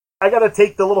I gotta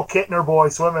take the little Kittner boy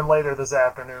swimming later this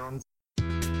afternoon.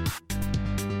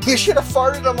 You should have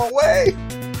farted him away.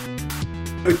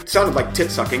 It sounded like tit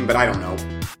sucking, but I don't know.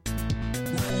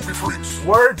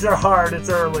 Words are hard, it's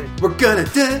early. We're gonna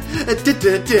If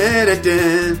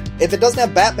it doesn't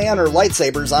have Batman or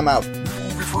lightsabers, I'm out.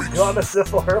 Gonna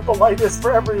syphil herpelitis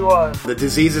for everyone. The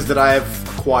diseases that I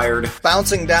have acquired.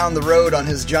 Bouncing down the road on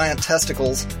his giant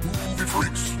testicles.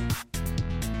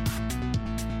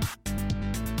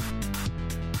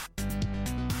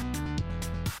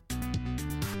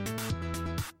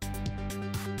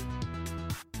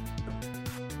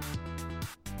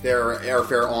 Their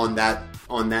airfare on that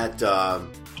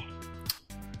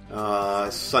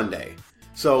Sunday.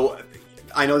 So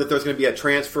I know that there's going to be a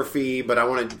transfer fee, but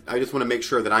I just want to make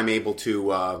sure that I'm able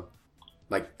to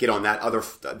get on that other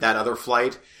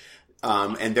flight,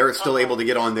 and they're still able to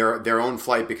get on their own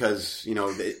flight because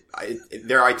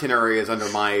their itinerary is under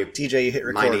my TJ, you hit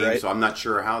record, my name, right? so I'm not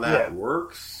sure how that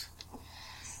works.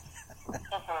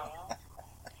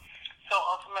 So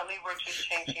ultimately, we're just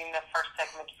changing the first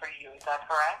segment for you. Is that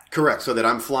correct? Correct. So that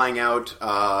I'm flying out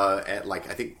at I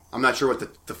think I'm not sure what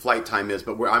the flight time is,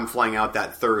 but I'm flying out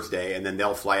that Thursday, and then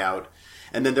they'll fly out.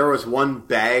 And then there was one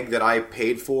bag that I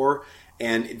paid for,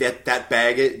 and that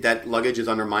bag, that luggage is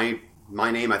under my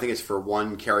name. I think it's for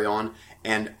one carry-on,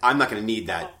 and I'm not going to need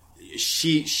that.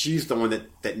 She's the one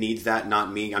that needs that,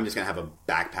 not me. I'm just going to have a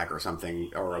backpack or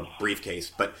something, or a briefcase.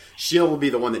 But she'll be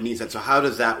the one that needs that. So how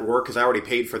does that work? Because I already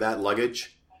paid for that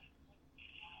luggage.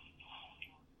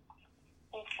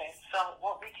 Okay, so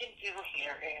what we can do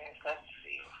here is, let's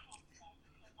see.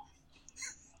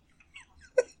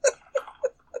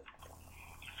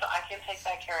 So I can take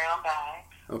that carry-on bag.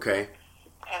 Okay.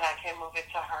 And I can move it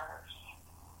to hers.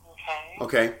 Okay?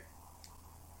 Okay.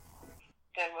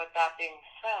 Then with that being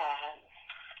said,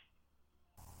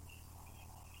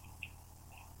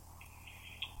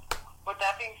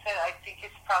 I think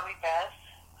it's probably best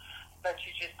that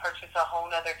you just purchase a whole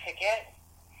nother ticket,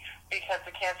 because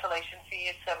the cancellation fee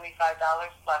is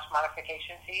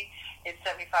 $75/modification fee. It's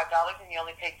 $75 and you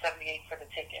only paid $78 for the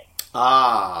ticket.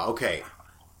 Ah, okay.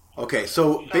 Okay,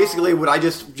 so basically what I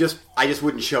just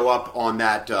wouldn't show up on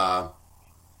that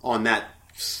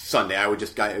Sunday. I would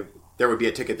just there would be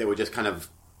a ticket that would just kind of,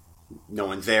 no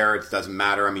one's there. It doesn't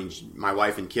matter. I mean, my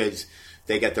wife and kids,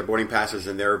 they get their boarding passes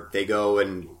and they go,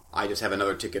 and I just have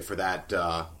another ticket for that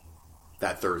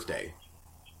Thursday.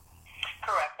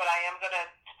 Correct, but I am going to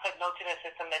put notes in the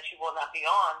system that you will not be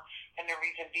on, and the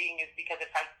reason being is because if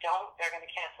I don't, they're going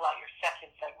to cancel out your second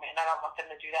segment, and I don't want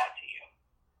them to do that to you.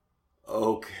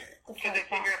 Okay. Because they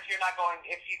figure if you're not going,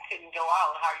 if you couldn't go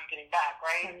out, how are you getting back,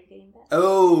 right?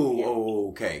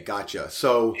 Oh, okay, gotcha.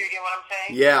 So, do you get what I'm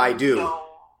saying? Yeah, I do.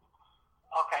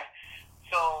 Okay.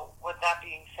 So, with that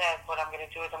being said, what I'm going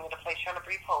to do is I'm going to place you on a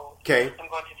brief hold. Okay.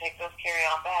 I'm going to take those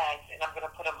carry-on bags, and I'm going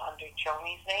to put them under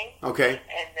Joni's name. Okay.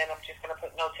 And then I'm just going to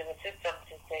put notes in the system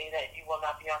to say that you will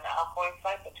not be on the outgoing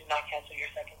flight, but do not cancel your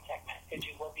second segment, because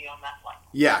you will be on that flight.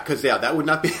 Yeah, because that would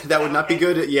not be be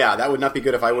good. Yeah, that would not be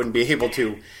good if I wouldn't be able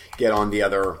to get on the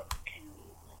other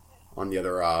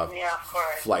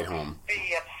flight home.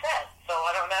 Be upset. So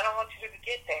I don't want you to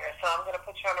get there. So I'm going to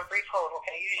put you on a brief hold,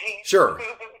 okay, Eugene? Sure.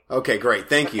 Okay, great.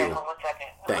 Thank you. Hold on 1 second.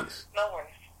 Thanks. No worries.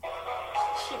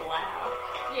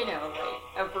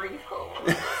 A brief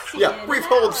hold. Yeah, brief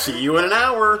hold. See you in an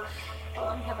hour. How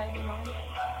long have I been on?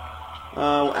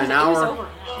 An hour.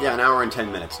 Yeah, an hour and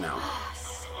 10 minutes now.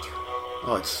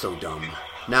 Oh, it's so dumb.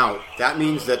 Now, that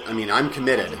means that, I'm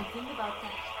committed. I didn't think about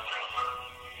that.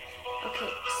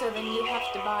 Okay, so then you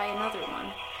have to buy another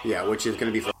one. Yeah, which is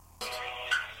going to be for...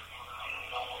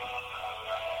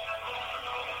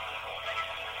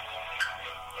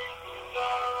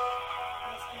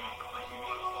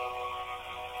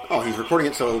 Oh, he's recording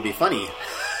it so it'll be funny.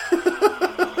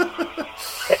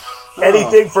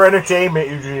 Anything for entertainment,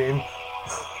 Eugene.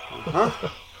 Huh?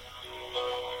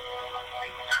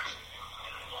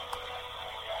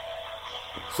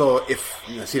 So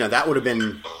now that would have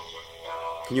been...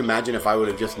 Can you imagine if I would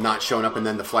have just not shown up and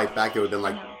then the flight back, it would have been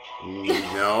like,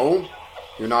 no,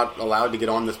 you're not allowed to get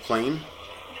on this plane?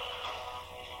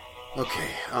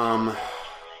 Okay,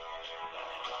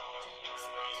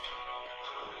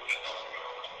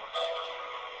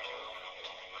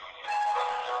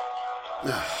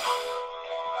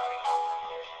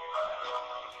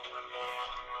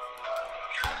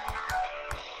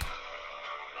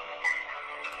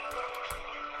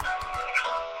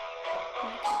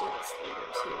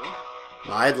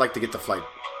 I'd like to get the flight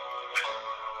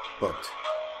booked.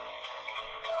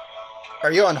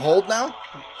 Are you on hold now?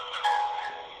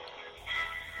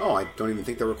 Oh, I don't even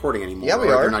think they're recording anymore. Yeah, we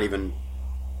are. They're not even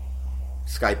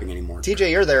Skyping anymore. TJ,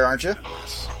 you're there, aren't you?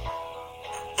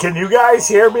 Can you guys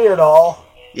hear me at all?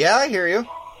 Yeah, I hear you.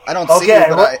 I don't Okay, see you,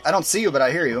 but well- I don't see you, but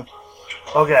I hear you.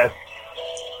 Okay.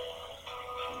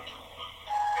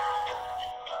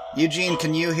 Eugene,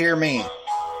 can you hear me?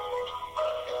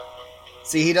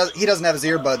 See, he doesn't have his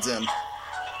earbuds in,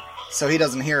 so he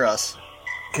doesn't hear us.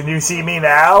 Can you see me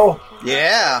now?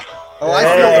 Yeah. Oh, Hey.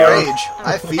 I feel the rage.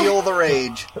 I feel the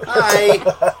rage. Hi.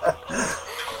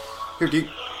 Here, do you...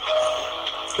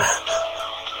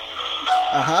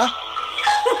 Uh-huh.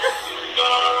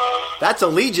 That's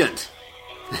Allegiant.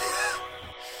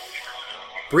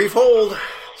 Brief hold.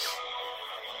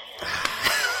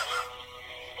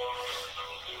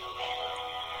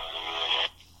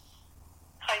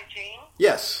 Hi, Jean.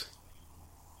 Yes.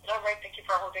 All right, thank you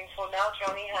for holding. So now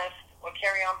Joni has a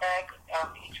carry-on bag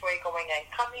each way going and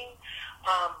coming.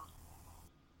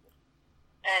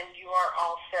 And you are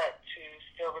all set to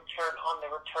still return on the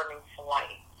returning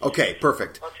flight. Okay,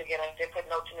 perfect. Once again, I did put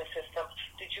notes in the system.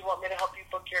 Did you want me to help you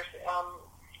book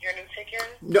your new ticket?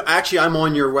 No, actually, I'm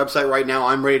on your website right now.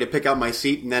 I'm ready to pick out my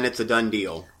seat, and then it's a done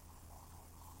deal.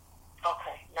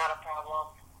 Okay, not a problem.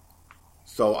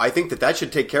 So I think that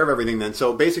should take care of everything then.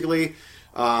 So basically,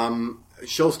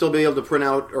 she'll still be able to print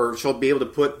out, or she'll be able to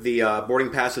put the boarding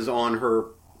passes on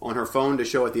her phone to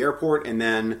show at the airport, and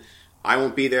then I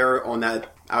won't be there on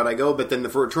that out I go. But then the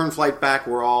return flight back,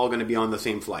 we're all going to be on the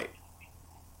same flight.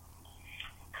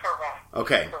 Correct.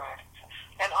 Okay. Correct.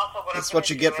 And also, what That's I'm what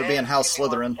gonna you get do for being is, House give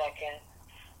me Slytherin. 1 second.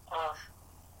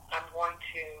 I'm going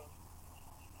to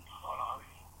hold on.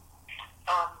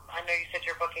 I know you said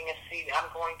you're booking a seat. I'm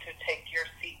going to take your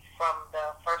seat from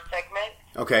the first segment,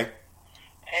 Okay.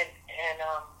 and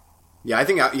Yeah, I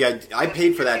think I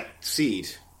paid for that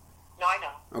seat. no, I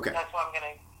know. Okay. That's why I'm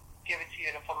going to give it to you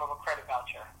in the form of a credit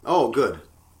voucher. Oh, good.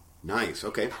 Nice.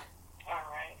 Okay. All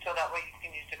right. So that way you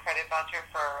can use the credit voucher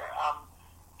for,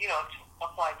 to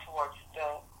apply towards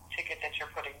the ticket that you're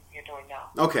doing now.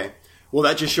 Okay. Will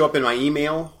that just show up in my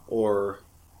email or?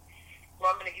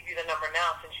 Well, I'm going to give you the number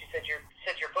now since you said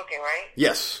you're booking, right?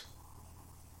 Yes.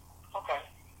 Okay.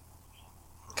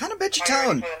 Kind of bitchy Are you ready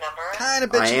tone. for the number? Kind of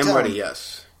bitchy I am tone. ready.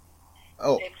 Yes.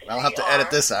 Oh, I'll have to edit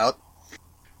this out.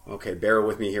 Okay, bear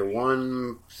with me here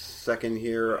 1 second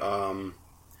here.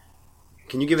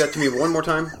 Can you give that to me one more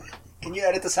time? Can you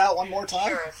edit this out one more time?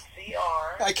 Sure, it's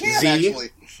CR. I can, Z? actually.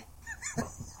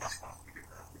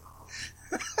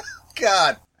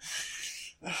 God.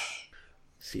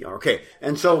 CR. Okay,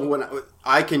 and so when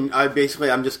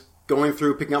I'm just going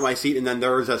through picking up my seat, and then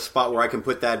there's a spot where I can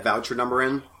put that voucher number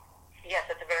in. Yes,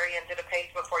 at the very end of the page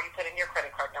before you put in your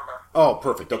credit card number. Oh,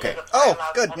 perfect. Okay. There's a Oh, plan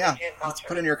good, on yeah. the Let's voucher.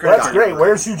 put in your Well, credit that's card. great.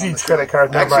 Where's Eugene's credit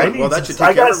card number? Excellent. Well, that should take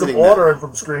I care got of some everything then. ordering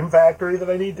from Scream Factory that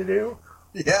I need to do.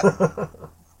 Yeah.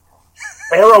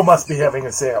 Arrow must be having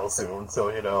a sale soon, so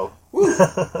you know.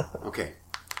 Okay.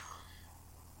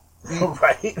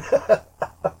 Right?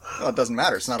 Well, it doesn't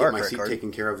matter. It's not Get our my credit seat card.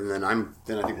 taken care of, and then I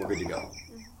think we're good to go.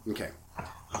 Okay.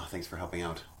 Oh, thanks for helping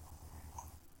out.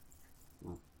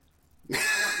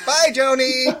 Bye,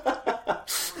 Joni!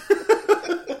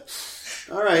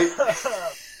 All right.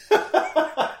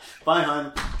 Bye,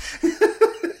 hon.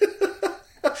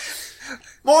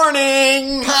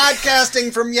 Morning!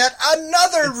 Podcasting from yet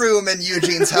another room in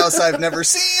Eugene's house I've never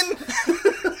seen.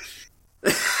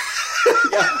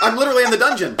 Yeah, I'm literally in the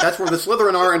dungeon. That's where the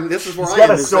Slytherin are, and this is where He's I got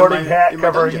am. a is sorting in my- hat in my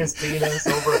covering dungeon. his penis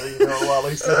over, while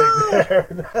he's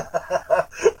sitting there.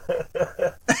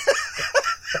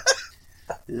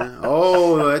 Yeah.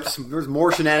 Oh, there's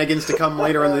more shenanigans to come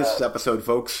later in this episode,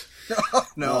 folks. Oh,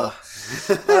 no.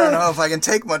 I don't know if I can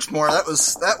take much more. That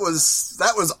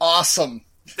was awesome.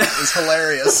 It was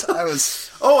hilarious.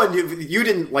 Oh, and you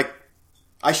didn't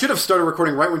I should have started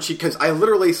recording right when because I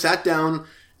literally sat down,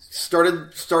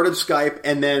 started Skype,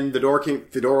 and then the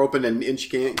door opened, and she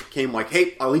came like,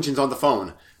 "Hey, Legion's on the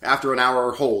phone." After an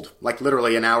hour hold,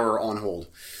 literally an hour on hold.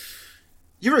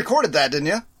 You recorded that, didn't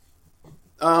you?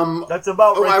 That's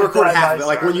about Oh, right I the recorded time half I of it.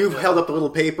 Like when you started. held up the little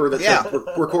paper that Yeah. said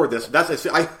record this.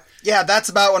 Yeah, that's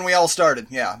about when we all started.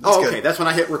 Yeah, that's Oh, good. okay. That's when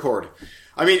I hit record.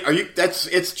 I mean,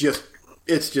 it's just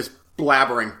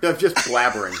blabbering. Just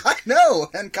blabbering. I know,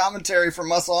 and commentary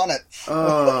from us on it.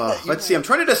 Let's see. I'm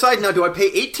trying to decide now. Do I pay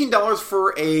 $18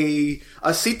 for a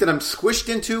seat that I'm squished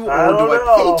into, or I don't do I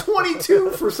know. pay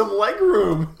 $22 for some leg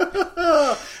room? It's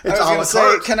I was a going la to say,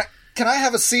 carte. can I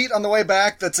have a seat on the way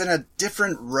back that's in a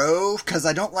different row? Because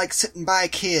I don't like sitting by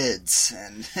kids.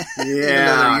 And even though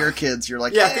Yeah. they're your kids, you're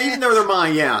like, Yeah, eh. even though they're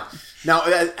mine, yeah. Now,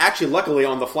 actually, luckily,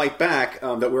 on the flight back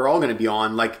that we're all going to be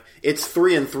on, it's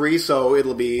 3 and 3, so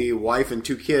it'll be wife and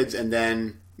 2 kids, and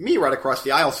then me right across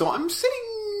the aisle. So I'm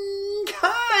sitting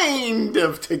kind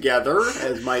of together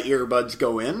as my earbuds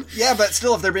go in. Yeah, but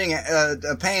still, if they're being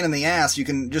a pain in the ass, you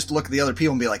can just look at the other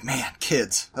people and be like, man,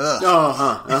 kids. Ugh.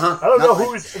 I don't know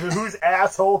whose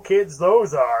asshole kids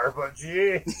those are, but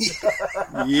gee.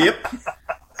 Yep.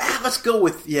 Let's go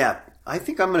with, I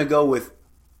think I'm going to go with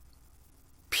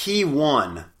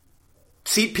P1.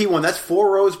 Seat P1, that's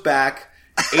 4 rows back,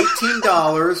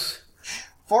 $18.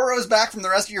 4 rows back from the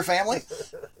rest of your family?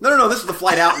 No, this is the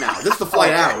flight out now. This is the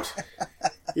flight out.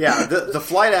 Yeah, the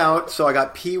flight out, so I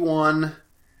got P1.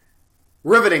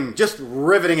 Just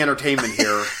riveting entertainment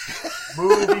here.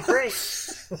 Movie free.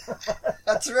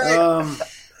 That's right.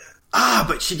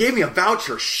 But she gave me a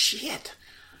voucher. Shit.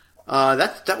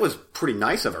 That was pretty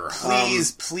nice of her.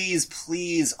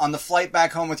 Please, on the flight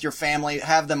back home with your family,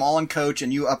 have them all in coach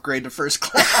and you upgrade to first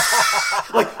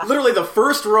class. Like, literally the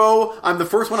first row, I'm the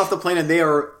first one off the plane, and they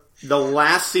are the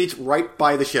last seats right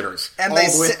by the shitters. And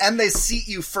they seat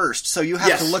you first, so you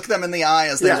have to look them in the eye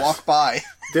as they walk by.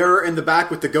 They're in the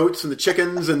back with the goats and the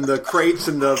chickens and the crates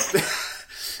and the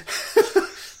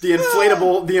the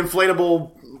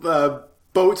inflatable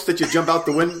boats that you jump out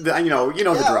the window. You know the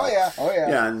drill. Oh yeah.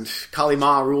 Yeah, and Kali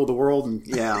Ma rule the world, and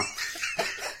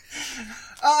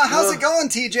how's it going,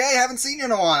 TJ? Haven't seen you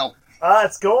in a while.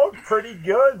 It's going pretty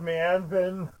good, man.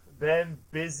 Been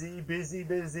busy,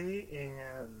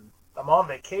 and I'm on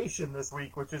vacation this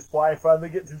week, which is why I finally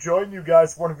get to join you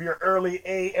guys for one of your early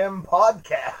AM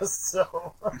podcasts.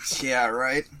 So yeah,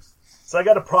 right. So I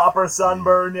got a proper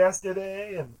sunburn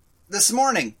yesterday, and this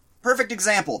morning. Perfect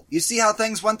example. You see how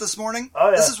things went this morning? Oh,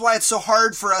 yeah. This is why it's so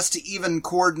hard for us to even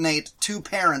coordinate two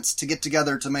parents to get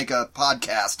together to make a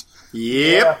podcast.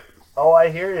 Yep. Yeah. Oh,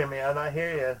 I hear you, man. I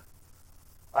hear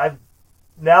you.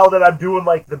 Now that I'm doing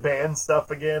like the band stuff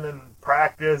again and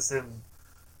practice and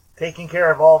taking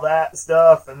care of all that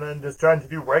stuff and then just trying to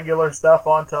do regular stuff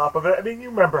on top of it. I mean,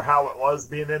 you remember how it was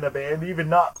being in a band, even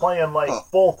not playing like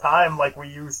full time like we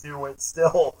used to. It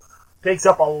still takes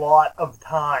up a lot of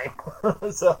time.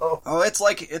 So it's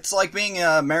like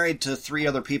being married to 3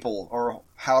 other people or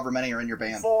however many are in your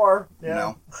band. 4,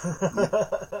 yeah.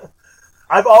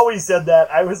 I've always said that.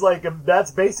 I was like,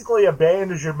 that's basically a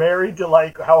band is you're married to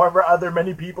like however other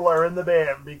many people are in the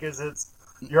band because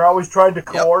you're always trying to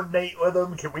coordinate with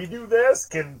them. Can we do this?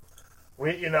 Can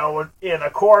we, and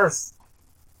of course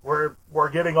we're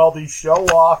getting all these show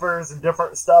offers and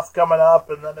different stuff coming up,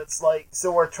 and then it's like,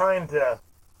 so we're trying to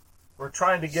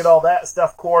get all that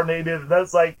stuff coordinated, and then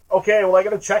it's like, okay, well, I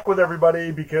gotta check with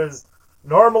everybody because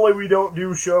normally we don't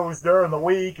do shows during the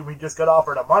week, and we just got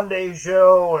offered a Monday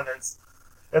show, and it's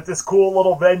at this cool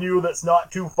little venue that's not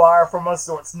too far from us,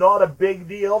 so it's not a big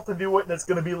deal to do it, and it's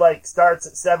gonna be like, starts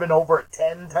at 7, over at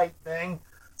 10 type thing.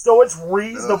 So it's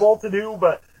reasonable to do,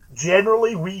 but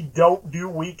generally we don't do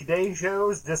weekday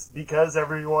shows just because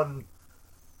everyone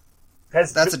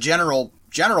has... That's a general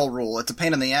rule. It's a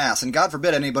pain in the ass, and God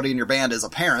forbid anybody in your band is a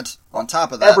parent. On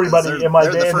top of that, everybody in my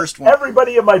band, the first one.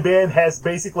 Everybody in my band has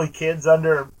basically kids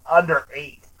under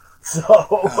 8.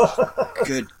 So,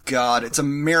 good God, it's a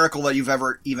miracle that you've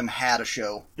ever even had a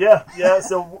show. Yeah.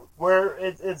 So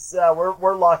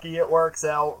we're lucky it works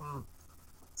out. And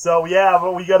so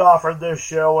but we got offered this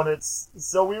show, and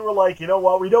so we were like, you know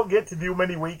what, we don't get to do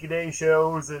many weekday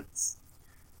shows. It's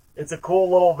a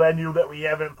cool little venue that we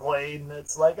haven't played, and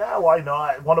it's like, why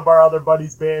not? One of our other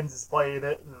buddies' bands is playing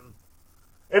it,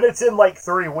 and it's in like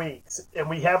 3 weeks, and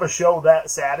we have a show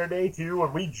that Saturday too,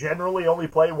 and we generally only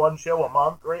play one show a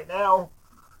month right now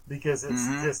because it's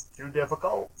just too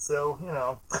difficult. So,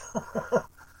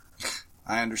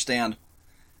 I understand.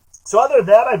 So other than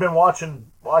that, I've been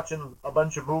watching a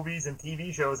bunch of movies and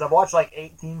TV shows. I've watched like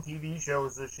 18 TV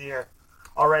shows this year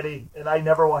already, and I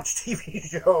never watch TV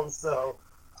shows, so...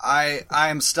 I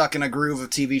am stuck in a groove of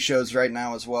TV shows right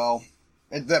now as well.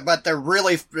 But they're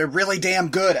really damn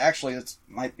good. Actually, it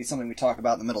might be something we talk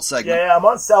about in the middle segment. Yeah, I'm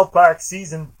on South Park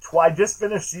season 12. I just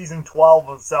finished season 12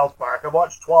 of South Park. I've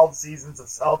watched 12 seasons of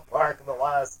South Park in the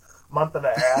last month and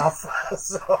a half.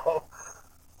 So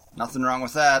nothing wrong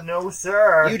with that. No,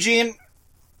 sir. Eugene,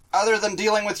 other than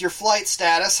dealing with your flight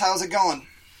status, how's it going?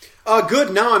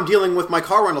 Good. Now I'm dealing with my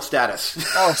car rental status.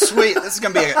 Oh, sweet. This is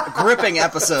going to be a gripping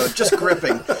episode. Just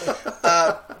gripping.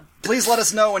 Please let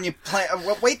us know when you plan.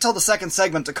 Wait till the second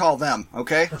segment to call them,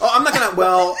 okay? Oh, I'm not going to...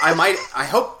 Well, I might...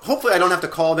 Hopefully I don't have to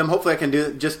call them. Hopefully I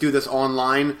can just do this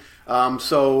online.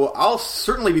 So I'll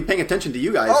certainly be paying attention to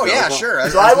you guys. Oh, yeah, sure.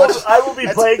 So I will be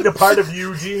playing the part of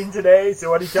Eugene today,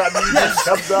 so anytime Eugene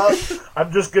comes up,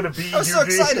 I'm just going to be Eugene. I'm so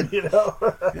excited.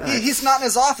 He's not in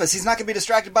his office. He's not going to be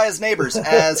distracted by his neighbors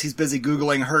as he's busy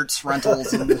Googling Hertz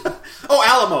rentals. And... Oh,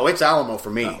 Alamo. It's Alamo for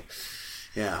me.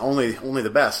 Yeah, only the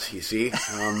best, you see.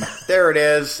 There it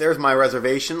is. There's my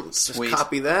reservation. Let's just Sweet.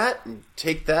 copy that and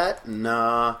take that and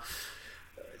let's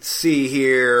see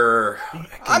here.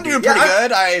 I'm doing pretty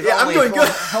good. I'm doing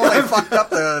good. only fucked up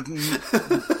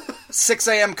the 6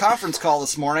 a.m. conference call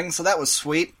this morning, so that was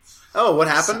sweet. Oh, what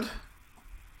happened?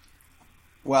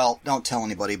 Well, don't tell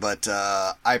anybody, but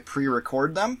I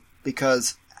pre-record them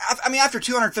because, I mean, after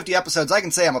 250 episodes, I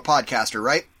can say I'm a podcaster,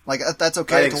 right? Like, that's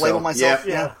okay to label myself?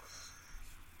 Yeah.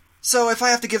 So if I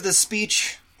have to give this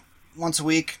speech once a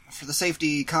week for the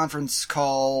safety conference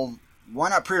call, why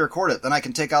not pre-record it? Then I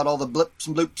can take out all the blips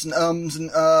and bloops and ums and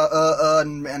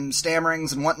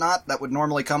stammerings and whatnot that would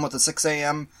normally come with a 6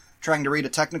 a.m. trying to read a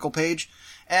technical page.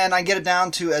 And I get it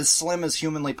down to as slim as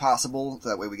humanly possible.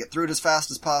 That way we get through it as fast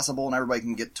as possible and everybody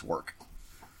can get to work.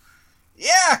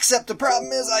 Yeah, except the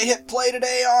problem is I hit play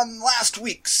today on last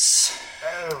week's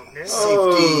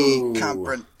safety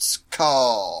conference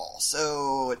call.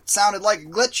 So it sounded like a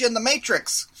glitch in the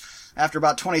Matrix. After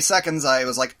about 20 seconds, I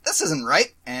was like, this isn't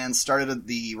right, and started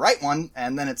the right one,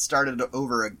 and then it started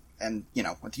over, and,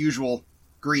 with the usual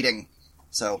greeting.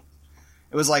 So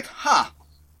it was like,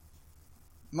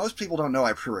 most people don't know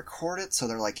I pre-record it, so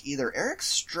they're like, either Eric's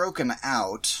stroking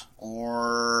out,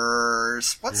 or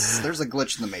there's a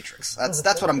glitch in the Matrix.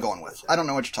 That's what I'm going with. I don't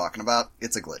know what you're talking about.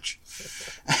 It's a glitch.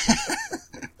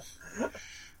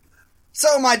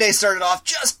 So my day started off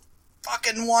just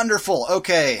fucking wonderful.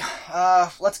 Okay,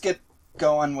 let's get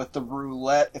going with the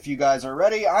roulette if you guys are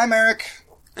ready. I'm Eric.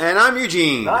 And I'm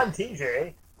Eugene. I'm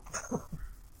TJ.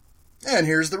 And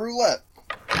here's the roulette.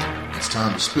 It's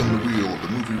time to spin the wheel of the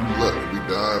movie roulette where we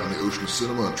dive in the ocean of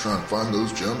cinema and try and find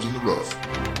those gems in the rough.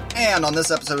 And on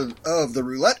this episode of the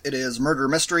roulette, it is Murder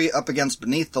Mystery up against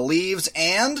Beneath the Leaves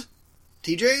and...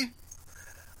 TJ?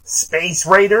 Space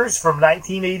Raiders from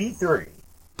 1983.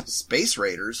 Space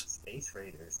Raiders? Space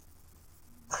Raiders.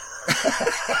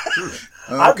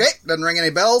 Okay, doesn't ring any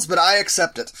bells, but I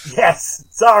accept it. Yes,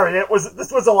 sorry,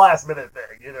 this was a last minute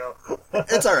thing,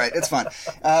 It's alright, it's fine.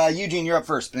 Eugene, you're up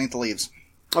first, Beneath the Leaves.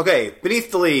 Okay,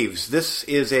 Beneath the Leaves. This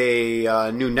is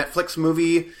a new Netflix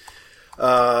movie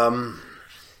that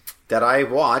I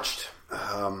watched.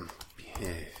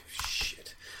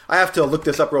 Shit. I have to look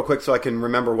this up real quick so I can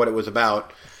remember what it was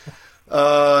about.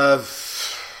 4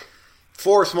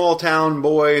 small-town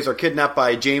boys are kidnapped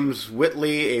by James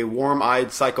Whitley, a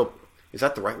warm-eyed psycho... Is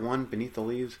that the right one? Beneath the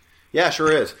Leaves? Yeah,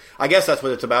 sure is. I guess that's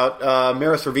what it's about.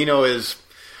 Mira Sorvino is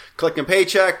collecting a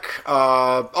paycheck.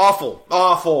 Awful.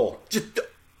 Just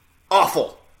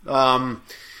awful. I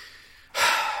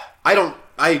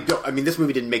mean, this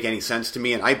movie didn't make any sense to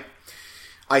me, and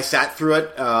I sat through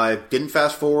it. Didn't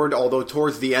fast forward, although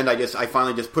towards the end, I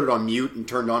finally just put it on mute and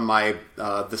turned on my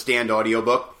The Stand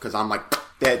audiobook, because I'm like,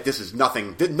 this is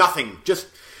nothing. Just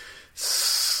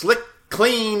slick,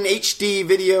 clean, HD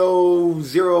video,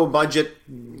 zero budget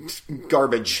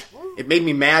garbage. It made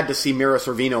me mad to see Mira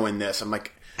Sorvino in this. I'm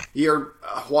like,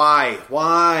 why?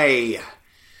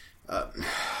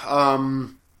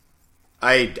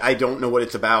 I don't know what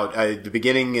it's about. The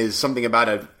beginning is something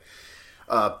about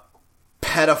a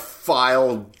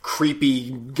pedophile,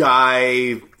 creepy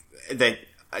guy that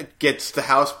gets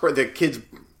the kids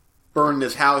burn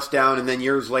his house down, and then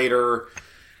years later,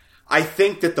 I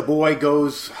think that the boy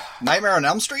goes... Nightmare on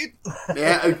Elm Street?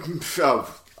 Yeah,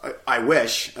 I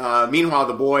wish. Meanwhile,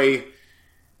 the boy...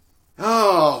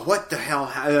 Oh, what the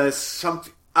hell?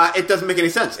 It doesn't make any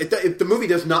sense. The movie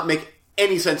does not make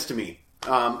any sense to me.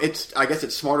 I guess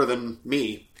it's smarter than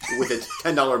me with its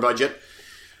 $10 budget.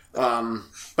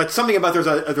 But something about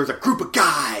there's a group of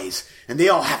guys, and they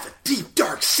all have a deep,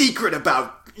 dark secret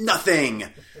about nothing.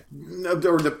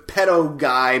 Or the pedo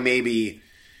guy, maybe.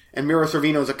 And Mira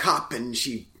Sorvino's a cop, and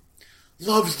she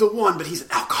loves the one, but he's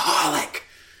an alcoholic.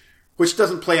 Which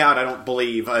doesn't play out, I don't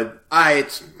believe.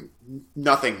 It's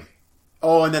nothing.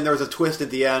 Oh, and then there's a twist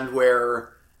at the end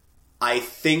where I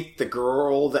think the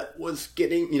girl that was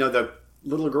getting, the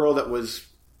little girl that was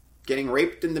getting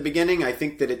raped in the beginning, I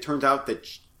think that it turns out that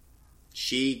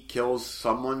she kills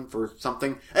someone for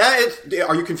something.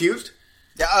 Are you confused?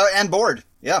 And bored.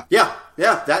 Yeah. Yeah,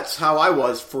 that's how I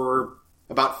was for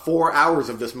about 4 hours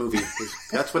of this movie.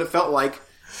 That's what it felt like.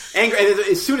 Angry. And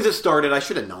as soon as it started, I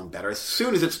should have known better. As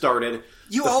soon as it started...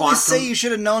 You always say you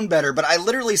should have known better, but I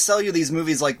literally sell you these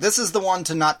movies like, this is the one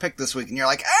to not pick this week. And you're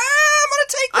like, I'm going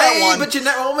to take that one. But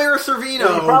Mira Sorvino.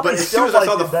 Well, you probably but as still soon as I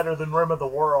saw liked it better than Rim of the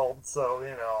World, so,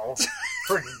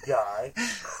 pretty guy.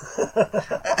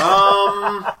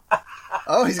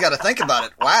 Oh, he's got to think about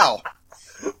it. Wow.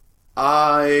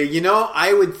 I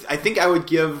think I would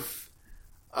give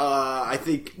I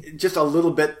think just a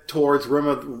little bit towards Rim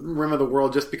of the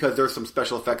World, just because there's some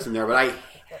special effects in there. But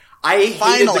I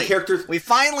hated the characters. We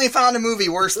finally found a movie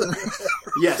worse than Rim of the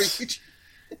World. Yes.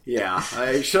 Yeah.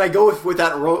 Should I go with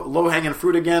that low-hanging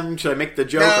fruit again? Should I make the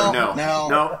joke or no?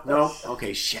 No.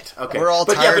 Okay, shit. Okay. We're all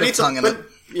tired of tonguing it.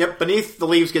 Yep, Beneath the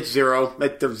Leaves gets 0.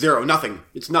 The 0. Nothing.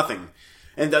 It's nothing.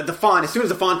 And the font, as soon as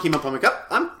the font came up, I'm like,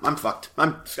 I'm fucked.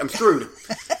 I'm screwed.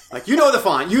 Like, you know the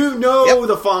font.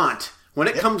 The font. When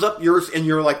it comes up yours and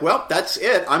you're like, well, that's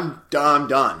it. I'm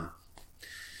done.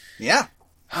 Yeah.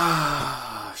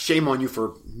 Shame on you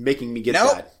for making me get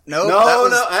that. No,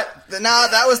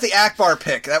 that was the Akbar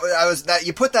pick.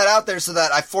 You put that out there so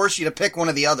that I force you to pick one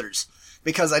of the others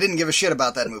because I didn't give a shit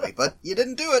about that movie. But you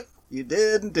didn't do it. You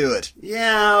didn't do it.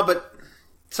 Yeah, but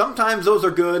sometimes those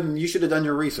are good, and you should have done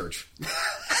your research.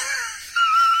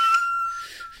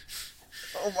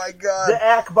 Oh my god! The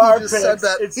Akbar picks. Said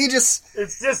that. It's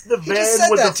just the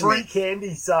van with the free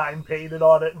candy sign painted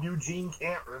on it. Eugene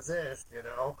can't resist, you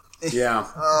know. Yeah.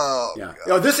 Oh. Yeah.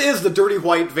 Oh, this is the dirty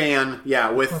white van.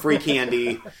 Yeah, with free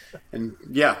candy, and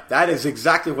yeah, that is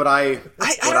exactly what I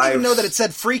don't even know that it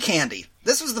said free candy.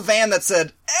 This was the van that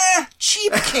said,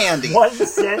 cheap candy. 1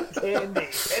 cent candy,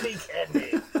 penny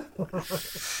candy.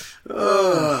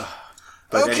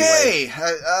 Okay,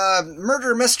 anyway.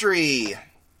 Murder mystery.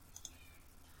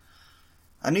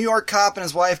 A New York cop and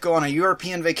his wife go on a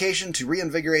European vacation to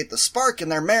reinvigorate the spark in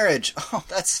their marriage. Oh,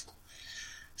 that's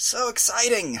so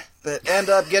exciting. But end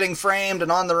up getting framed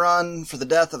and on the run for the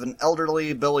death of an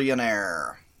elderly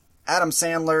billionaire. Adam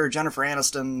Sandler, Jennifer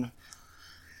Aniston,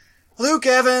 Luke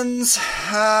Evans,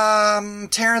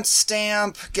 Terrence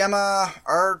Stamp, Gemma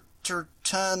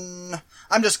Arterton.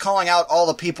 I'm just calling out all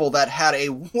the people that had a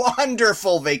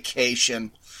wonderful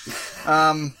vacation.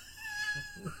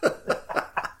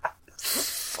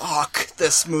 Fuck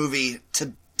this movie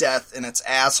to death in its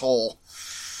asshole.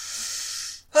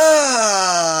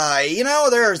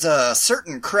 There's a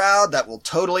certain crowd that will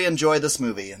totally enjoy this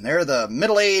movie, and they're the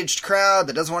middle-aged crowd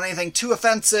that doesn't want anything too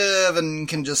offensive and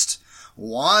can just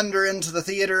wander into the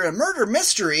theater. A murder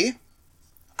mystery?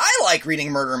 I like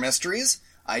reading murder mysteries.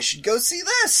 I should go see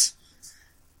this.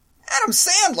 Adam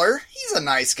Sandler, he's a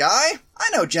nice guy. I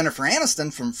know Jennifer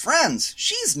Aniston from Friends.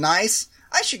 She's nice.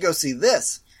 I should go see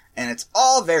this. And it's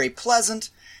all very pleasant,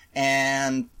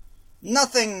 and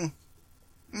nothing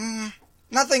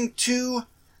too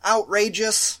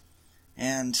outrageous,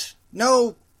 and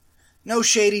no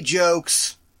shady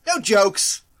jokes. No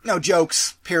jokes,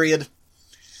 period.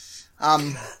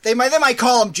 They might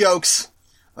call them jokes,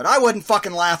 but I wasn't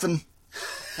fucking laughing.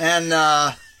 And,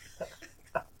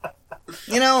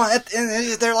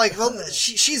 they're like, well,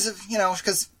 she's,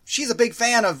 because she's a big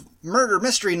fan of murder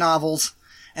mystery novels.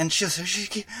 And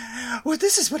well,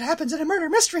 this is what happens in a murder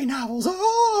mystery novels.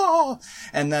 Oh!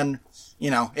 And then,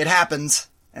 it happens.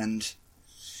 And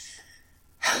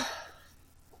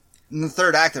in the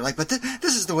third act, they're like, but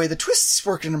this is the way the twists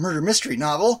work in a murder mystery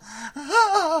novel.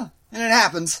 Ah! And it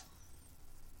happens.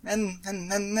 And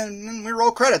then we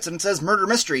roll credits and it says murder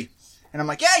mystery. And I'm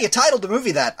like, yeah, you titled the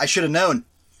movie that. I should have known.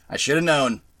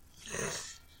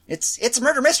 It's a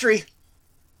murder mystery.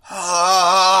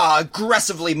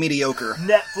 Aggressively mediocre.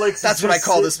 Netflix. That's what I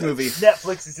call this movie.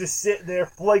 Netflix is just sitting there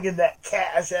flinging that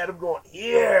cash at him, going,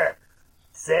 "Here,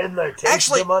 Sandler, take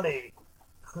the money."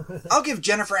 I'll give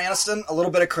Jennifer Aniston a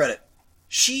little bit of credit.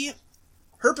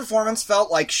 Her performance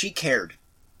felt like she cared,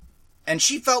 and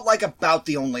she felt like about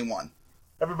the only one.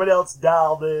 Everybody else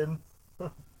dialed in.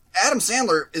 Adam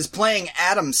Sandler is playing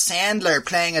Adam Sandler,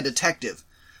 playing a detective.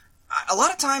 A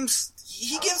lot of times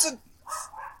he gives a.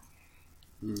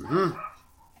 Mm-hmm.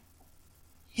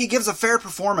 He gives a fair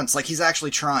performance, like he's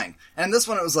actually trying. And this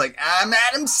one, it was like, I'm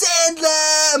Adam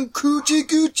Sandler, I'm coochie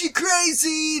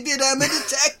crazy, but I'm a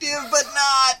detective, but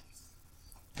not.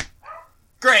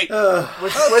 Great.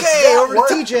 Okay, over to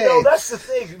TJ. That's the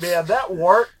thing, man. That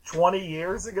worked 20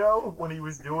 years ago when he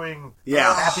was doing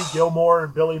Happy Gilmore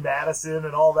and Billy Madison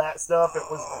and all that stuff.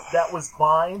 That was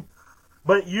fine.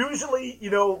 But usually,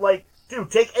 dude,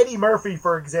 take Eddie Murphy,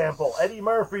 for example. Eddie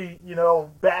Murphy,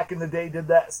 back in the day did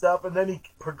that stuff, and then he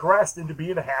progressed into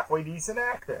being a halfway decent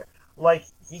actor. Like,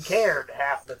 he cared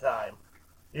half the time.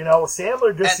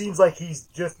 Sandler just seems like he's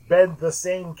just been the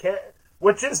same character,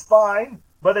 which is fine,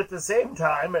 but at the same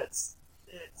time, it's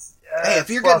hey, if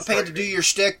you're getting paid to do your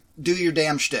shtick, do your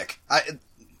damn shtick.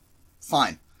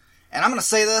 Fine. And I'm going to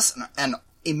say this, and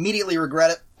immediately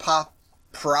regret it,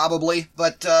 probably,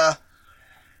 but,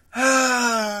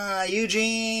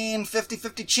 Eugene,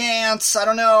 50-50 chance. I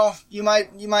don't know. You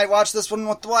might watch this one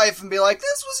with the wife and be like,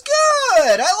 this was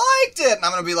good. I liked it. And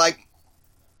I'm going to be like,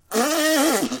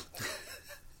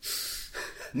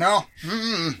 No,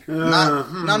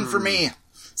 none for me.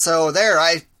 So there,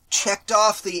 I checked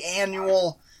off the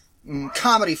annual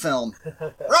comedy film.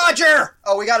 Roger!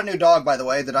 Oh, we got a new dog, by the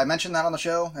way. Did I mention that on the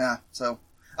show? Yeah, so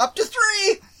up to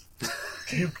 3!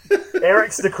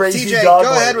 Eric's the crazy TJ, dog.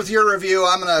 go ahead with your review.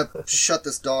 I'm going to shut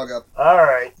this dog up. All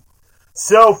right.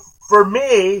 So, for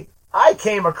me, I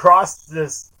came across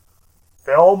this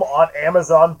film on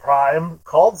Amazon Prime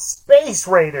called Space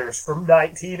Raiders from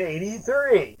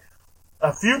 1983.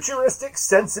 A futuristic,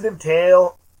 sensitive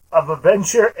tale of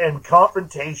adventure and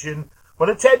confrontation when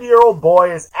a 10-year-old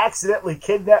boy is accidentally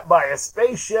kidnapped by a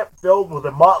spaceship filled with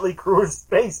a motley crew of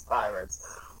space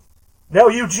pirates. Now,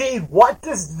 Eugene, what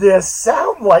does this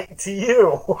sound like to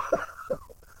you?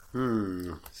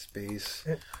 Space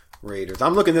Raiders.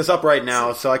 I'm looking this up right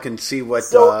now so I can see what...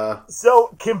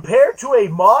 So, compared to a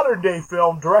modern-day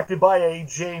film directed by a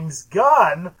James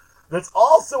Gunn, that's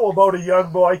also about a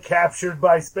young boy captured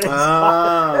by space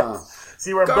pirates.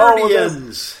 See where I'm going with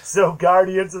this? So,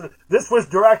 Guardians. This was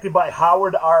directed by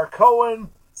Howard R. Cohen,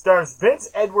 stars Vince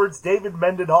Edwards, David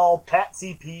Mendenhall,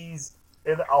 Patsy Pease,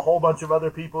 and a whole bunch of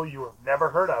other people you have never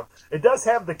heard of. It does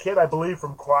have the kid, I believe,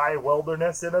 from Cry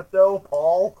Wilderness in it, though,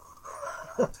 Paul.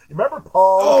 You remember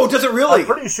Paul? Oh, does it really? I'm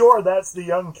pretty sure that's the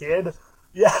young kid.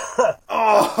 Yeah.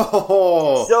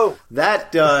 Oh. So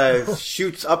that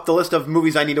shoots up the list of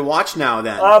movies I need to watch now,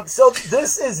 then. So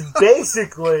this is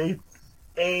basically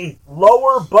a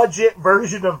lower budget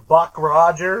version of Buck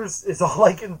Rogers, is all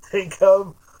I can think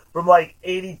of, from like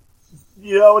 80.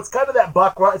 You know, it's kind of that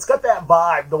Buck Rogers. It's got that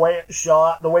vibe, the way it's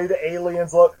shot, the way the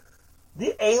aliens look.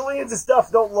 The aliens and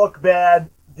stuff don't look bad.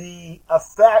 The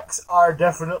effects are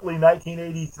definitely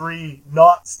 1983,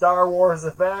 not Star Wars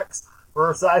effects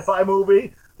for a sci-fi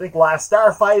movie. Think Last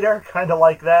Starfighter, kind of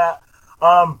like that.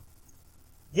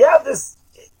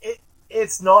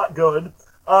 It's not good.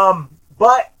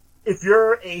 But if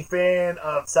you're a fan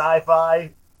of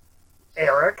sci-fi,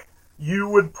 Eric, you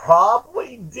would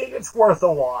probably dig it's worth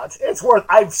a watch.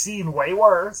 I've seen way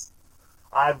worse.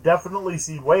 I've definitely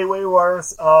seen way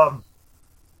worse.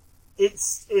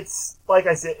 It's like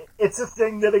I said, it's a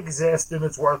thing that exists and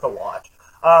it's worth a watch.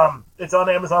 It's on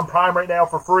Amazon Prime right now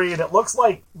for free, and it looks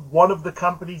like one of the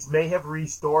companies may have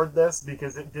restored this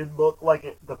because it did look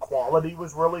like the quality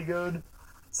was really good.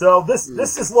 So this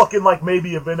is looking like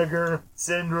maybe a Vinegar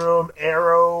Syndrome,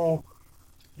 Arrow,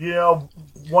 you know,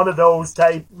 one of those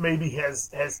type maybe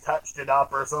has touched it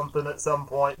up or something at some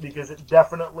point because it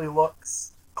definitely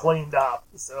looks cleaned up.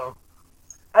 So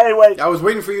anyway, I was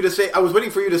waiting for you to say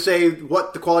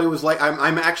what the quality was like.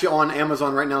 I'm actually on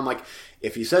Amazon right now. I'm like,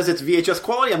 if he says it's VHS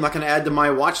quality, I'm not going to add to my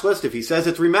watch list. If he says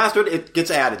it's remastered, it gets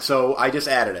added. So I just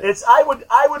added it.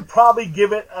 I would probably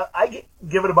give it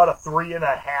about a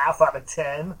 3.5 out of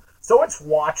 10. So it's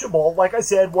watchable. Like I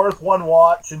said, worth one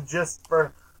watch, and just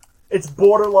for it's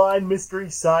borderline mystery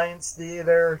science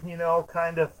theater, you know,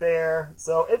 kind of fair.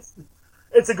 So it's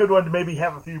a good one to maybe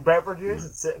have a few beverages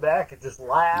and sit back and just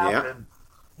laugh. Yeah. And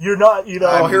you're not, you know.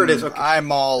 Oh, here it is. Okay.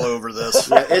 I'm all over this.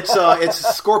 Yeah,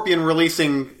 it's Scorpion released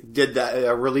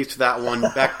that one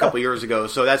back a couple years ago.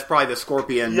 So that's probably the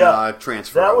Scorpion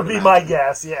transfer. That would be my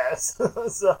guess. Yes.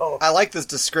 So I like this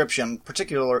description,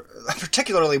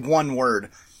 particularly one word: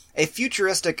 a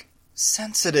futuristic,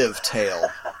 sensitive tale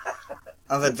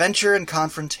of adventure and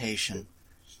confrontation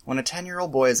when a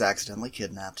 10-year-old boy is accidentally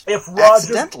kidnapped. If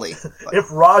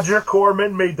Roger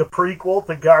Corman made the prequel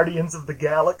to Guardians of the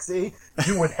Galaxy,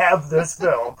 you would have this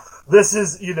film. This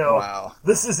is,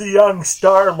 This is a young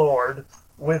Star-Lord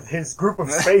with his group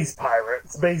of space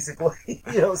pirates, basically. You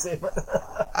know what I'm saying?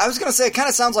 I was going to say, it kind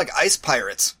of sounds like Ice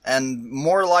Pirates, and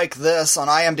more like this on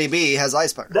IMDb has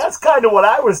Ice Pirates. That's kind of what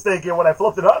I was thinking when I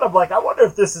flipped it on. I'm like, I wonder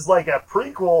if this is like a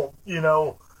prequel,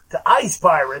 to Ice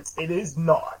Pirates. It is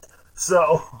not.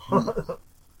 So. All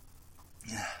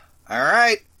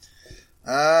right.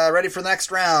 Ready for the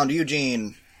next round,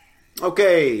 Eugene.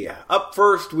 Okay, up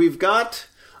first we've got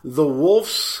The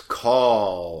Wolf's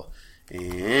Call.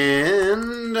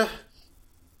 And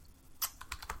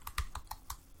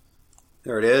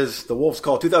there it is, The Wolf's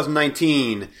Call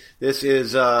 2019. This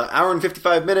is hour and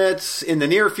 55 minutes. In the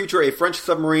near future, a French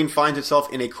submarine finds itself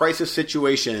in a crisis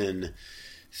situation.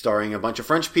 Starring a bunch of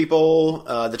French people.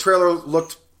 The trailer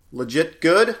looked legit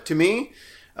good to me.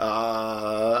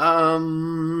 Yeah,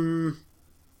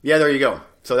 there you go.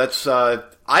 So that's,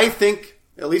 I think,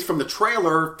 at least from the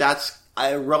trailer, that's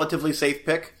a relatively safe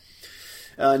pick.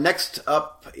 Next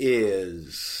up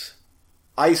is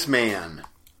Iceman.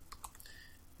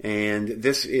 And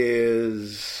this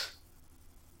is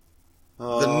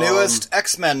the newest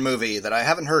X-Men movie that I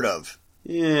haven't heard of.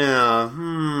 Yeah,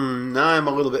 now I'm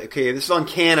a little bit... Okay, this is on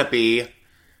Canopy.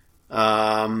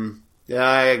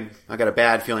 I got a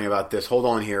bad feeling about this. Hold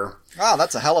on here. Wow,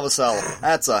 that's a hell of a sell.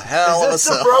 That's a hell of a Is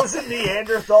this sell. the Frozen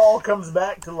Neanderthal comes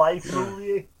back to life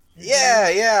movie?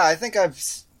 Yeah, I think I've...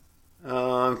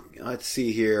 Let's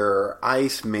see here.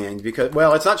 Iceman, because,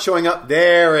 well, it's not showing up.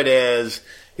 There it is.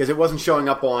 Because it wasn't showing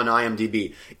up on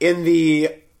IMDb. In the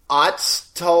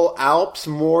Ötztal Alps,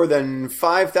 more than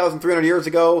 5,300 years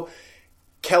ago,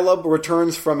 Caleb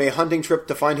returns from a hunting trip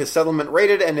to find his settlement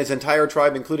raided and his entire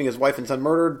tribe, including his wife and son,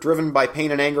 murdered. Driven by pain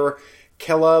and anger,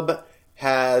 Caleb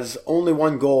has only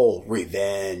one goal: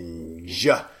 revenge.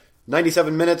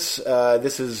 97 minutes.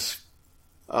 This is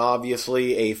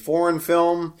obviously a foreign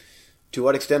film. To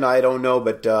what extent, I don't know,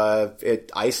 but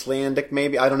Icelandic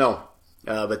maybe? I don't know.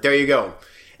 But there you go.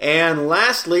 And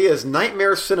lastly is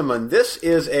Nightmare Cinema. This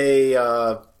is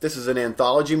an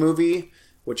anthology movie,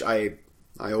 which I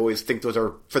always think those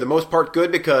are, for the most part,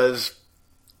 good because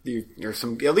there's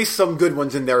at least some good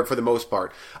ones in there for the most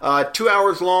part. 2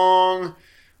 hours long.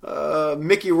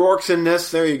 Mickey Rourke's in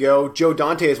this. There you go. Joe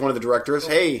Dante is one of the directors.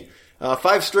 Hey,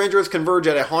 5 strangers converge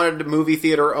at a haunted movie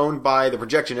theater owned by the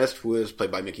projectionist, who is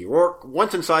played by Mickey Rourke.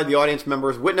 Once inside, the audience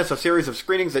members witness a series of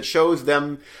screenings that shows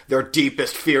them their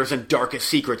deepest fears and darkest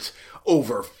secrets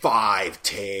over 5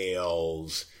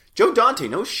 tales. Joe Dante,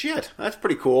 no shit. That's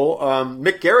pretty cool.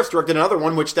 Mick Garris directed another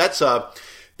one, which that's,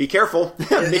 be careful.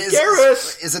 Mick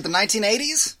Garris! Is it the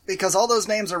 1980s? Because all those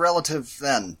names are relative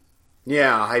then.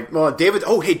 Yeah,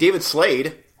 David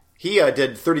Slade. He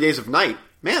did 30 Days of Night.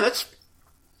 Man, that's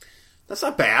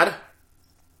not bad.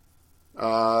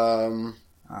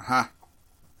 Uh-huh.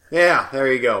 Yeah,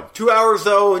 there you go. 2 hours,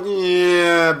 though,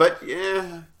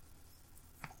 yeah.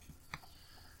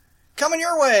 Coming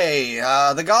your way,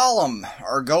 the Golem,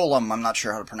 or Golem, I'm not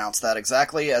sure how to pronounce that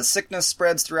exactly. As sickness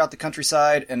spreads throughout the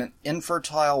countryside, an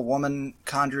infertile woman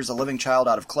conjures a living child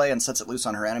out of clay and sets it loose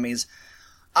on her enemies.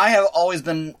 I have always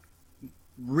been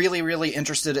really, really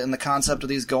interested in the concept of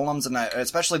these golems, and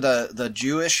especially the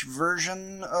Jewish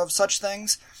version of such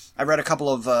things. I read a couple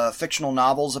of fictional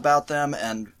novels about them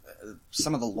and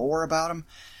some of the lore about them.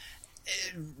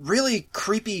 Really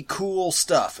creepy, cool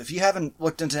stuff. If you haven't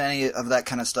looked into any of that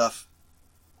kind of stuff,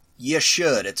 you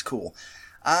should. It's cool.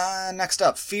 Next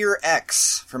up, Fear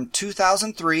X from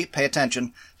 2003. Pay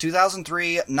attention.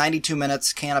 2003, 92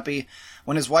 minutes, Canopy.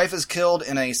 When his wife is killed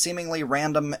in a seemingly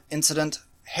random incident,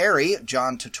 Harry,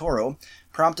 John Turturro,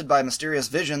 prompted by mysterious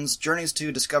visions, journeys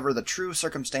to discover the true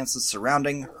circumstances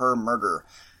surrounding her murder.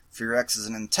 Fear X is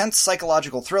an intense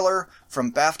psychological thriller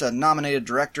from BAFTA-nominated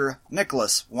director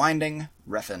Nicholas Winding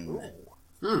Refn.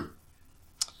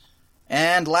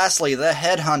 And lastly, The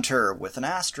Headhunter, with an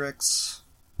asterisk,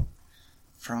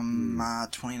 from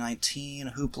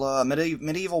 2019, Hoopla.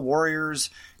 Medieval warriors,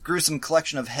 gruesome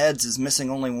collection of heads is missing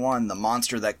only one, the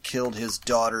monster that killed his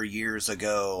daughter years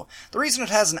ago. The reason it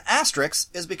has an asterisk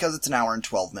is because it's an hour and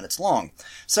 12 minutes long.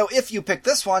 So if you pick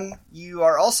this one, you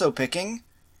are also picking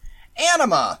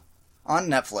Anima on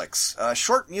Netflix. A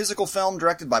short musical film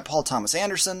directed by Paul Thomas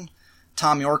Anderson.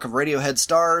 Tom York of Radiohead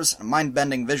stars. A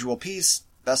mind-bending visual piece.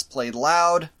 Best played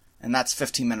loud. And that's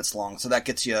 15 minutes long. So that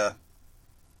gets you...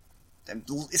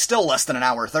 It's still less than an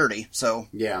hour 30, so...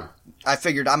 Yeah. I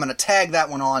figured I'm going to tag that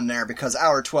one on there because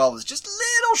hour 12 is just a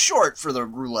little short for the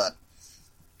roulette.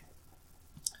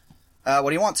 What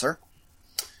do you want, sir?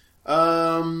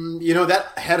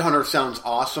 That Headhunter sounds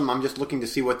awesome. I'm just looking to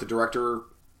see what the director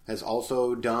has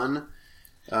also done.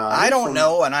 I don't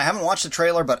know, and I haven't watched the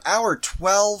trailer, but hour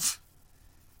 12?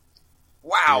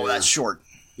 Wow, that's short.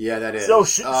 Yeah, that is. So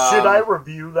should I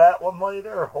review that one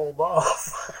later or hold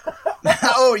off?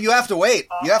 Oh, you have to wait.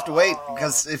 You have to wait,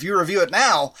 because if you review it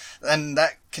now, then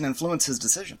that can influence his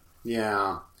decision.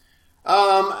 Yeah.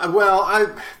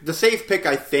 The safe pick,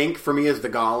 I think, for me is the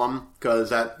Golem, because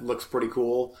that looks pretty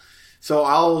cool. So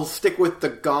I'll stick with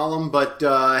the Golem, but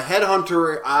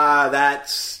Headhunter,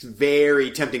 that's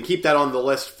very tempting. Keep that on the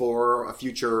list for a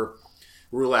future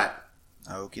roulette.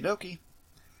 Okie dokie.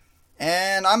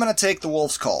 And I'm going to take the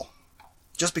Wolf's Call.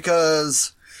 Just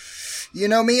because, you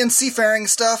know me and seafaring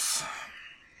stuff.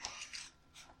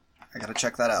 I got to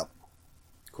check that out.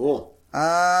 Cool.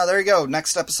 There you go.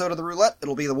 Next episode of the roulette,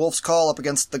 it'll be the Wolf's Call up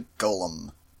against the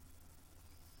Golem.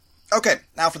 Okay,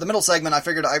 now for the middle segment, I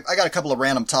figured I got a couple of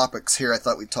random topics here I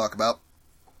thought we'd talk about.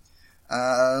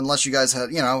 Unless you guys had,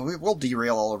 we'll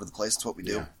derail all over the place. It's what we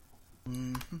do. Yeah.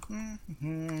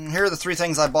 Here are the 3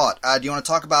 things I bought. Do you want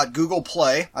to talk about Google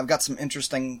Play? I've got some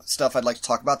interesting stuff I'd like to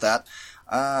talk about that.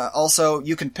 Also,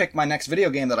 you can pick my next video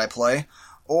game that I play,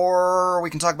 or we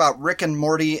can talk about Rick and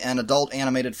Morty and adult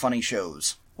animated funny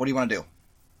shows. What do you want to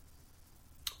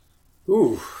do?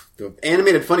 Ooh, the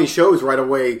animated funny shows right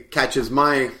away catches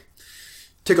my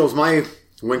Tickles my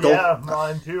winkle. Yeah,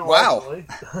 mine too. Wow.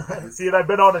 Actually. See, and I've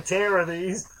been on a tear of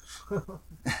these.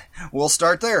 We'll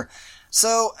start there.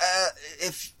 So,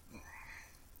 if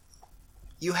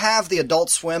you have the Adult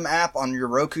Swim app on your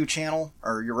Roku channel,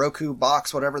 or your Roku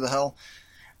box, whatever the hell,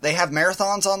 they have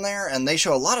marathons on there, and they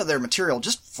show a lot of their material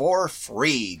just for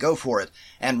free. Go for it.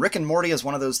 And Rick and Morty is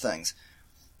one of those things.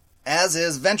 As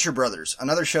is Venture Brothers,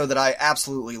 another show that I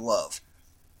absolutely love.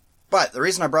 But the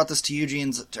reason I brought this to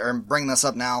Eugene's, or bring this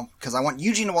up now, because I want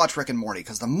Eugene to watch Rick and Morty,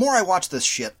 because the more I watch this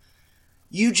shit,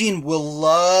 Eugene will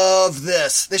love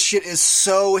this. This shit is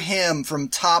so him from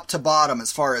top to bottom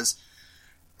as far as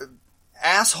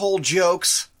asshole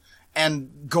jokes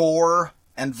and gore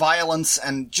and violence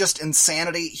and just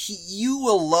insanity. You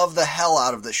will love the hell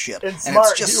out of this shit. And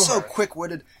it's just humor. so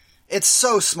quick-witted. It's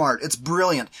so smart. It's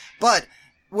brilliant. But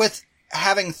with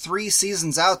having 3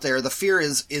 seasons out there, the fear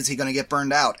is he going to get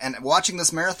burned out? And watching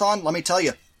this marathon, let me tell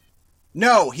you,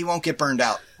 no, he won't get burned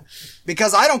out.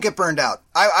 Because I don't get burned out.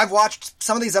 I've watched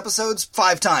some of these episodes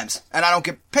 5 times, and I don't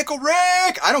get Pickle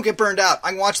Rick! I don't get burned out.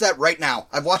 I can watch that right now.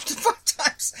 I've watched it 5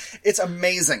 times. It's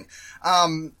amazing.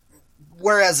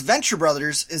 Whereas Venture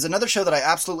Brothers is another show that I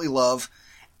absolutely love,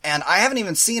 and I haven't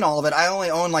even seen all of it. I only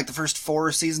own like the first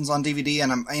 4 seasons on DVD,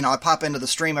 and I pop into the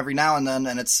stream every now and then,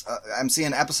 and it's I'm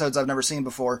seeing episodes I've never seen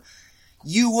before.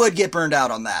 You would get burned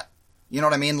out on that. You know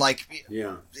what I mean? Like,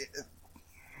 Yeah.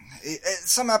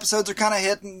 Some episodes are kind of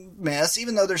hit and miss,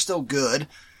 even though they're still good.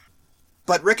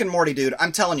 But Rick and Morty, dude,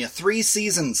 I'm telling you, 3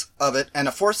 seasons of it, and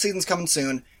a 4th season's coming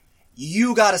soon.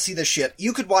 You gotta see this shit.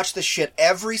 You could watch this shit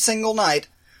every single night,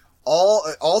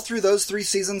 all through those 3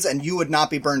 seasons, and you would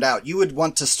not be burned out. You would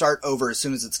want to start over as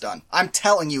soon as it's done. I'm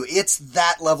telling you, it's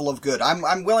that level of good.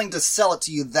 I'm willing to sell it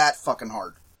to you that fucking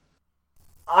hard.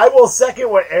 I will second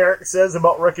what Eric says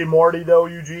about Rick and Morty, though,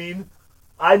 Eugene.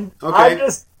 I'm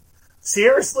just...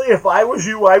 Seriously, if I was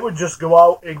you, I would just go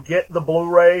out and get the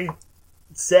Blu-ray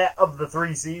set of the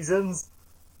 3 seasons,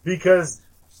 because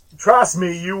trust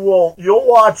me, you'll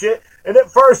watch it, and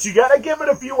at first you gotta give it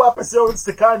a few episodes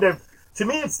to kind of, to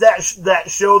me it's that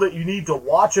show that you need to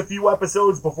watch a few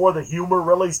episodes before the humor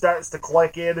really starts to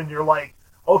click in and you're like,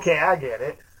 okay, I get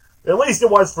it. At least it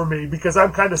was for me, because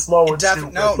I'm kind of slow and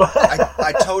stupid. No,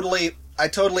 I totally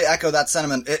echo that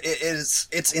sentiment.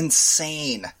 It's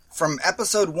insane. From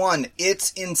episode 1,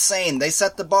 it's insane. They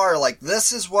set the bar like,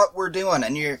 this is what we're doing,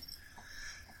 and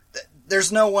there's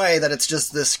no way that it's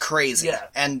just this crazy. Yeah.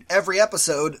 And every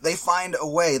episode, they find a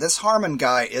way. This Harmon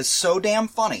guy is so damn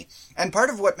funny. And part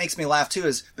of what makes me laugh, too,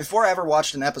 is before I ever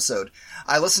watched an episode,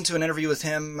 I listened to an interview with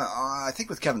him, I think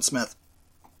with Kevin Smith.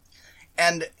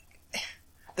 And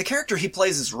the character he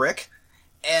plays is Rick,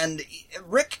 and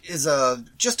Rick is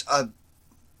just a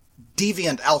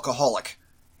deviant alcoholic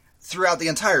throughout the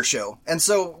entire show. And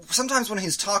so sometimes when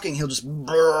he's talking, he'll just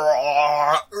like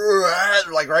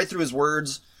right through his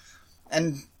words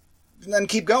and then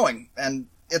keep going. And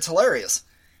it's hilarious.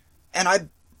 And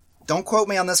don't quote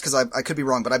me on this because I could be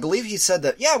wrong, but I believe he said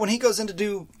that, yeah, when he goes in to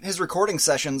do his recording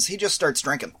sessions, he just starts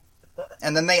drinking.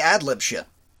 And then they ad-lib shit.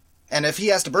 And if he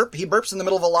has to burp, he burps in the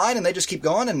middle of a line and they just keep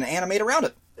going and animate around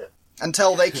it.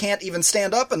 Until they can't even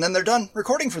stand up and then they're done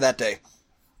recording for that day.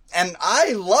 And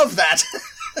I love that.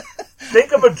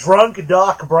 Think of a drunk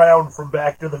Doc Brown from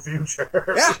Back to the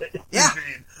Future. Yeah.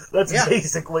 That's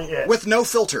basically it. With no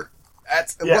filter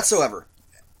whatsoever.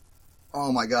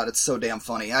 Oh my god, it's so damn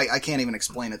funny. I can't even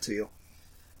explain it to you.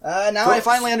 Now I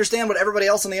finally understand what everybody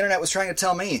else on the internet was trying to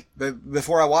tell me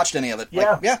before I watched any of it.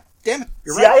 Yeah. Like, yeah, damn it,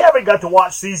 you're See, right. I haven't got to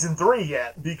watch season 3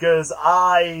 yet because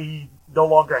I no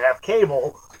longer have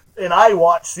cable, and I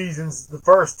watched the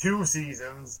first 2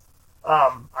 seasons.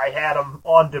 I had them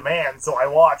on demand, so I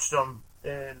watched them,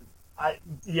 and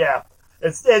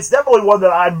it's definitely one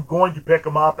that I'm going to pick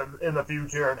them up in the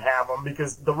future and have them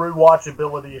because the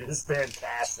rewatchability is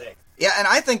fantastic. Yeah, and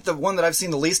I think the one that I've seen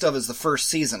the least of is the first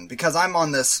season, because I'm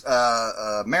on this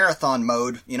marathon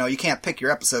mode. You know, you can't pick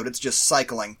your episode, it's just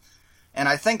cycling. And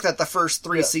I think that the first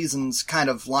 3 seasons kind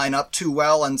of line up too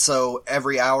well, and so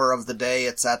every hour of the day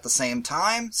it's at the same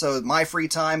time. So my free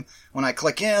time, when I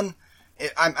click in,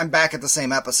 I'm back at the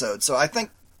same episode. So I think,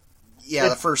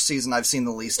 the first season I've seen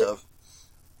the least of.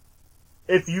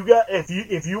 If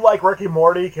you like Rick and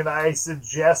Morty, can I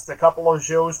suggest a couple of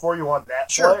shows for you on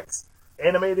Netflix? Sure.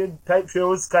 Animated type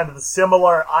shows, kind of a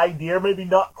similar idea, maybe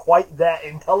not quite that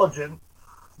intelligent,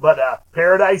 but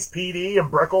Paradise PD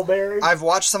and Brickleberry. I've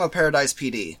watched some of Paradise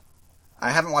PD. I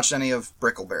haven't watched any of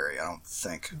Brickleberry, I don't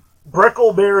think.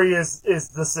 Brickleberry is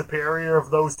the superior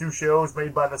of those 2 shows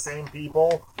made by the same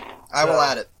people. I will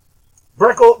add it.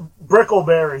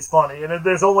 Brickleberry's funny, and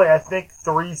there's only, I think,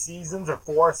 3 seasons or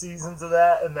 4 seasons of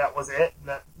that, and that was it.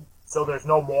 So there's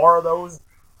no more of those.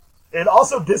 And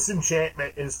also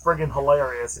Disenchantment is friggin'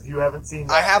 hilarious if you haven't seen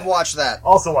that. I have watched that.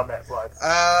 Also on Netflix.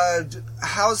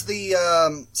 How's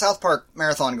the South Park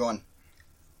marathon going?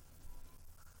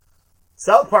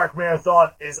 South Park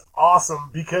Marathon is awesome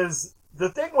because the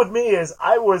thing with me is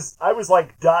I was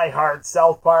like diehard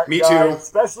South Park Me guy, too.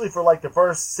 especially for like the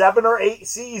first 7 or 8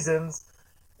 seasons,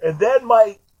 and then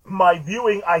my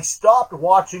viewing, I stopped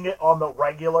watching it on the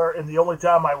regular, and the only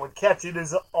time I would catch it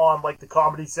is on like the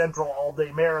Comedy Central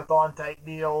all-day marathon type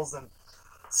deals, and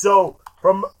so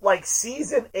from like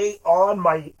season 8 on,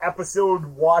 my episode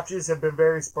watches have been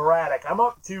very sporadic. I'm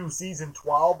up to season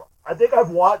 12. I think I've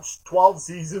watched 12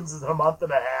 seasons in a month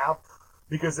and a half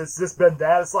because it's just been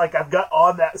that. It's like I've got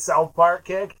on that South Park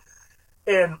kick,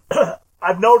 and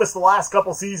I've noticed the last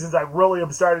couple seasons I really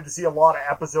am starting to see a lot of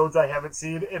episodes I haven't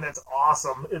seen, and it's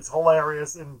awesome. It's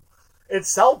hilarious, and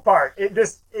it's South Park.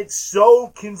 It's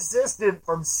so consistent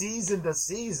from season to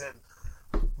season.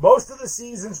 Most of the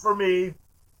seasons for me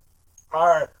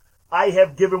I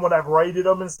have given when I've rated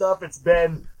them and stuff, it's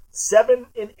been 7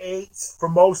 and 8 for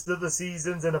most of the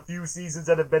seasons, and a few seasons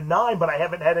that have been 9, but I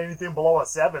haven't had anything below a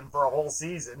 7 for a whole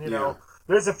season, you know.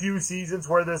 There's a few seasons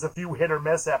where there's a few hit or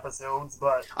miss episodes,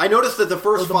 but I noticed that the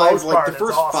first for the 5, most like part, the it's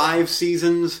first awesome. 5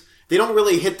 seasons, they don't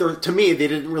really hit their. To me, they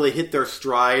didn't really hit their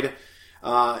stride.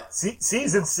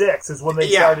 Season 6 is when they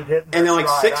started hitting their and then like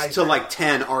stride, 6 to like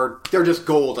 10 they're just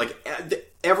gold. Like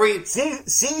every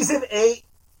season 8,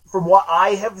 from what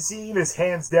I have seen, is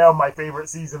hands down my favorite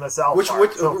season of South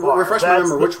Park so far. Refresh my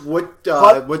That's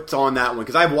memory. What's on that one?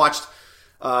 Because I've watched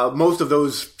most of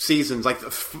those seasons, like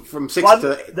from 6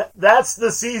 to. That's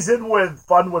the season with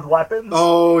Fun with Weapons.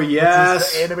 Oh yes, which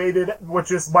is the animated,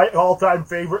 which is my all-time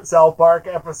favorite South Park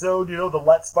episode. You know, the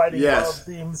Let's Fighting Love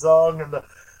theme song, and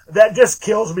that just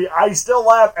kills me. I still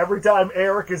laugh every time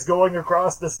Eric is going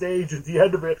across the stage at the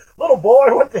end of it. Little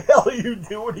boy, what the hell are you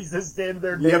doing? He's just standing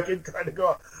there naked trying to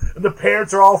go. And the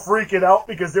parents are all freaking out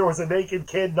because there was a naked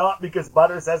kid, not because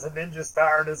Butters has a ninja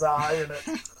star in his eye.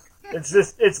 And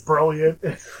it's brilliant.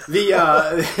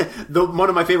 The one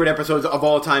of my favorite episodes of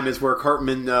all time is where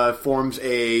Cartman forms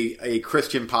a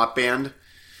Christian pop band.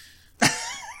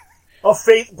 Oh,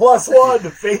 Faith Plus One.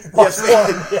 Faith Plus One.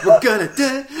 Yeah. We're gonna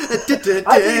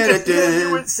I need to feel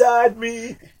you inside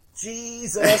me,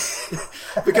 Jesus.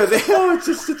 Because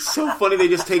it's so funny. They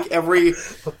just take every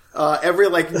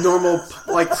like normal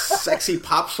like sexy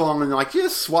pop song and they're like,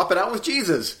 just swap it out with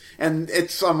Jesus. And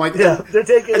I'm like, they're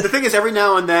taking. And the thing is, every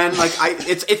now and then, like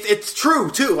it's true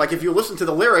too. Like if you listen to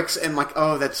the lyrics and like,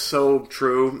 oh, that's so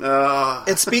true.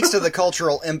 It speaks to the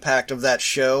cultural impact of that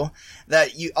show.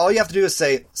 That all you have to do is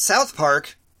say South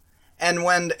Park, and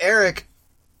when Eric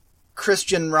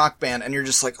Christian rock band, and you're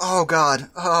just like, oh god,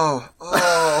 oh,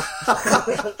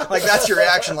 like that's your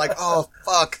reaction, like, oh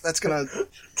fuck, that's gonna.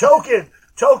 Token,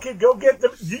 go get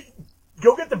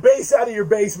the bass out of your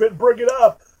basement, and bring it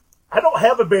up. I don't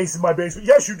have a bass in my basement.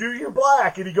 Yes, you do. You're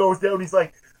black. And he goes down. He's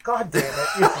like, God damn it!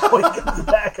 You know, he comes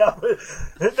back up,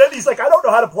 and then he's like, I don't know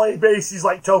how to play bass. He's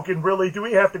like, Token, really? Do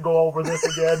we have to go over this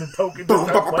again? And Token just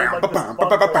starts playing like this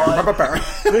funk line.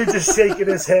 And he's just shaking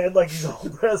his head like he's all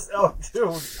pressed out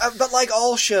too. But like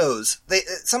all shows,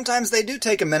 sometimes they do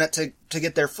take a minute to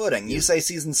get their footing. You say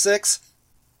season 6,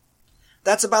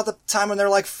 that's about the time when they're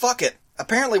like, fuck it.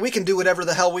 Apparently, we can do whatever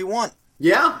the hell we want.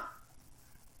 Yeah,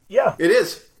 it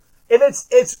is. And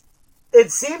it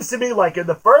seems to me like in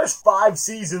the first 5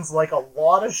 seasons, like a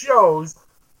lot of shows,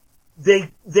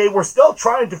 they were still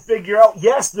trying to figure out,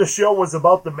 yes, the show was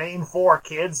about the main 4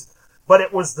 kids, but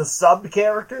it was the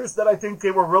sub-characters that I think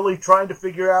they were really trying to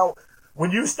figure out.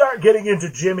 When you start getting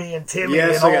into Jimmy and Timmy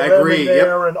and all them in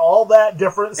there and all that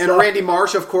different stuff. And Randy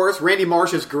Marsh, of course. Randy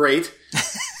Marsh is great.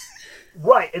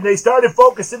 Right, and they started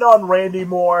focusing on Randy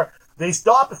more. They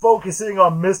stopped focusing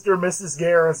on Mr. and Mrs.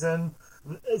 Garrison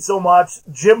so much.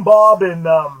 Jim Bob and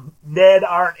Ned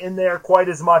aren't in there quite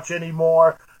as much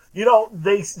anymore. You know,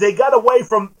 they got away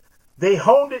from. They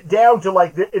honed it down to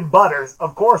like in Butters,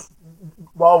 of course.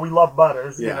 Well, we love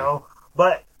Butters, you know,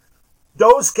 but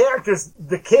those characters,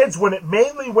 the kids, when it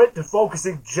mainly went to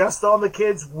focusing just on the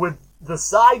kids, with the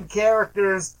side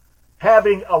characters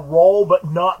having a role but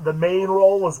not the main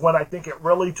role, was when I think it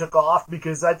really took off.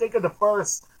 Because I think in the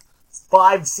first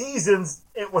 5 seasons,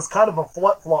 it was kind of a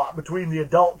flip-flop between the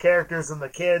adult characters and the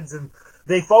kids, and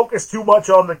they focused too much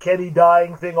on the Kenny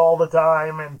dying thing all the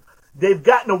time, and they've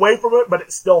gotten away from it, but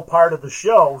it's still part of the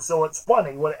show, so it's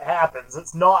funny when it happens.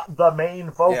 It's not the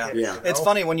main focus. Yeah. Yeah. You know? It's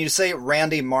funny when you say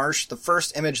Randy Marsh, the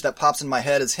first image that pops in my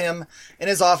head is him in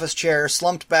his office chair,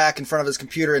 slumped back in front of his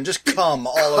computer, and just cum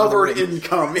all over Covered the room. in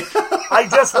cum. I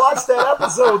just watched that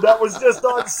episode that was just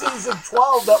on season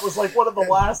 12. That was like one of the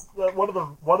last, one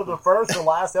of the first or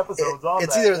last episodes on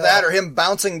It's that. either that or him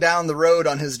bouncing down the road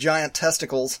on his giant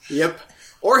testicles. Yep.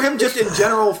 Or him just in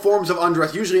general forms of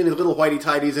undress, usually in his little whitey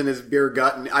tighties and his beer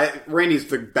gut. And Randy's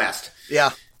the best.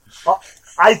 Yeah.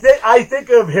 I think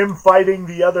of him fighting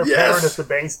the other Yes. parent at the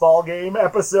baseball game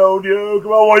episode. Yo,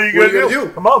 come on, what are you gonna do?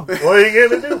 Come on, what are you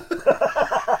gonna do?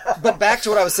 But back to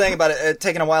what I was saying about it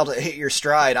taking a while to hit your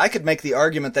stride, I could make the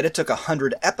argument that it took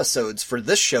 100 episodes for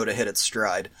this show to hit its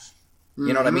stride.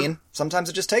 You know what I mean? Sometimes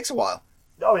it just takes a while.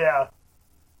 Oh yeah,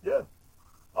 yeah.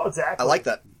 Oh, exactly. I like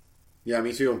that. Yeah,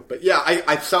 me too. But yeah,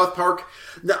 I South Park.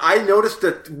 I noticed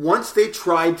that once they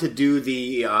tried to do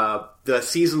the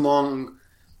season long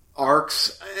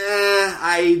arcs,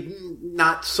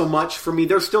 not so much for me.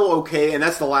 They're still okay, and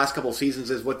that's the last couple of seasons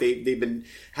is what they've been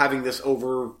having this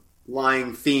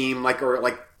overlying theme, like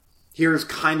here's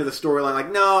kind of the storyline.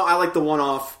 Like, no, I like the one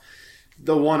off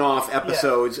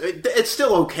episodes. Yeah. It's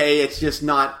still okay. It's just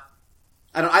not.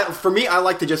 For me, I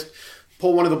like to just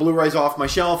pull one of the Blu-rays off my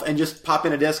shelf and just pop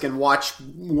in a disc and watch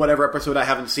whatever episode I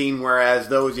haven't seen, whereas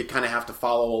those you kind of have to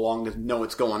follow along to know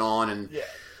what's going on. And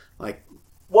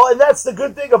well, and that's the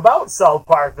good thing about South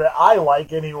Park that I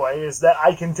like anyway, is that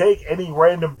I can take any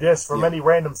random disc from any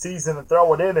random season and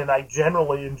throw it in, and I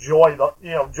generally enjoy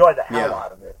the hell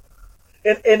out of it.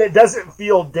 And it doesn't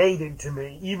feel dated to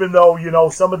me, even though,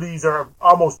 some of these are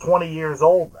almost 20 years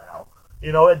old now.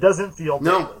 It doesn't feel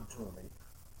dated to me.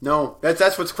 No,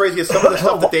 that's what's crazy is some of the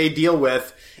stuff that they deal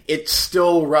with, it's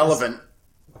still relevant.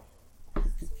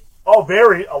 Oh,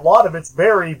 a lot of it's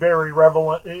very, very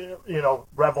relevant,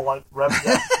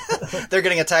 relevant. They're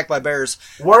getting attacked by bears.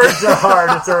 Words are hard,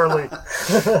 it's early.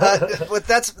 But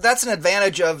that's an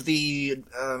advantage of the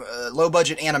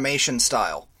low-budget animation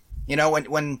style.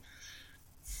 When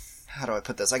how do I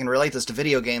put this? I can relate this to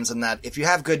video games in that if you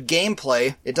have good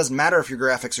gameplay, it doesn't matter if your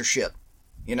graphics are shit.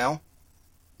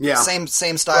 Yeah. Same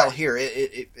style here.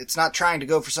 It's not trying to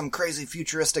go for some crazy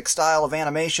futuristic style of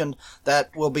animation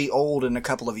that will be old in a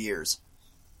couple of years.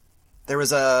 There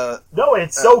was No,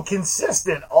 it's so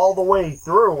consistent all the way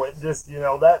through. It just,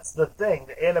 that's the thing.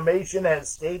 The animation has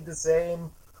stayed the same.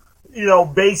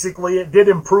 Basically it did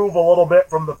improve a little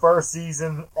bit from the first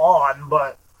season on,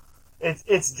 but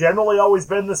it's generally always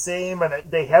been the same, and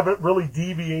they haven't really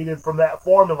deviated from that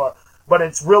formula. But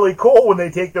it's really cool when they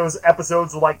take those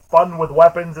episodes like Fun with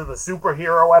Weapons or the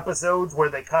superhero episodes where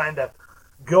they kind of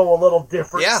go a little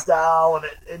different style, and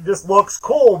it just looks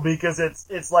cool because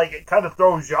it's like it kind of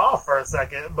throws you off for a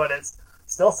second, but it's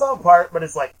still South Park, but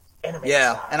it's like animated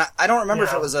style. And I don't remember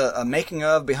if it was a making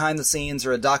of, behind the scenes,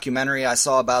 or a documentary I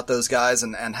saw about those guys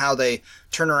and how they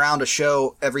turn around a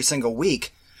show every single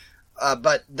week.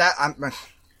 But that,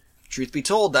 truth be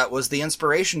told, that was the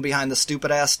inspiration behind the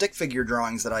stupid-ass stick figure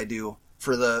drawings that I do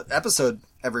for the episode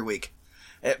every week.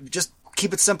 Just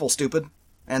keep it simple, stupid.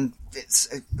 And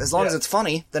as long as it's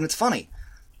funny, then it's funny.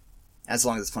 As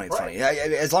long as it's funny, it's funny.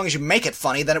 As long as you make it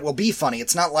funny, then it will be funny.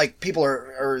 It's not like people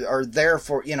are there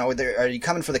for, are you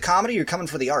coming for the comedy or are you coming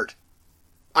for the art?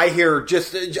 I hear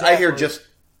just, I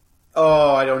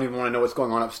don't even want to know what's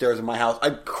going on upstairs in my house.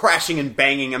 I'm crashing and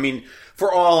banging. I mean,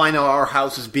 for all I know, our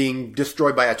house is being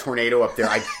destroyed by a tornado up there.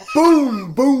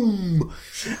 Boom, boom.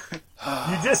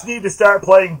 You just need to start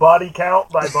playing Body Count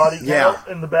by Body Count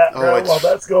in the background while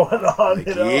that's going on.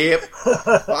 Yep.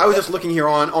 I was just looking here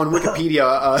on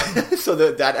Wikipedia, so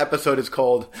that episode is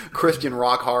called Christian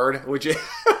Rock Hard, which is...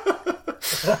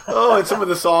 and some of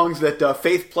the songs that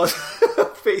Faith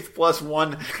Plus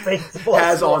One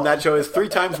has on that show is 3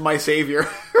 Times My Savior.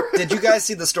 Did you guys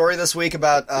see the story this week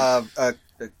about...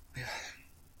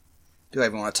 do I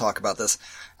even want to talk about this?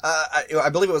 I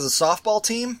believe it was a softball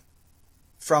team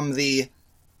from the...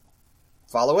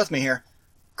 Follow with me here.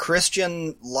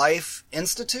 Christian Life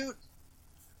Institute?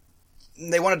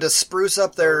 They wanted to spruce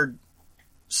up their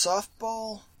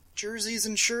softball jerseys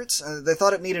and shirts. They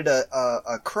thought it needed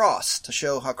a cross to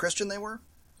show how Christian they were.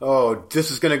 Oh,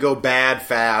 this is going to go bad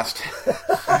fast.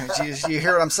 Do you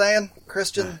hear what I'm saying?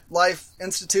 Christian Life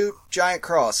Institute, giant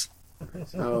cross.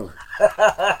 Oh.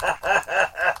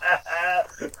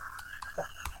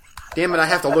 Damn it, I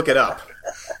have to look it up.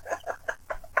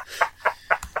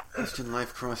 Christian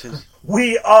Life Crosses.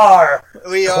 We are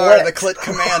the Clit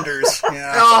Commanders.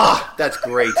 Yeah. Oh, that's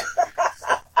great.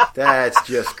 That's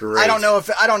just great. I don't know if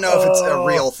it's a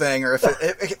real thing or if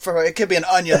it could be an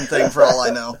Onion thing for all I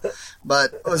know.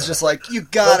 But it was just like, you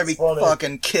gotta That's be funny.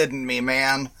 fucking kidding me,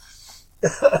 man.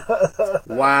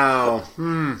 Wow.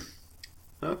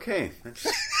 Okay.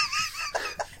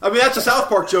 I mean, that's a South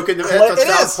Park joke. That's a It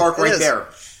South is. Park It right is. there.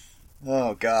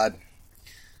 Oh, God.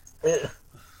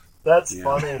 That's Yeah.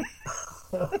 funny.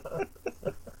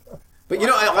 But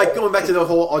I like going back to the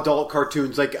whole adult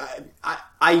cartoons. Like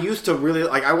I used to really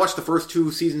like. I watched the first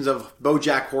 2 seasons of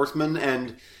BoJack Horseman,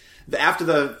 and after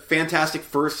the fantastic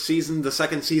first season, the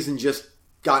second season just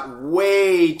got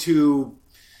way too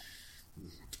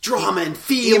drama and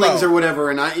feelings Emo. or whatever.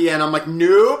 And I'm like,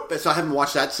 nope. So I haven't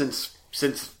watched that since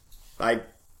I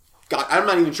got. I'm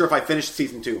not even sure if I finished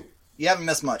season 2. You haven't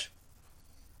missed much.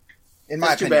 In my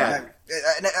That's too opinion. bad.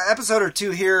 An episode or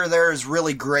 2 here or there is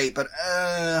really great, but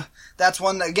that's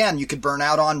one that, again, you could burn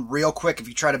out on real quick if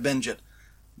you try to binge it.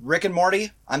 Rick and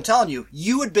Morty, I'm telling you,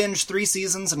 you would binge 3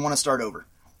 seasons and want to start over.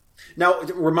 Now,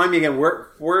 remind me again.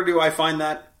 Where do I find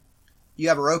that? You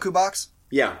have a Roku box,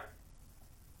 Yeah.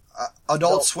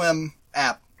 Adult Swim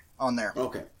app on there,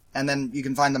 Okay. and then you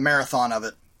can find the marathon of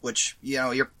it, which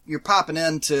you're popping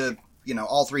into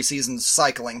all 3 seasons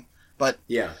cycling. But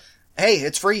Yeah. hey,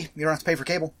 it's free. You don't have to pay for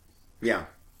cable. Yeah.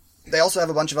 They also have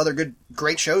a bunch of other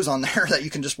great shows on there that you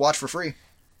can just watch for free.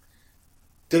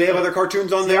 Do they have other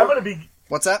cartoons on See, there? I'm gonna be.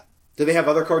 What's that? Do they have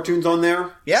other cartoons on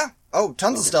there? Yeah. Oh,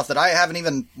 tons of stuff that I haven't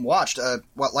even watched.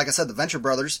 Like I said, the Venture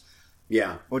Brothers,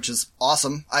 Yeah. which is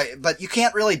awesome. But you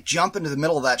can't really jump into the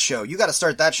middle of that show. You got to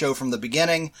start that show from the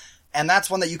beginning, and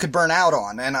that's one that you could burn out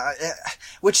on, and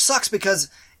which sucks because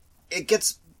it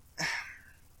gets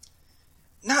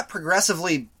not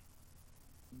progressively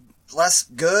less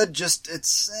good. Just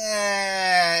it's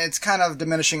kind of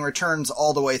diminishing returns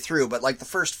all the way through. But like the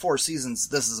first 4 seasons,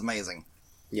 this is amazing.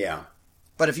 Yeah.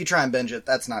 But if you try and binge it,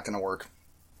 that's not going to work.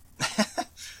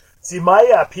 See, my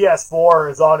PS4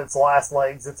 is on its last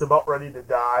legs. It's about ready to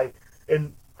die.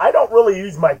 And I don't really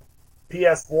use my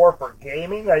PS4 for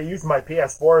gaming. I use my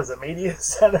PS4 as a media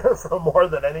center for more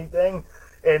than anything.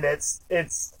 And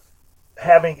it's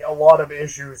having a lot of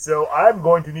issues. So I'm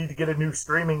going to need to get a new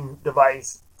streaming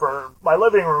device for my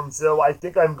living room. So I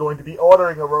think I'm going to be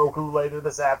ordering a Roku later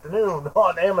this afternoon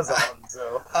on Amazon.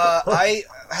 So I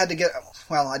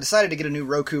decided to get a new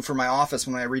Roku for my office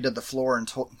when I redid the floor and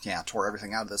tore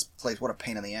everything out of this place. What a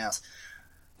pain in the ass.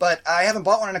 But I haven't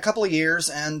bought one in a couple of years,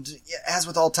 and as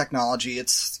with all technology,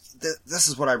 this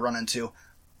is what I run into.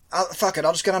 Fuck it,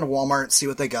 I'll just get onto Walmart and see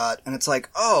what they got. And it's like,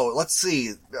 oh, let's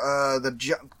see.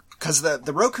 Because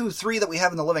the Roku 3 that we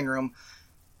have in the living room,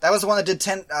 that was the one that did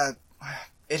 10...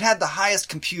 it had the highest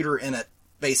computer in it,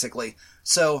 basically.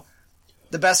 So,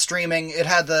 the best streaming. It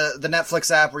had the Netflix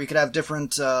app where you could have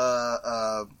different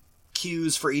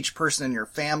queues for each person in your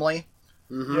family.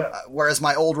 Mm-hmm. yeah. Whereas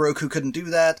my old Roku couldn't do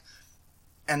that.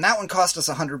 And that one cost us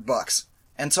 $100.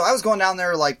 And so I was going down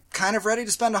there like kind of ready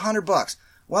to spend $100.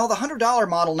 Well, the $100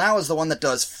 model now is the one that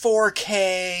does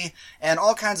 4K and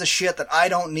all kinds of shit that I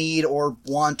don't need or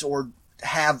want or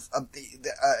have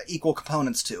equal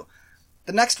components to.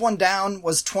 The next one down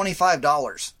was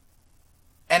 $25.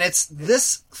 And it's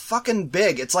this fucking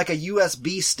big. It's like a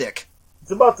USB stick. It's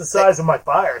about the size of my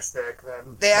Fire Stick,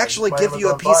 then. They actually My give you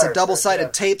a Amazon piece Fire of double-sided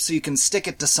Stick, tape so you can stick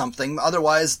it to something.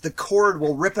 Otherwise, the cord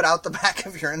will rip it out the back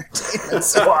of your entertainment. yeah.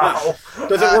 So, Wow.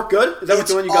 Does it work good? Is that it's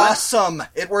the one you got? awesome.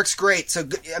 It works great. So,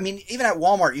 I mean, even at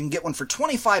Walmart, you can get one for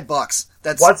 $25.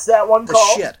 That's What's that one the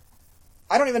called? shit.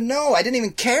 I don't even know. I didn't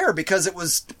even care because it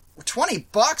was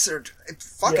 $20 or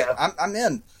fuck it. Yeah. I'm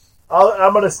in.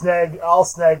 I'll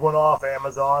snag one off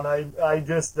Amazon. I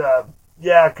just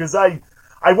because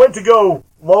I went to go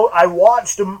I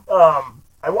watched them.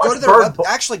 I watched Go to their Bird Box.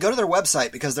 actually go to their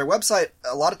website because their website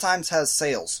a lot of times has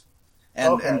sales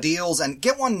and Okay. deals, and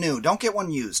get one new. Don't get one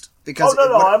used Oh because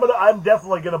no, I'm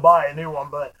definitely gonna buy a new one.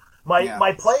 But my Yeah.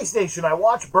 PlayStation, I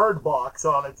watched Bird Box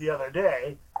on it the other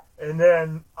day, and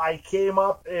then I came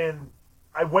up and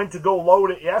I went to go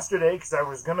load it yesterday because I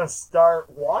was gonna start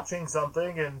watching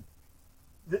something, and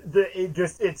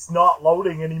it's not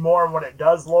loading anymore. And when it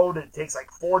does load, it takes like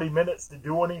 40 minutes to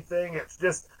do anything. It's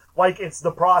just like it's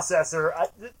the processor.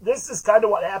 This is kind of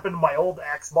what happened to my old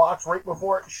Xbox right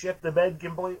before it shit the bed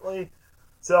completely.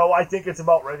 So I think it's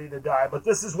about ready to die. But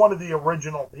this is one of the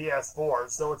original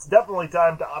PS4s, so it's definitely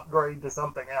time to upgrade to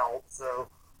something else. So.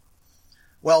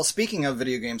 Well, speaking of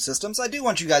video game systems, I do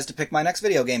want you guys to pick my next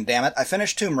video game, damn it. I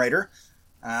finished Tomb Raider,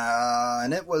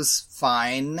 and it was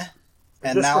fine.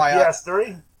 And Is this now for I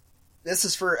PS3? this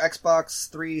is for Xbox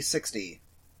 360.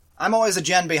 I'm always a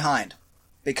gen behind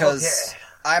because Okay.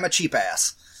 I'm a cheap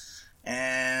ass.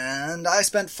 And I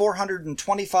spent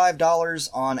 $425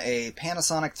 on a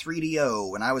Panasonic 3DO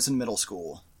when I was in middle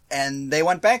school. and they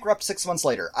went bankrupt 6 months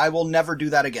later. I will never do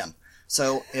that again.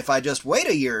 So if I just wait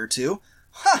a year or two,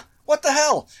 what the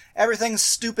hell? Everything's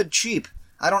stupid cheap.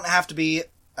 I don't have to be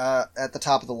at the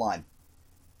top of the line.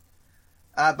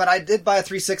 But I did buy a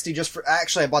 360 just for...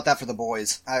 Actually, I bought that for the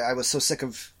boys. I was so sick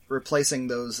of replacing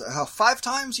those... 5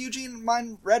 times, Eugene?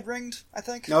 Mine red-ringed, I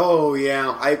think? Oh,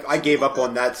 yeah. I gave up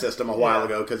on that system a while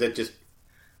ago because it just...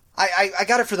 I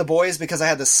got it for the boys because I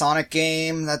had the Sonic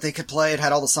game that they could play. It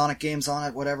had all the Sonic games on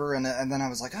it, whatever. And then I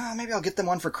was like, maybe I'll get them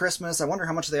one for Christmas. I wonder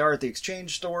how much they are at the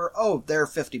exchange store. Oh, they're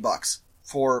 $50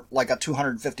 for like a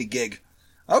 250 gig.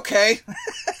 Okay.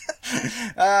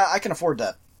 I can afford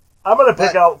that. I'm going to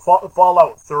pick out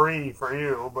Fallout 3 for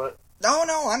you, but...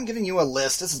 No, I'm giving you a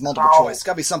list. This is multiple choice. It's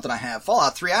got to be something I have.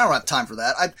 Fallout 3, I don't have time for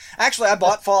that. I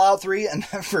bought Fallout 3 and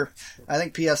for, I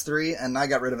think, PS3, and I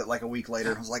got rid of it like a week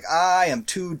later. I was like, I am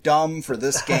too dumb for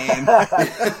this game.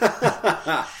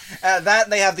 That,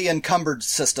 they have the encumbered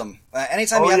system.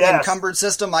 Anytime you have the encumbered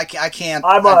system, I can't...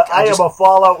 I am a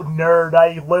Fallout nerd.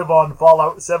 I live on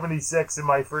Fallout 76 in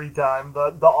my free time. The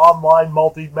online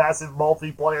massive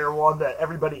multiplayer one that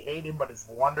everybody hated, but is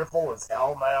wonderful as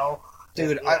hell now.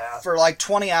 Dude, for like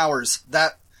 20 hours,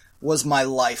 that was my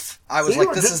life. I was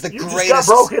this is the greatest... You just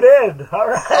got broken in. All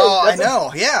right. Oh, I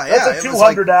know. Yeah. That's a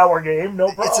 200-hour game. No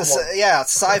problem. It's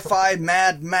sci-fi,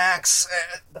 Mad Max,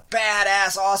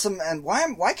 badass, awesome. And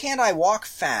why can't I walk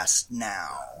fast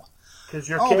now? Because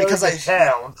you're carrying the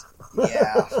town.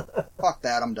 Yeah. Fuck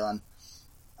that. I'm done.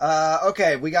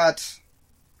 Okay, we got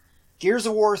Gears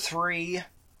of War 3,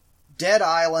 Dead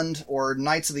Island, or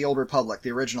Knights of the Old Republic,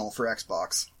 the original for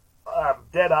Xbox.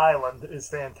 Dead Island is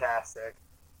fantastic.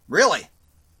 Really?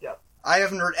 Yep. I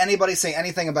haven't heard anybody say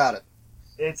anything about it.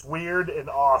 It's weird and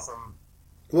awesome.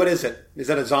 What is it? Is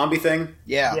that a zombie thing?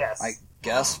 Yeah, yes. I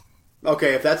guess.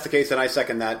 Okay, if that's the case, then I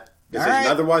second that decision. Right.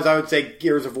 Otherwise, I would say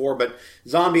Gears of War, but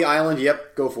Zombie Island,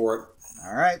 yep, go for it.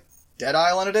 All right. Dead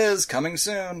Island it is, coming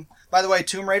soon. By the way,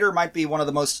 Tomb Raider might be one of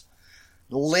the most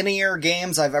linear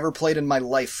games I've ever played in my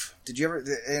life. Did you ever...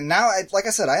 And now, like I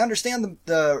said, I understand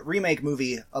the remake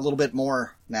movie a little bit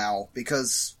more now,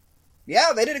 because,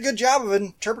 yeah, they did a good job of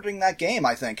interpreting that game,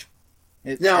 I think.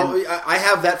 I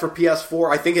have that for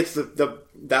PS4. I think it's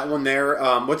that one there.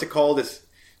 What's it called? It's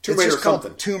Tomb Raider or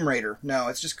something. Tomb Raider. No,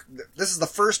 it's just... This is the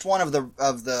first one of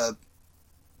the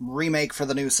remake for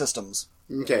the new systems.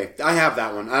 Okay, I have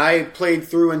that one. I played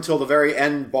through until the very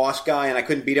end boss guy, and I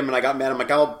couldn't beat him, and I got mad. I'm like,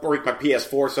 I'll break my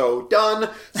PS4, so done.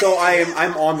 So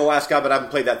I'm on the last guy, but I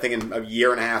haven't played that thing in a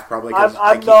year and a half, probably.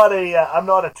 I'm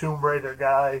not a Tomb Raider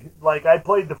guy. Like, I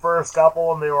played the first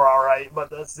couple, and they were all right, but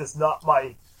that's just not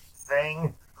my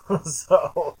thing.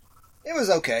 So it was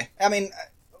okay. I mean,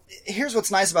 here's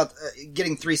what's nice about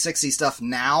getting 360 stuff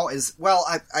now is, well,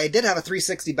 I did have a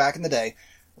 360 back in the day.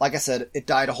 Like I said, it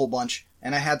died a whole bunch,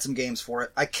 and I had some games for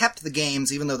it. I kept the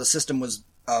games, even though the system was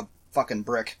a fucking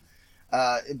brick.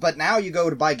 But now you go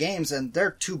to buy games, and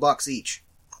they're $2 each.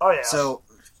 Oh, yeah. So,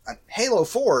 Halo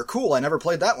 4, cool, I never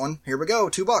played that one. Here we go,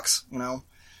 $2, you know.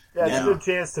 Yeah, it's a good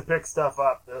chance to pick stuff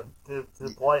up, to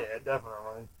play it,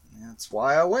 definitely. That's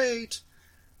why I wait.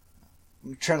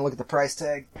 I'm trying to look at the price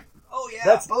tag. Oh, yeah,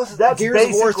 that's Gears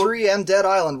of War 3 and Dead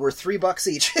Island were $3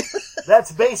 each.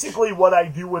 That's basically what I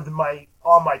do on my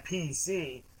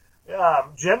PC.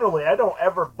 Generally, I don't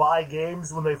ever buy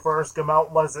games when they first come out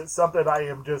unless it's something I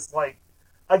am just like...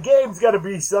 A game's got to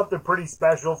be something pretty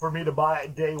special for me to buy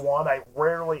at day one. I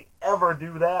rarely ever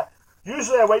do that.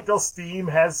 Usually I wait till Steam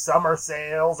has summer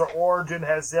sales or Origin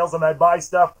has sales and I buy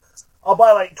stuff. I'll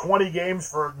buy like 20 games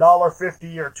for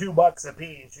 $1.50 or $2 a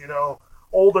piece, you know.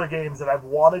 Older games that I've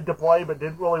wanted to play but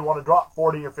didn't really want to drop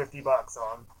 40 or $50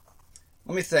 on.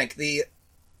 Let me think.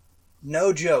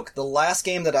 No joke, the last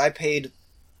game that I paid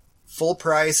full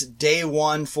price day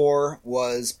one for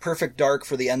was Perfect Dark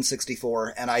for the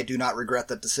N64, and I do not regret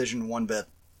that decision one bit.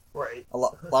 Right. A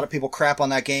lot of people crap on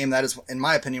that game. That is, in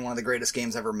my opinion, one of the greatest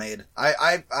games ever made.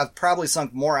 I've probably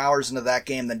sunk more hours into that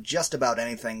game than just about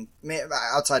anything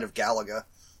outside of Galaga.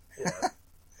 Yeah.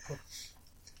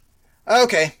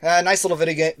 Okay, nice little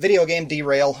video game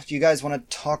derail. If you guys want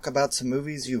to talk about some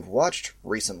movies you've watched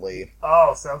recently.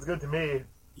 Oh, sounds good to me.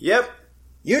 Yep.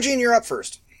 Eugene, you're up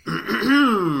first.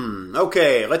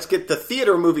 Okay, let's get the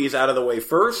theater movies out of the way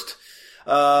first.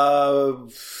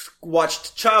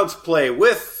 Watched Child's Play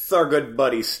with our good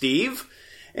buddy Steve,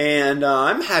 and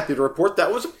I'm happy to report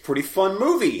that was a pretty fun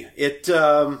movie. It,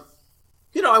 I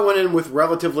went in with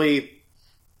relatively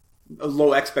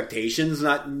low expectations.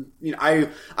 I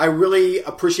really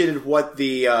appreciated what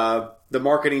the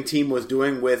marketing team was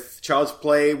doing with Child's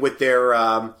Play with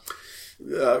their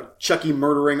Chucky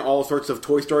murdering all sorts of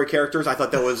Toy Story characters. I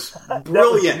thought that was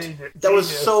brilliant. That was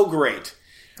so great.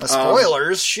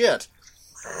 Spoilers, shit.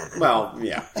 Well,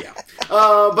 yeah.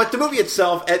 But the movie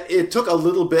itself, it took a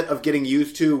little bit of getting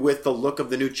used to with the look of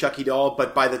the new Chucky doll,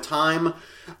 but by the time,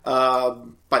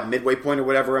 by the midway point or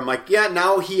whatever, I'm like, yeah,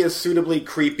 now he is suitably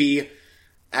creepy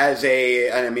as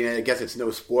I mean, I guess it's no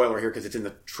spoiler here because it's in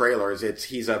the trailers.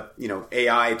 He's a,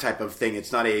 AI type of thing.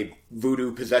 It's not a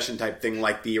voodoo possession type thing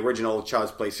like the original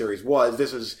Child's Play series was.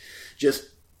 This is just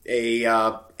a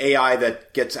AI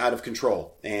that gets out of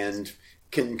control and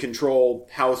can control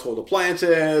household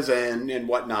appliances and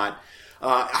whatnot.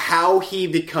 How he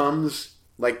becomes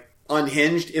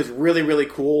unhinged is really, really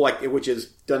cool, which is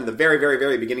done in the very, very,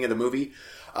 very beginning of the movie.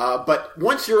 But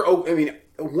once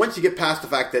you get past the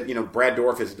fact that, Brad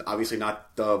Dourif is obviously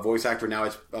not the voice actor now,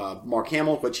 it's Mark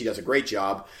Hamill, which he does a great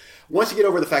job. Once you get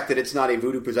over the fact that it's not a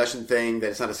voodoo possession thing, that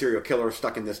it's not a serial killer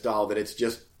stuck in this doll, that it's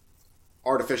just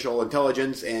artificial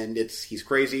intelligence and he's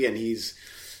crazy and he's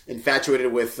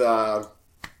infatuated with the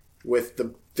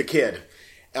kid.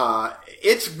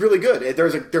 It's really good.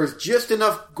 There's just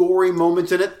enough gory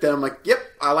moments in it that I'm like, yep,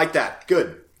 I like that.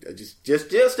 Good.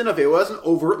 Just enough. It wasn't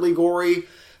overtly gory,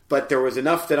 but there was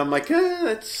enough that I'm like,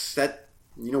 that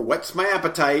whets my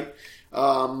appetite.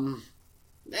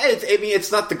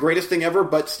 It's not the greatest thing ever,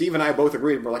 but Steve and I both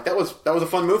agreed. We're like, that was a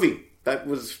fun movie. That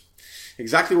was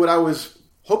exactly what I was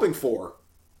hoping for.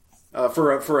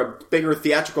 For a bigger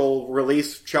theatrical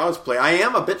release, Child's Play. I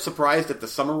am a bit surprised at the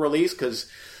summer release because,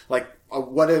 what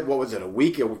was it? A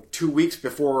week or 2 weeks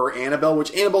before Annabelle,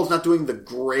 which Annabelle's not doing the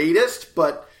greatest,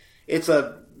 but it's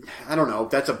I don't know.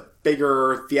 That's a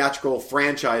bigger theatrical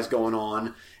franchise going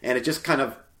on, and it just kind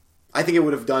of, I think it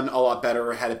would have done a lot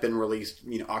better had it been released,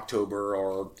 October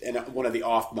or in one of the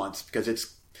off months, because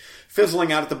it's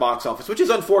fizzling out at the box office, which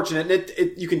is unfortunate.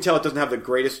 And you can tell it doesn't have the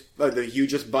greatest, the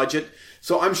hugest budget.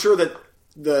 So I'm sure that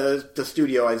the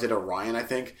studio, is it Orion, I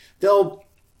think, they'll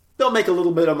make a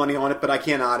little bit of money on it, but I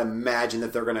cannot imagine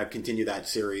that they're going to continue that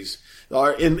series.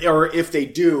 Or if they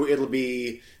do, it'll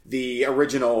be the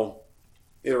original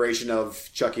iteration of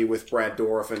Chucky with Brad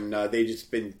Dourif, and they've just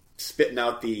been spitting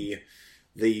out the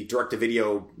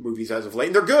direct-to-video movies as of late.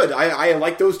 And they're good. I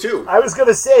like those too. I was going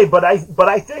to say, but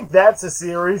I think that's a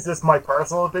series, this is my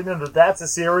personal opinion, that's a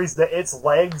series that its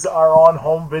legs are on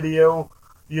home video,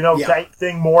 type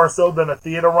thing more so than a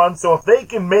theater run. So if they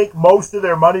can make most of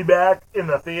their money back in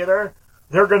the theater,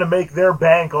 they're going to make their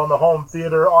bank on the home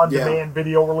theater on-demand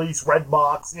video release,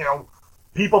 Redbox,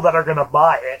 people that are going to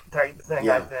buy it type thing,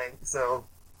 I think. So,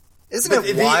 isn't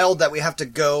it wild that we have to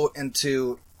go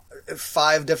into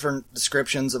 5 different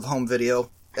descriptions of home video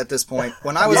at this point?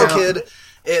 When I was a kid,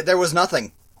 there was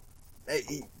nothing.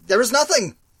 There was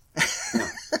nothing.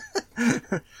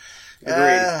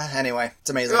 Anyway, it's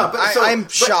amazing. I'm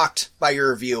shocked by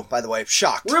your review, by the way.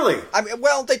 Shocked. Really?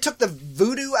 They took the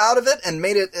voodoo out of it and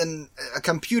made it in a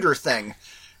computer thing.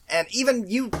 And even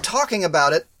you talking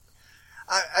about it,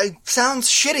 it sounds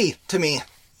shitty to me.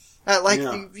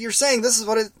 You're saying this is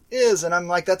what it is, and I'm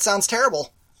like, that sounds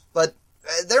terrible. But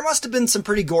there must have been some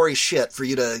pretty gory shit for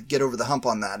you to get over the hump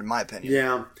on that, in my opinion.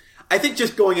 Yeah. I think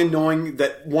just going in knowing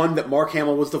that Mark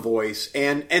Hamill was the voice,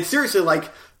 and seriously,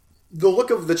 the look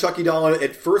of the Chucky doll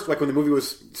at first, when the movie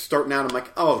was starting out, I'm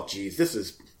like, oh, geez, this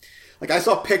is... I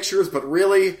saw pictures, but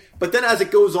really... But then as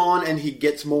it goes on and he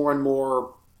gets more and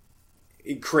more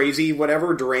crazy,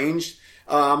 whatever, deranged,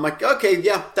 I'm like, okay,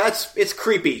 yeah, it's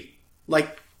creepy.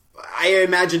 I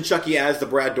imagine Chucky as the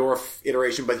Brad Dourif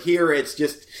iteration, but here it's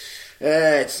just...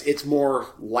 It's more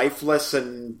lifeless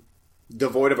and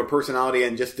devoid of a personality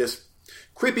and just this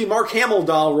creepy Mark Hamill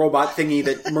doll robot thingy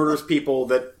that murders people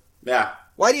that... Yeah.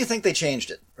 Why do you think they changed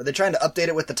it? Are they trying to update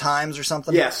it with the times or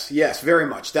something? Yes, very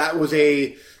much. That was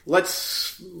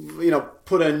let's,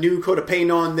 put a new coat of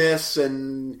paint on this,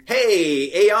 and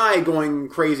hey, AI going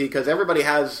crazy, because everybody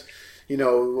has,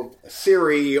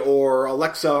 Siri or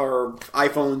Alexa or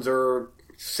iPhones or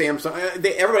Samsung.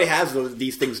 Everybody has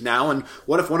these things now, and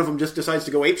what if one of them just decides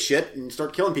to go ape shit and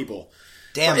start killing people?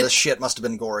 Damn, this shit must have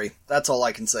been gory. That's all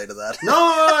I can say to that.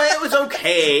 No, it was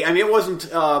okay. I mean, it wasn't...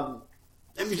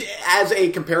 as a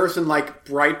comparison,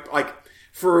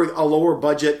 for a lower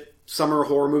budget summer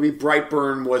horror movie,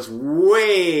 Brightburn was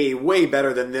way, way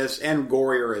better than this, and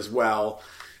gorier as well.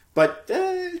 But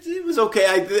it was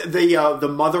okay. The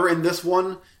mother in this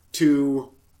one,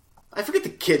 I forget the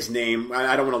kid's name.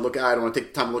 I don't want to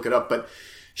take time to look it up, but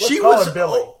she was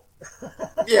Billy.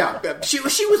 Yeah, she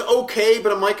was okay,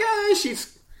 but I'm like,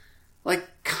 she's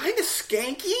kind of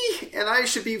skanky, and I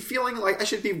should be feeling like I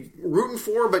should be rooting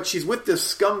for her, but she's with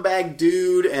this scumbag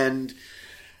dude, and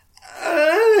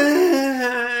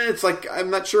it's like, I'm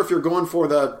not sure if you're going for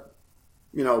the,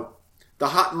 the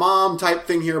hot mom type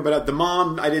thing here, but the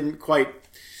mom, I didn't quite.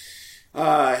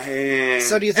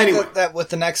 So do you think that with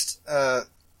the next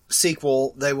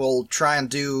sequel, they will try and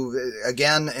do,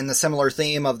 again, in the similar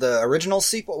theme of the original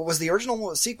sequel? Was the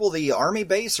original sequel the Army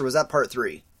base, or was that part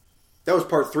 3? That was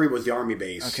part 3, was the Army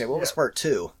base. Okay, what was part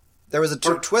 2? There was a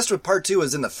twist with part 2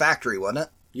 was in the factory, wasn't it?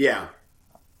 Yeah.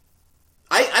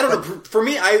 I don't know. For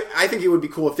me, I think it would be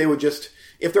cool if they would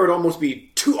if there would almost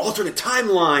be 2 alternate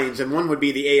timelines, and one would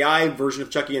be the AI version of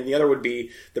Chucky, and the other would be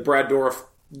the Brad Dourif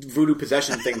voodoo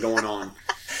possession thing going on.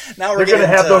 Now we're going to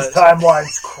have those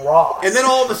timelines cross. And then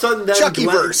all of a sudden...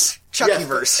 Chuckyverse.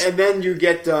 Yes, and then you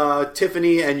get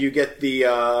Tiffany, and you get the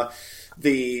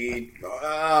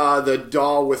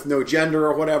doll with no gender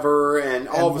or whatever, and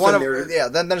all of a sudden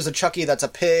then there's a Chucky that's a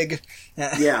pig.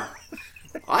 Yeah.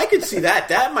 I could see that.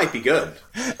 That might be good.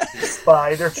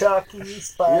 Spider Chucky.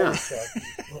 Yeah.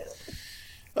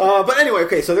 But anyway,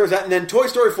 okay, so there's that, and then Toy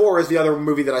Story 4 is the other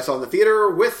movie that I saw in the theater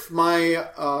with my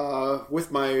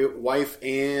wife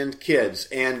and kids,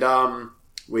 and Eric,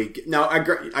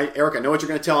 I know what you're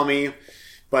going to tell me,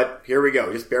 but here we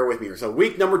go. Just bear with me here. So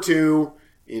week number 2,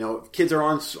 kids are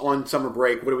on summer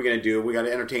break. What are we going to do? We got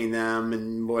to entertain them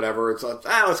and whatever. It's like,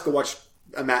 let's go watch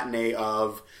a matinee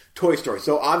of Toy Story.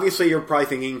 So obviously you're probably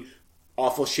thinking,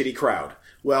 awful shitty crowd.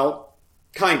 Well,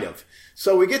 kind of.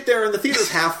 So we get there and the theater's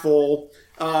half full.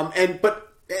 And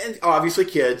obviously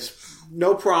kids,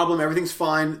 no problem, everything's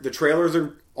fine. The trailers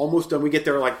are almost done. We get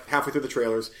there like halfway through the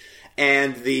trailers,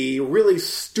 and the really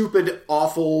stupid,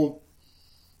 awful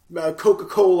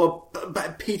Coca-Cola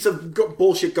pizza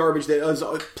bullshit garbage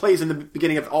that plays in the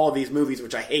beginning of all of these movies,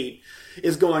 which I hate,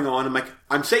 is going on. I'm like,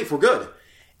 I'm safe, we're good.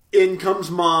 In comes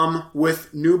mom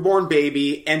with newborn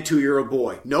baby and 2-year-old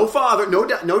boy. No father,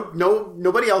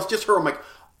 nobody else, just her. I'm like,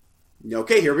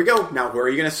 okay, here we go. Now, where are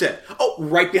you going to sit? Oh,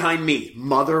 right behind me.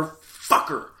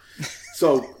 Motherfucker.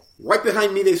 So, right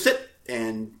behind me they sit,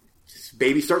 and this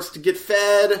baby starts to get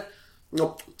fed.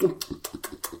 Which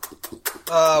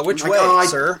way,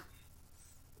 sir?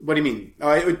 What do you mean?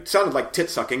 It sounded like tit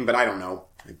sucking, but I don't know.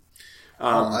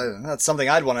 That's something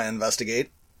I'd want to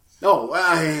investigate. Oh,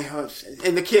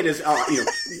 and the kid is,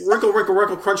 wrinkle, wrinkle,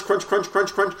 wrinkle, crunch, crunch, crunch,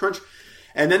 crunch, crunch, crunch.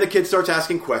 And then the kid starts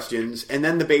asking questions, and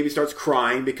then the baby starts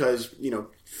crying because,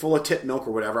 full of tit milk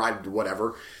or whatever,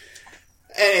 whatever.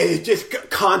 And just a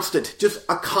constant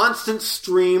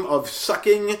stream of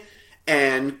sucking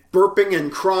and burping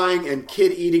and crying and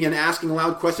kid eating and asking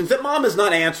loud questions that mom is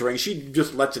not answering. She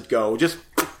just lets it go. Just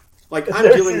like,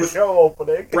 I'm dealing with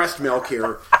breast milk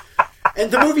here.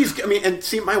 And the movies, and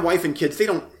see, my wife and kids, they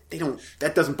don't,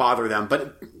 that doesn't bother them.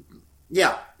 But,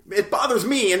 yeah, it bothers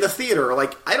me in the theater.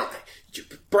 Like,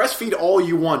 breastfeed all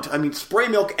you want. Spray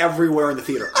milk everywhere in the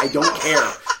theater. I don't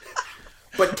care.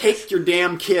 But take your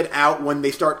damn kid out when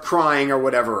they start crying or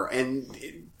whatever. And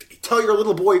tell your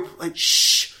little boy, like,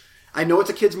 shh. I know it's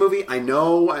a kid's movie. I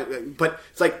know. But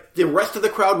it's like the rest of the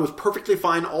crowd was perfectly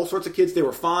fine. All sorts of kids, they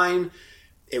were fine.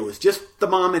 It was just the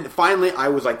mom. And finally, I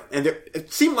was like, and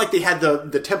it seemed like they had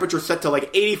the temperature set to like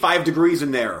 85 degrees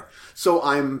in there. So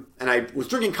I was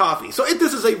drinking coffee. So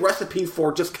this is a recipe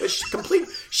for just complete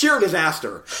sheer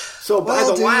disaster. So by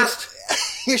the last...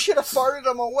 You should have farted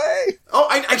them away. Oh,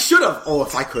 I should have. Oh,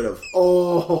 if I could have.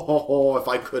 Oh, if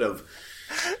I could have.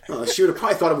 She would have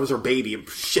probably thought it was her baby and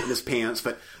shit in his pants.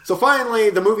 But so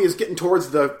finally, the movie is getting towards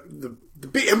the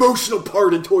big emotional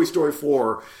part in Toy Story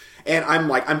 4. And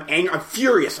I'm angry. I'm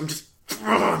furious. I'm just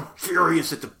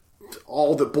furious at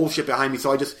all the bullshit behind me.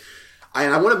 So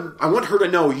I want her to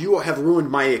know you have ruined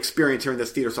my experience here in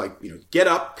this theater. So I, get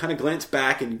up, kind of glance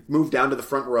back, and move down to the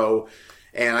front row.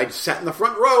 And I sat in the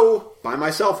front row by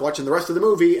myself watching the rest of the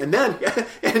movie. And then,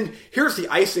 and here's the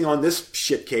icing on this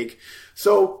shit cake.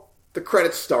 So the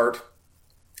credits start,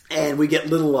 and we get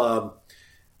little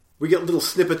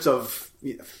snippets of,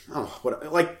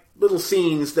 little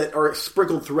scenes that are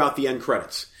sprinkled throughout the end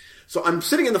credits. So I'm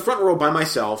sitting in the front row by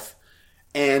myself,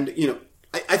 and,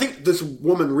 I think this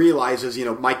woman realizes,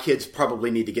 my kids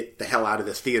probably need to get the hell out of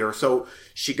this theater. So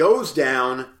she goes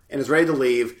down and is ready to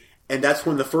leave, and that's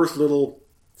when the first little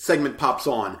segment pops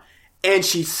on. And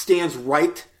she stands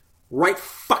right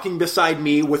fucking beside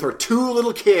me with her 2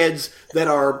 little kids that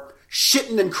are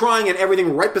shitting and crying and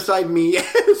everything right beside me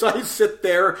as I sit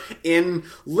there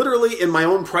literally in my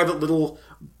own private little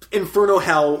inferno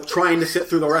hell trying to sit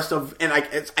through the rest of, and I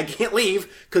can't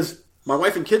leave because my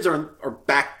wife and kids are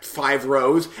back 5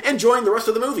 rows enjoying the rest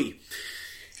of the movie.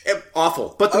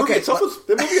 Awful. But the movie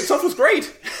itself was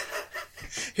great.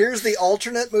 Here's the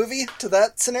alternate movie to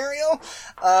that scenario.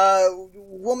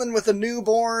 Woman with a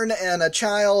newborn and a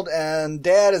child, and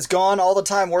dad is gone all the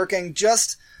time working,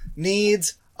 just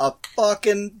needs a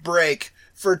fucking break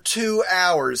for 2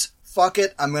 hours. Fuck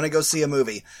it, I'm gonna go see a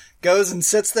movie. Goes and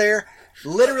sits there,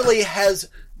 literally has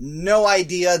no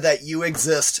idea that you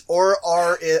exist or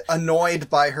are annoyed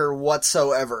by her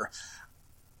whatsoever.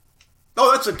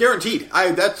 Oh, that's a guaranteed.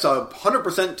 That's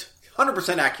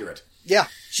 100% accurate. Yeah,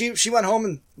 she went home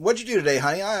and, what'd you do today,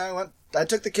 honey? I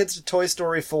took the kids to Toy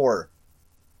Story 4.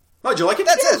 Oh, did you like it?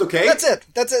 That's yeah, it. It was okay.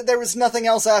 That's it. There was nothing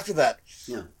else after that.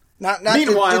 Yeah. Not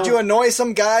Meanwhile, did you annoy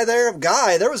some guy there?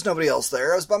 There was nobody else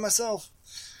there. I was by myself.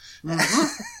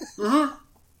 Mm-hmm. Mm-hmm.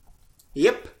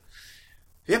 Yep.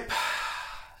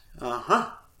 Uh-huh.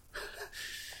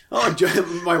 Oh,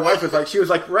 my wife was like, you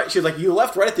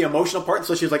left right at the emotional part.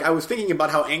 So she was like, I was thinking about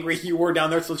how angry you were down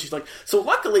there. So she's like, so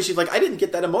luckily she's like, I didn't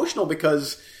get that emotional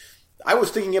because I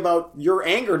was thinking about your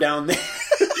anger down there.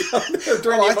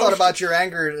 I thought about your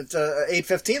anger at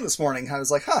 8:15 this morning. I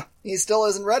was like, he still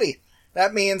isn't ready.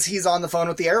 That means he's on the phone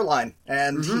with the airline,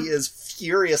 and he is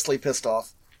furiously pissed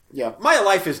off. Yeah, my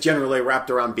life is generally wrapped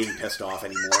around being pissed off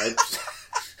anymore.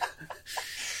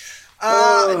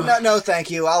 No,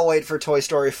 thank you. I'll wait for Toy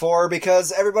Story 4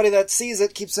 because everybody that sees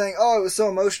it keeps saying, "Oh, it was so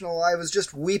emotional. I was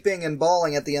just weeping and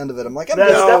bawling at the end of it." I'm like,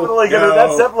 that's definitely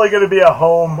gonna be a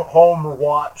home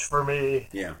watch for me.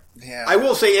 Yeah. I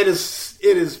will say it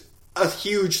is a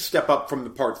huge step up from the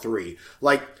part 3.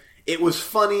 Like, it was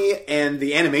funny and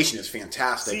the animation is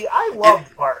fantastic. See, I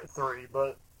loved part 3,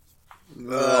 but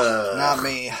not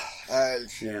me.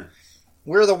 Yeah.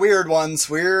 We're the weird ones.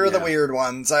 The weird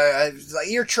ones.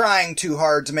 You're trying too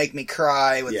hard to make me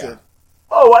cry with the...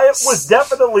 Oh,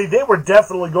 they were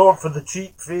definitely going for the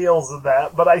cheap feels of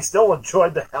that, but I still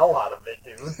enjoyed the hell out of it,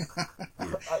 dude.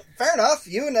 Fair enough.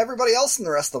 You and everybody else in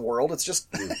the rest of the world. It's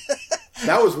just...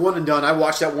 That was one and done. I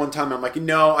watched that one time and I'm like,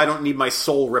 no, I don't need my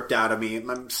soul ripped out of me.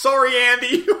 I'm sorry,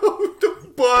 Andy.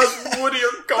 Buzz, Woody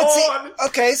are gone. See,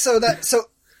 okay, so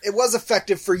it was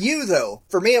effective for you, though.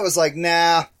 For me, it was like,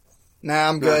 nah,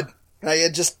 I'm good. I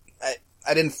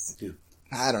didn't...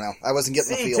 I don't know. I wasn't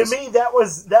getting the feels. To me, that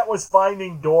was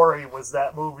Finding Dory was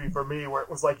that movie for me, where it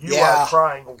was like, you are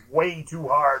trying way too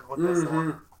hard with this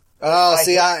one. Oh, I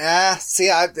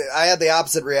had the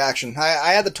opposite reaction.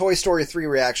 I had the Toy Story 3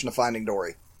 reaction to Finding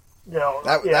Dory.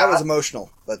 That was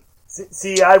emotional, but...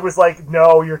 See, I was like,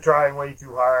 no, you're trying way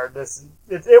too hard.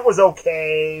 It was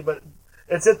okay, but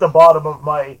it's at the bottom of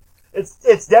my...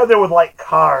 It's down there with, like,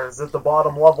 Cars at the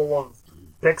bottom level of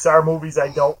Pixar movies I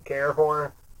don't care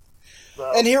for.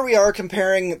 So. And here we are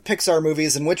comparing Pixar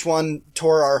movies and which one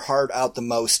tore our heart out the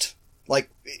most. Like,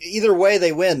 either way,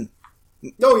 they win.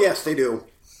 Oh, yes, they do.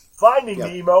 Finding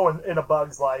Nemo and A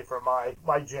Bug's Life are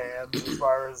my jams as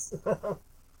far as...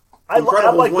 I'm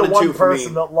like the one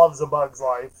person that loves A Bug's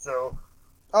Life, so...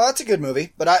 Oh, that's a good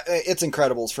movie, but it's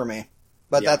Incredibles for me.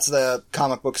 But that's the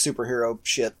comic book superhero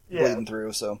shit bleeding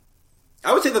through, so...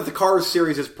 I would say that the Cars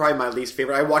series is probably my least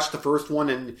favorite. I watched the first one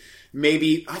and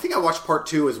I think I watched part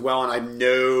 2 as well, and I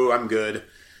know I'm good.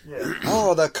 Yeah.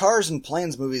 Oh, the Cars and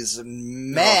Planes movies,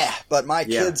 meh, but my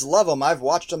kids love them. I've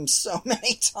watched them so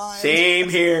many times. Same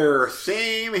here.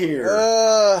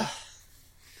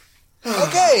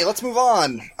 Okay, let's move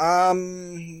on.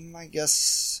 I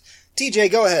guess...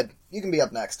 TJ, go ahead. You can be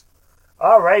up next.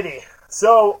 Alrighty.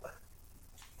 So,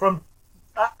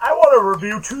 I want to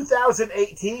review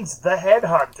 2018's The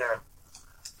Headhunter.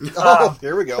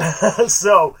 Here we go.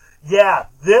 So,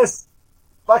 this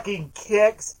fucking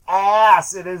kicks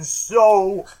ass. It is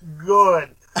so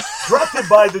good. Directed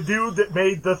by the dude that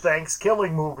made the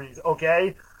Thanksgiving movies,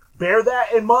 okay? Bear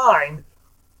that in mind.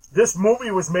 This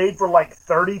movie was made for like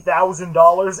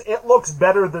 $30,000. It looks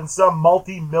better than some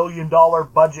multi-million-dollar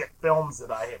budget films that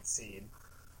I have seen.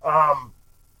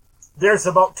 There's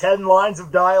about 10 lines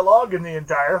of dialogue in the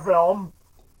entire film,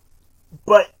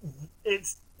 but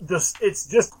it's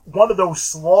just one of those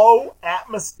slow,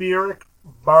 atmospheric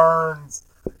burns.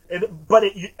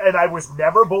 And I was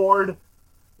never bored.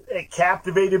 It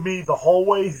captivated me the whole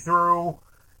way through.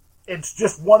 It's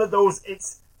just one of those.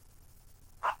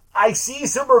 I see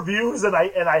some reviews, and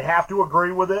I have to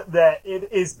agree with it, that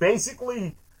it is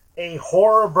basically a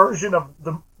horror version of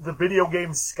the video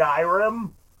game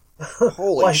Skyrim.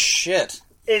 Holy shit.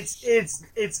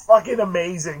 It's fucking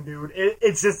amazing, dude.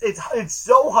 It's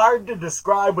so hard to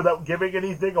describe without giving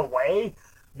anything away,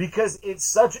 because it's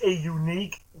such a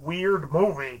unique, weird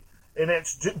movie, and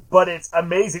but it's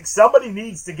amazing. Somebody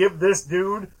needs to give this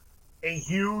dude a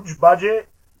huge budget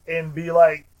and be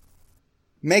like,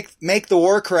 make the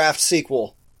Warcraft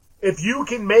sequel. if you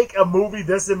can make a movie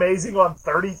this amazing on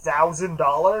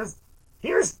 $30,000,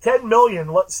 here's $10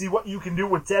 million. Let's see what you can do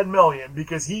with $10 million,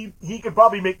 because he could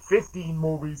probably make 15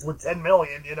 movies with $10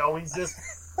 million. You know, he's just,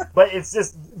 but it's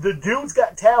just the dude's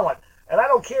got talent, and I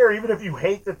don't care even if you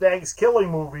hate the Thanksgiving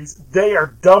movies. They are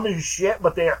dumb as shit,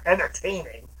 but they are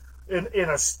entertaining in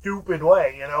a stupid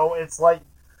way. You know, it's like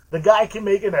the guy can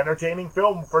make an entertaining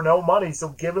film for no money, so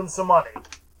give him some money.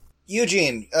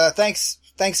 Eugene,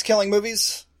 Thanksgiving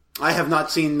movies. I have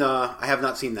not seen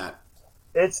that.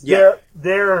 It's they're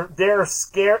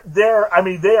scared. They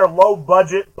are low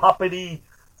budget puppety.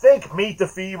 Think Meet the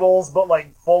Feebles, but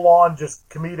like full on just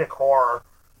comedic horror.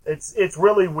 It's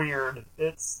really weird.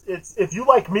 It's if you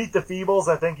like Meet the Feebles,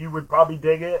 I think you would probably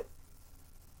dig it.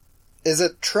 Is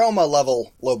it Trauma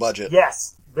level low budget?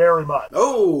 Yes, very much.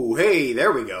 Oh, hey,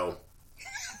 there we go.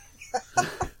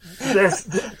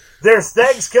 There's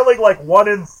Thanksgiving like 1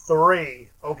 in 3.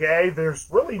 Okay, there's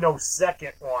really no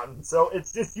second one, so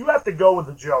it's just you have to go with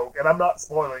the joke, and I'm not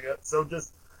spoiling it. So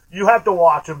just you have to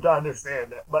watch them to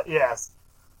understand it. But yes,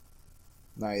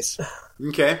 nice.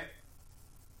 Okay.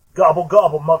 Gobble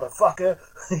gobble, motherfucker.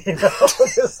 You know,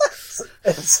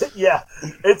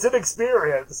 it's an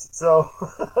experience. So,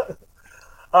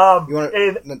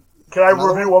 can I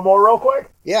review one more real quick?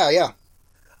 Yeah.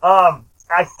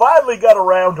 I finally got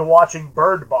around to watching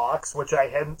Bird Box, which I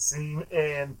hadn't seen,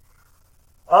 and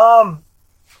I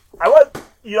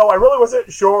really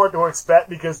wasn't sure what to expect,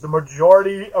 because the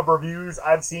majority of reviews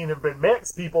I've seen have been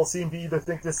mixed. People seem to either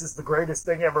think this is the greatest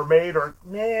thing ever made or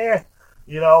meh,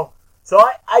 you know. So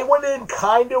I went in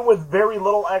kind of with very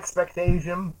little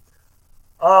expectation.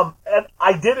 And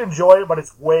I did enjoy it, but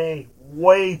it's way,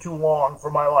 way too long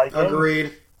for my liking.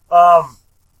 Agreed.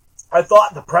 I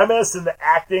thought the premise and the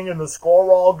acting and the score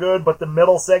were all good, but the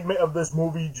middle segment of this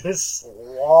movie just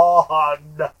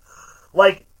slogged.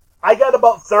 Like, I got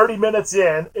about 30 minutes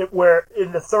in, where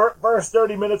in the first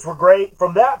 30 minutes were great.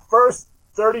 From that first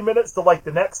 30 minutes to like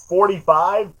the next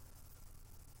 45,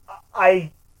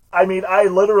 I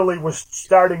literally was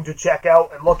starting to check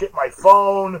out and look at my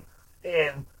phone,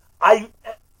 and I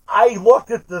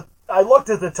looked at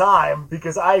the time,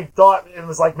 because I thought it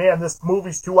was like, man, this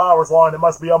movie's 2 hours long. It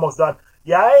must be almost done.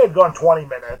 Yeah, I had gone 20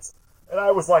 minutes, and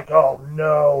I was like, oh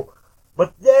no.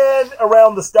 But then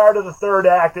around the start of the third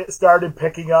act, it started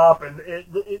picking up, and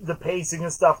the pacing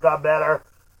and stuff got better,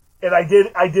 and I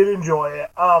did enjoy it.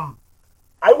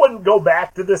 I wouldn't go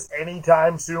back to this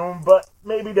anytime soon, but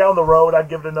maybe down the road I'd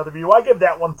give it another view. I give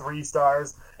that one 3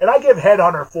 stars, and I give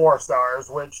Headhunter 4 stars,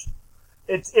 which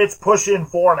it's pushing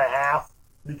 4.5,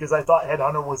 because I thought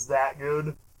Headhunter was that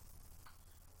good.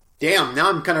 Damn, now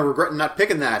I'm kind of regretting not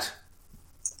picking that.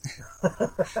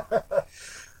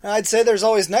 I'd say there's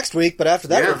always next week, but after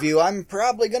that review, I'm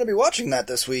probably going to be watching that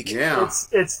this week. Yeah,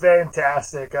 it's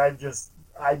fantastic.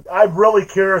 I'm really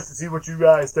curious to see what you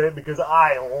guys think, because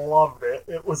I loved it.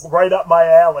 It was right up my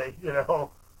alley, you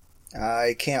know.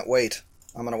 I can't wait.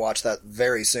 I'm going to watch that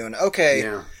very soon. Okay,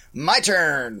 My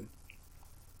turn.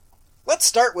 Let's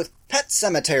start with Pet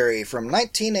Sematary from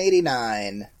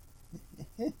 1989.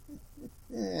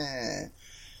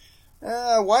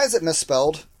 Why is it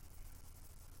misspelled?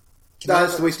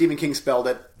 That's the way Stephen King spelled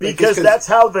it. Because that's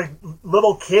how the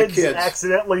little kids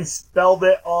accidentally spelled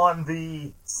it on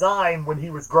the sign when he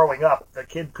was growing up. The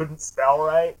kid couldn't spell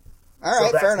right. All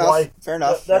right, fair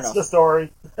enough. That's the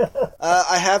story.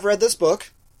 I have read this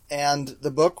book, and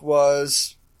the book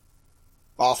was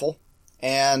awful,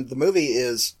 and the movie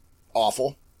is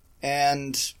awful,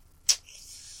 and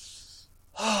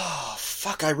oh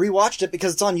fuck, I rewatched it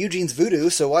because it's on Eugene's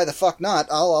Vudu, so why the fuck not?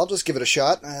 I'll just give it a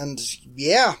shot, and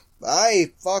yeah,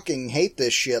 I fucking hate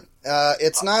this shit.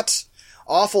 It's not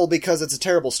awful because it's a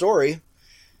terrible story.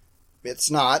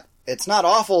 It's not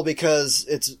awful because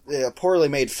it's a poorly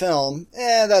made film.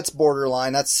 That's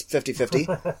borderline. That's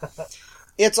 50-50.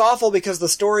 It's awful because the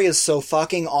story is so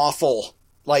fucking awful.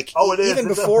 Like, even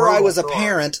before I was a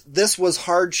parent, this was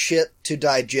hard shit to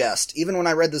digest. Even when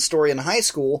I read the story in high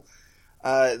school,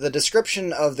 the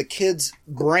description of the kid's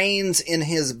brains in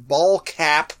his ball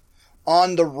cap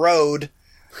on the road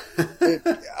it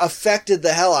affected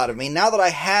the hell out of me. Now that I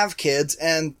have kids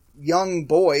and young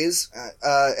boys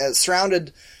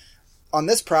surrounded on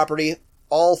this property,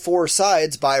 all 4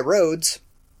 sides by roads,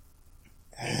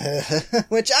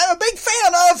 which I'm a big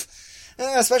fan of,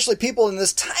 especially people in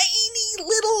this tiny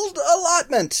little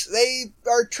allotment. They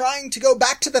are trying to go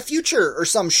back to the future or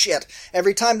some shit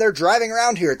every time they're driving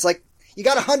around here. It's like, you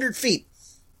got 100 feet.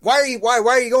 Why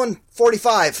are you going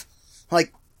 45?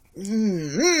 Like,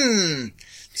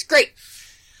 it's great.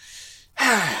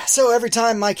 So every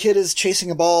time my kid is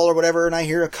chasing a ball or whatever, and I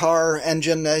hear a car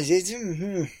engine,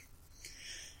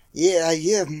 Yeah.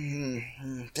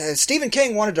 Stephen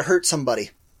King wanted to hurt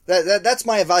somebody. That's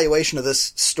my evaluation of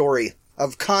this story,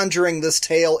 of conjuring this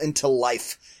tale into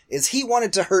life, is he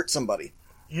wanted to hurt somebody.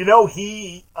 You know,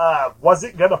 he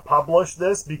wasn't going to publish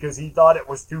this because he thought it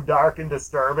was too dark and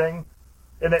disturbing.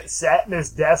 And it sat in his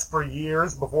desk for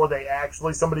years before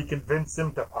somebody convinced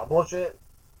him to publish it.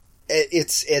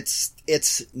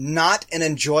 It's not an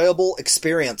enjoyable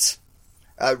experience.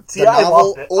 See, I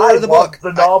loved it. Or the book.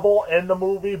 The novel and the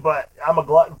movie, but I'm a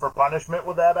glutton for punishment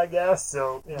with that, I guess.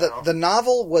 So the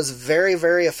novel was very,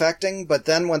 very affecting, but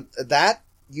then when that,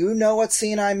 you know what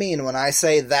scene I mean when I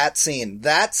say that scene.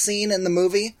 That scene in the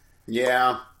movie.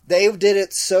 Yeah. They did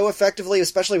it so effectively,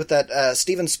 especially with that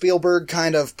Steven Spielberg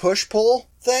kind of push-pull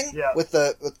thing. Yeah. With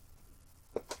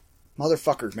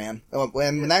motherfuckers, man.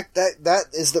 When that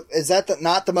is that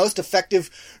not the most effective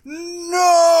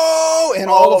no in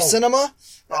all of cinema?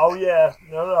 Oh yeah.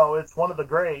 No, it's one of the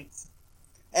greats.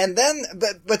 And then,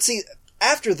 but see,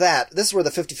 after that, this is where the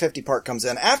 50-50 part comes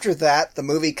in. After that, the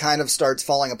movie kind of starts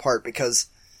falling apart because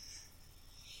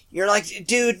you're like,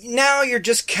 dude, now you're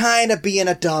just kind of being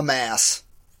a dumbass.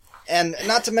 And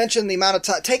not to mention the amount of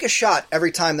time, take a shot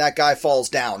every time that guy falls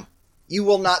down. You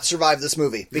will not survive this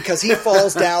movie because he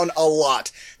falls down a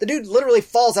lot. The dude literally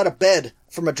falls out of bed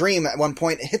from a dream at one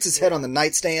point and hits his head on the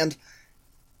nightstand.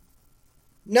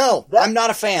 No, I'm not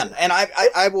a fan. And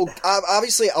I will,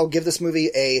 obviously I'll give this movie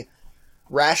a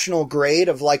rational grade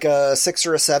of like a 6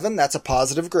 or a 7. That's a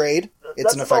positive grade.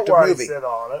 It's an effective movie.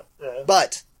 On it. Yeah.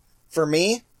 But for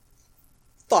me,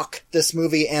 fuck this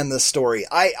movie and this story.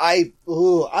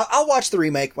 I'll watch the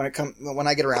remake when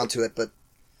I get around to it, but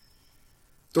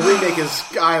the remake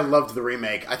I loved the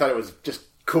remake. I thought it was just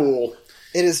cool.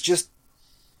 It is just,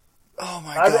 oh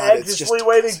my I'm god, anxiously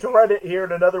waiting to run it here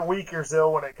in another week or so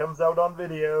when it comes out on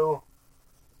video.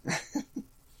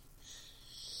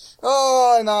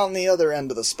 Oh, and on the other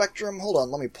end of the spectrum, hold on,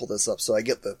 let me pull this up so I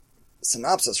get the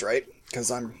synopsis right,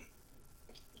 because I'm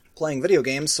playing video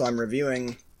games, so I'm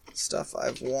reviewing stuff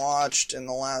I've watched in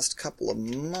the last couple of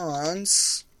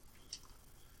months.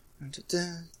 You're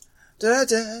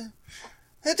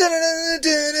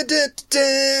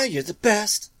the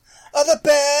best of the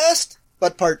best.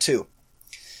 But part 2.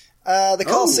 The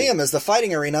Coliseum is the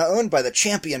fighting arena owned by the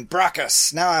champion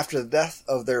Brachus. Now after the death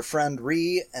of their friend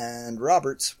Rhee and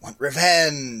Roberts want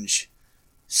revenge.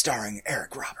 Starring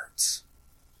Eric Roberts.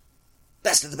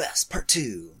 Best of the Best, Part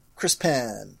 2. Chris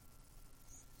Penn.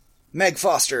 Meg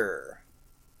Foster.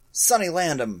 Sonny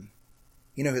Landham.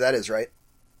 You know who that is, right?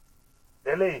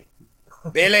 Billy.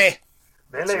 Billy.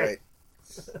 That's right.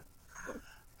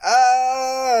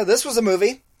 This was a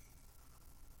movie.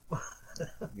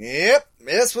 Yep,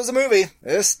 this was a movie.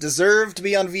 This deserved to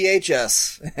be on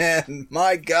VHS. And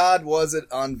my God, was it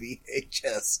on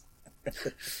VHS.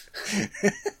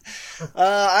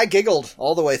 I giggled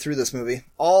all the way through this movie.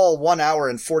 All 1 hour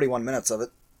and 41 minutes of it.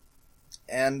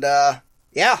 And,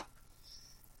 yeah.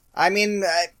 I mean,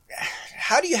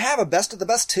 how do you have a Best of the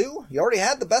Best 2? You already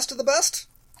had the Best of the Best?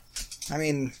 I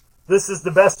mean, this is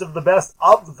the best of the best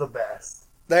of the best.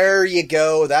 There you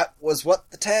go. That was what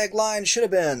the tagline should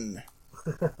have been.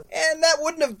 And that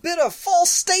wouldn't have been a false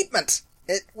statement.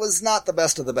 It was not the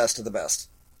best of the best of the best.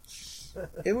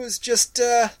 It was just,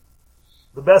 the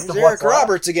best of Eric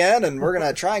Roberts again, and we're going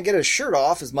to try and get his shirt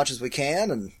off as much as we can,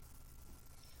 and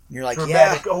you're like,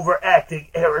 dramatic overacting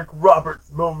Eric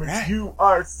Roberts moments. Right. You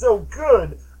are so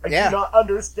good. I do not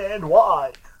understand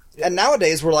why. And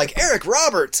nowadays we're like, Eric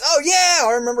Roberts! Oh yeah!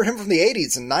 I remember him from the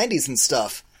 80s and 90s and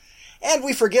stuff. And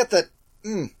we forget that,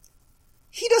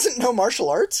 he doesn't know martial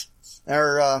arts.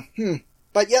 Or,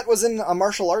 but yet was in a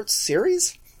martial arts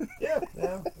series? Yeah.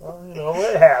 Well,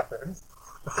 it happens.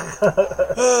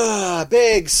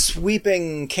 Big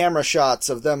sweeping camera shots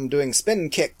of them doing spin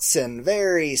kicks and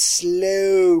very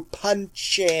slow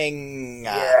punching.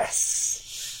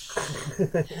 Yes.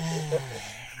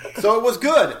 So it was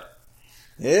good.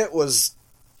 It was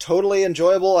totally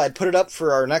enjoyable. I'd put it up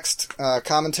for our next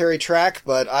commentary track,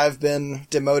 but I've been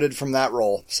demoted from that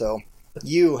role, so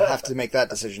you have to make that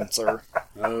decision, sir.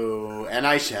 Oh, and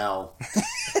I shall.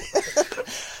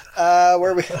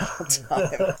 Where are we on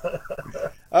time?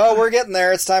 Oh, we're getting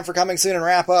there. It's time for Coming Soon and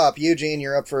Wrap Up. Eugene,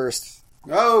 you're up first.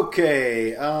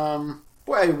 Okay.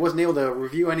 Boy, I wasn't able to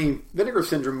review any Vinegar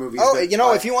Syndrome movies. Oh,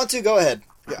 if you want to, go ahead.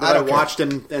 That I watched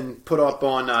and put up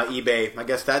on eBay. I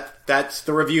guess that's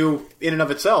the review in and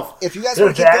of itself. If you guys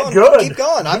want to keep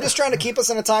going. I'm just trying to keep us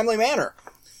in a timely manner.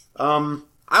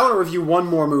 I want to review one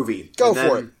more movie. Go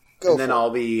for it. Then I'll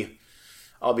be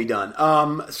done.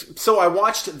 So I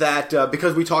watched that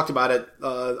because we talked about it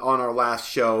on our last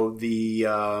show. The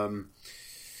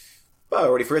I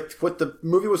already forget what the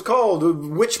movie was called.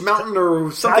 Witch Mountain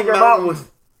or something Tiger Mountain. Mountain.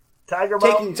 Tiger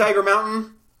Taking Mountain. Tiger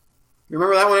Mountain. You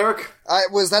remember that one, Eric?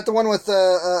 Was that the one with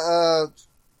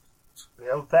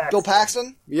Bill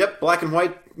Paxton? Yep, black and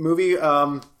white movie.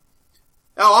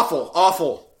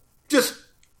 Awful. Just,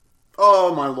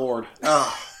 oh my lord.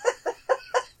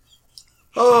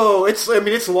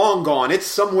 It's long gone. It's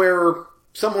somewhere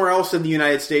else in the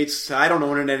United States. I don't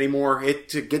own it anymore.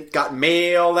 It got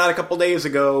mailed out a couple days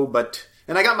ago,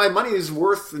 and I got my money's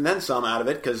worth and then some out of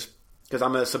it because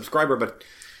I'm a subscriber. But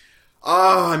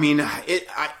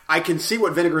I can see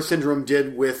what Vinegar Syndrome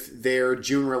did with their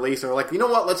June release. They're like, you know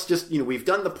what? Let's just, we've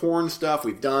done the porn stuff,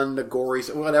 we've done the gory,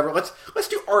 whatever. Let's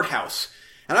do art house.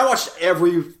 And I watched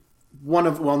every one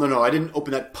of. Well, no, I didn't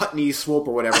open that Putney Swope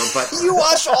or whatever. But you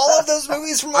watched all of those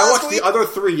movies from last I watched week? the other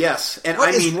three, yes. And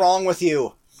What is wrong with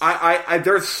you?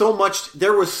 There was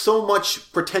so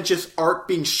much pretentious art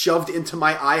being shoved into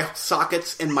my eye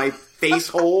sockets and my face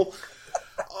hole.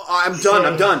 I'm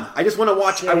done. I just want to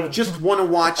watch. I just want to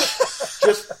watch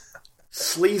just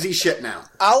sleazy shit now.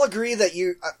 I'll agree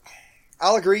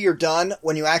you're done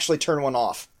when you actually turn one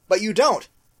off, but you don't.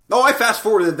 Oh, I fast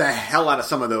forwarded the hell out of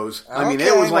some of those. I mean,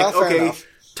 it was like, fair enough.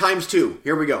 times 2.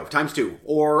 Here we go, times 2.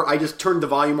 Or I just turned the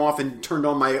volume off and turned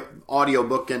on my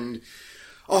audiobook and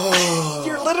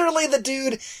You're literally the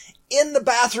dude in the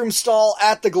bathroom stall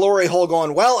at the glory hole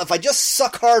going, well, if I just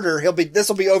suck harder, this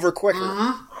will be over quicker.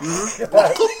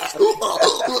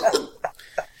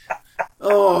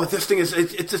 Oh, this thing is,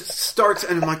 it just starts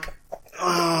and I'm like,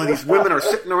 oh, these women are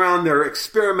sitting around, they're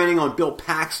experimenting on Bill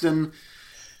Paxton,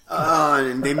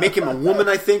 and they make him a woman,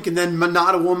 I think, and then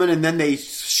not a woman, and then they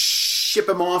ship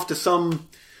him off to some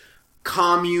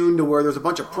commune to where there's a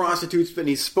bunch of prostitutes, and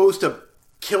he's supposed to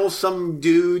kill some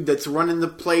dude that's running the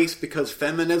place because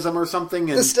feminism or something.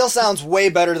 And this still sounds way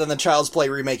better than the Child's Play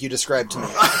remake you described to me.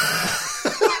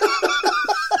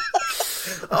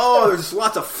 Oh, there's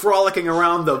lots of frolicking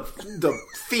around the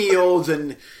fields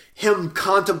and him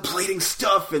contemplating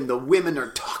stuff, and the women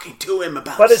are talking to him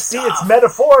about stuff. It's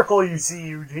metaphorical, you see,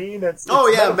 Eugene. It's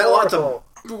lots of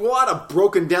a lot of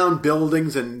broken down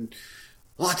buildings and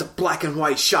lots of black and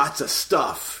white shots of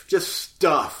stuff. Just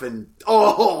stuff. And,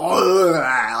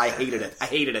 I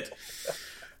hated it.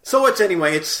 So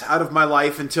it's out of my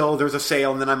life until there's a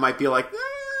sale, and then I might be like,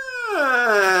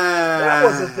 that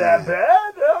wasn't that bad.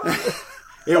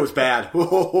 It was bad. It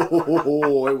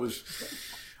was,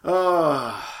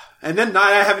 and then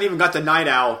I haven't even got the Night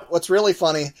Owl. What's really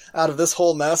funny out of this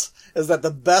whole mess is that the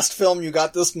best film you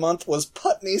got this month was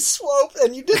Putney Swope,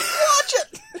 and you didn't watch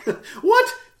it.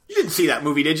 What? You didn't see that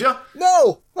movie, did you?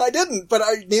 No, I didn't, but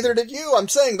neither did you. I'm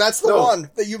saying that's the one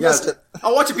that you missed it.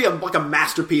 I'll watch it be like a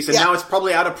masterpiece, and now it's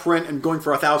probably out of print and going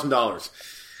for $1,000.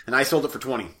 And I sold it for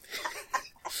 $20.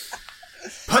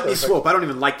 Putney Swope. I don't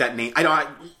even like that name.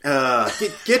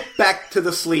 Get back to the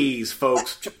sleaze,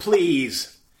 folks.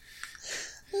 Please.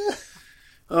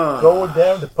 Going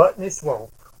down to Putney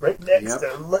Swope, right next to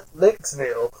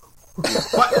Licksville.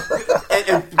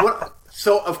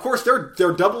 So of course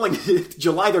they're doubling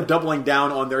July. They're doubling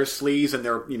down on their sleaze and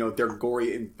their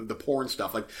gory and the porn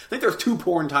stuff. Like I think there's 2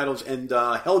 porn titles, and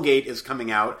Hellgate is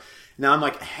coming out. Now I'm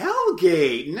like,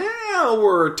 Hellgate. Now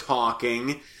we're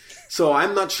talking. So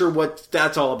I'm not sure what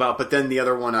that's all about. But then the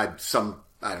other one, I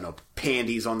don't know,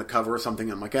 panties on the cover or something.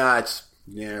 I'm like,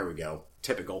 there we go,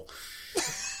 typical.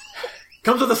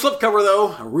 Comes with a slipcover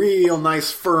though, a real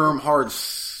nice, firm, hard,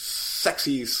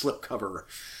 sexy slipcover.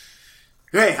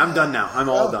 Hey, I'm done now. I'm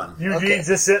all done. Eugene's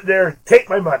just sitting there. Take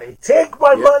my money. Take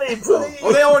my money, please.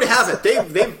 Oh, they already have it.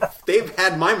 They've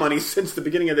had my money since the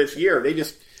beginning of this year. They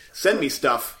just send me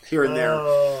stuff here and there.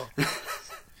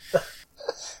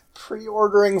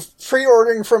 Pre-ordering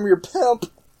from your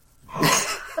pimp.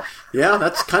 Yeah,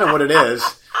 that's kind of what it is.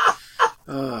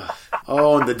 And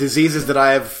the diseases that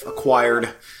I have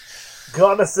acquired.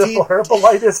 Gonosyphil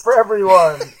herbalitis for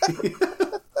everyone.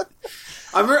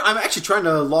 I'm actually trying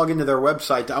to log into their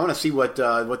website. I want to see what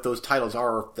those titles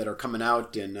are that are coming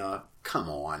out. And come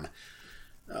on,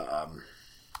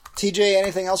 TJ,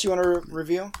 anything else you want to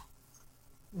review?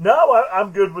 No,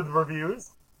 I'm good with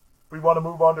reviews. We want to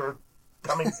move on to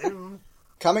coming soon.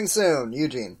 Coming soon,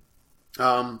 Eugene.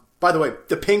 By the way,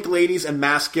 the Pink Ladies and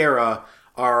Mascara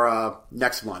are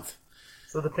next month.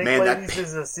 So the Pink Ladies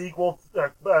is a sequel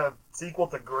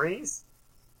to Grease?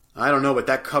 I don't know, but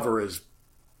that cover is...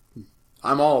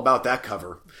 I'm all about that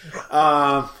cover.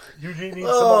 Eugene needs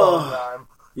some alone time.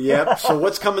 Yep, so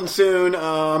what's coming soon?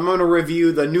 I'm going to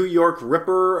review the New York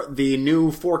Ripper, the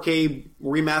new 4K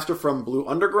remaster from Blue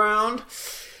Underground.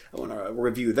 I want to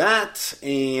review that,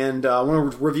 and I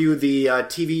want to review the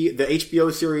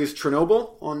HBO series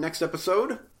Chernobyl on next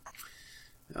episode.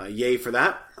 Yay for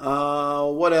that.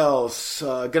 What else?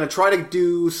 Gonna try to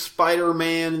do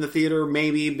Spider-Man in the theater,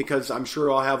 maybe, because I'm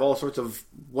sure I'll have all sorts of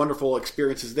wonderful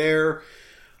experiences there.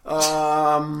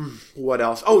 What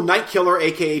else? Oh, Night Killer,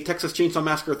 aka Texas Chainsaw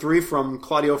Massacre 3 from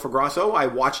Claudio Fragasso. I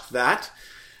watched that,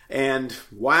 and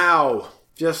wow.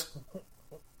 Just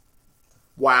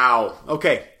wow.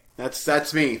 Okay,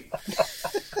 that's me.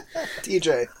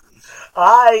 TJ.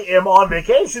 I am on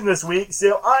vacation this week,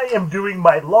 so I am doing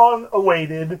my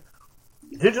long-awaited,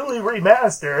 digitally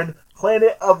remastered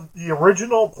the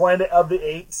original Planet of the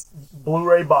Apes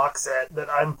Blu-ray box set that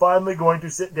I'm finally going to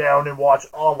sit down and watch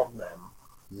all of them.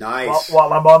 Nice.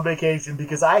 While I'm on vacation,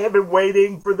 because I have been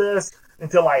waiting for this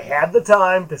until I had the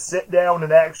time to sit down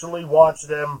and actually watch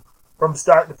them from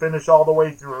start to finish all the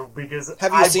way through. Because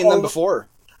have you seen them before?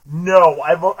 No,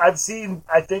 I've seen,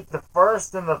 I think, the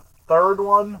first and the third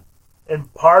one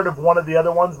and part of one of the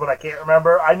other ones, but I can't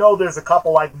remember. I know there's a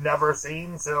couple I've never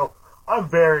seen, so I'm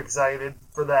very excited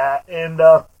for that. And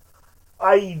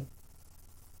I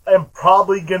am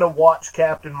probably going to watch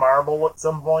Captain Marvel at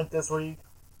some point this week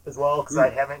as well, because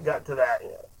I haven't got to that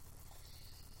yet.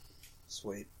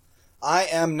 Sweet. I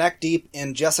am neck deep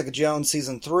in Jessica Jones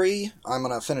Season 3. I'm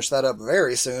going to finish that up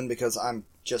very soon because I'm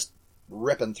just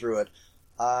ripping through it.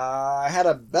 I had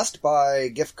a Best Buy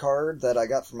gift card that I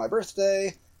got for my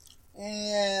birthday,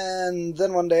 and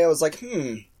then one day I was like,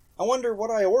 I wonder what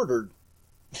I ordered.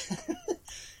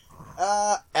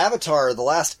 Avatar, The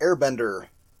Last Airbender.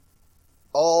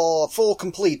 All full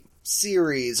complete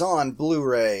series on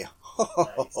Blu-ray.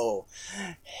 Oh,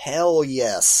 hell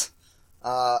yes.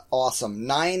 Awesome.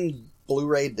 9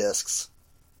 Blu-ray discs.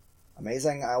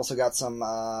 Amazing. I also got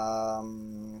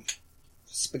some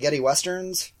spaghetti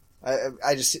westerns.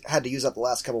 I just had to use up the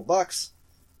last couple bucks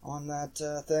on that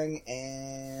thing.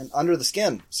 And Under the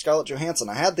Skin, Scarlett Johansson.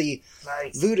 I had the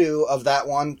Vudu of that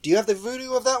one. Do you have the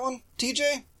Vudu of that one,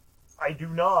 TJ? I do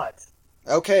not.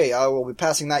 Okay, I will be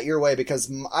passing that your way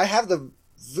because I have the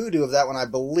Vudu of that one, I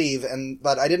believe,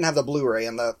 but I didn't have the Blu-ray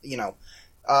and I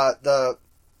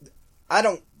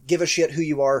don't give a shit who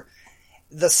you are.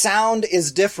 The sound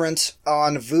is different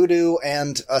on Vudu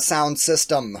and a sound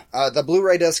system. The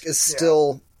Blu-ray disc is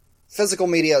still physical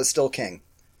media is still king.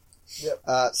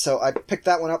 Yep. So I picked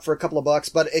that one up for a couple of bucks,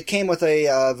 but it came with a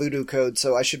Vudu code,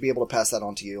 so I should be able to pass that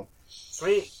on to you.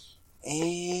 Sweet.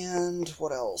 And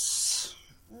what else?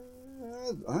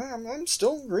 I'm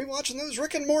still rewatching those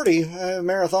Rick and Morty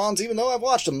marathons, even though I've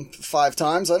watched them 5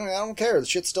 times. I don't care. The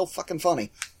shit's still fucking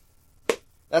funny.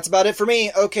 That's about it for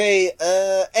me. Okay,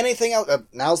 anything else?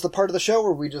 Now's the part of the show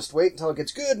where we just wait until it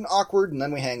gets good and awkward, and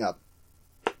then we hang up.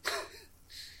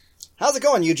 How's it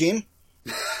going, Eugene?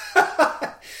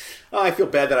 I feel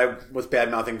bad that I was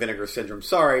bad-mouthing Vinegar Syndrome.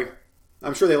 Sorry.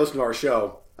 I'm sure they listen to our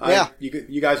show. Yeah.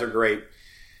 You guys are great.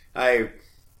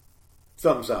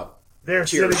 Thumbs up. They're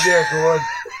Cheers. sitting there going,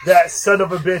 that son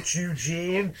of a bitch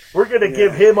Eugene, we're going to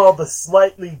give him all the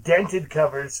slightly dented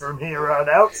covers from here on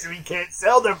out so he can't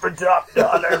sell them for top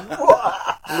dollar.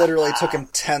 Literally took him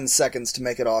 10 seconds to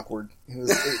make it awkward. It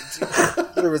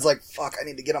was like, fuck, I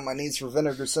need to get on my knees for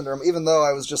Vinegar Syndrome, even though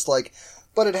I was just like,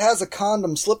 but it has a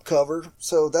condom slipcover,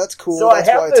 so that's cool. So that's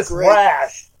I have why it's this great.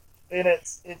 rash, and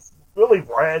it's really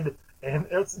red, and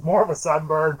it's more of a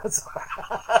sunburn.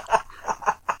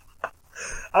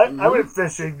 I went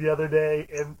fishing the other day,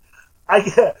 and I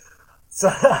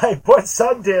put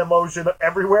suntan lotion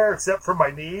everywhere except for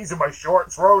my knees, and my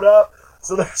shorts rode up.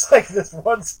 So there's like this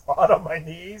one spot on my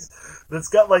knees that's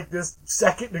got like this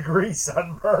 2nd-degree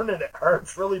sunburn, and it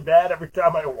hurts really bad every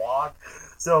time I walk.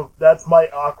 So that's my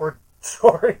awkward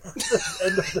story for the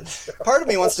end of the show. Part of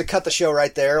me wants to cut the show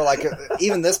right there. Like,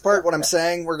 even this part, what I'm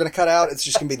saying, we're going to cut out. It's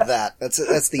just going to be that.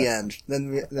 That's the end.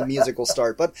 Then the music will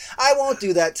start. But I won't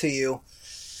do that to you.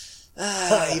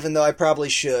 Even though I probably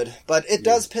should. But it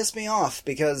does piss me off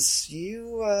because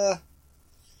you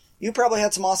probably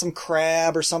had some awesome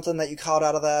crab or something that you caught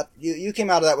out of that. You came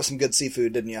out of that with some good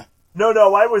seafood, didn't you? No,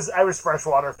 I was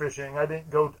freshwater fishing. I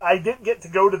didn't get to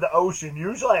go to the ocean.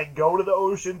 Usually I go to the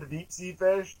ocean to deep sea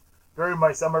fish during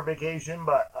my summer vacation,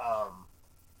 but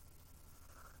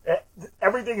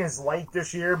everything is late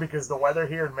this year because the weather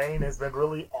here in Maine has been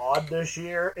really odd this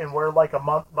year, and we're like a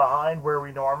month behind where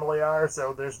we normally are,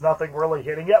 so there's nothing really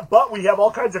hitting yet. But we have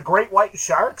all kinds of great white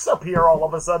sharks up here all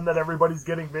of a sudden that everybody's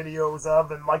getting videos of,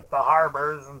 and like the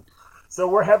harbors, and so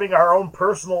we're having our own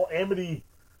personal Amity.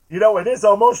 You know, it is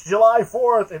almost July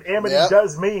 4th, and Amity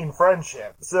does mean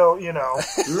friendship. So,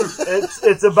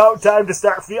 it's about time to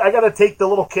start. I got to take the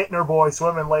little Kittner boy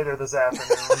swimming later this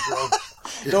afternoon. So.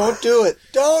 Don't do it.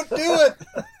 Don't do it.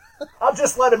 I'll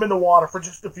just let him in the water for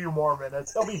just a few more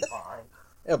minutes. He'll be fine.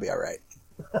 He'll be all right.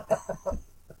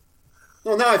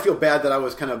 Well, now I feel bad that I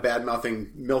was kind of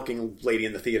bad-mouthing milking lady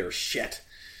in the theater. Shit.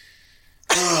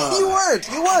 You weren't.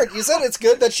 You said it's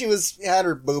good that she had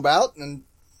her boob out and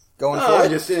going for it.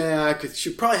 Because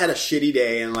she probably had a shitty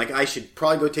day, and I should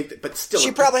probably go take that. But still,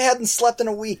 she probably hadn't slept in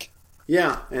a week.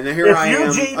 Yeah, and here I am.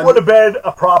 If Eugene would have been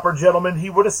a proper gentleman, he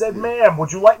would have said, "Ma'am,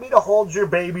 would you like me to hold your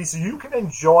baby so you can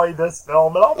enjoy this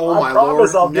film?" And my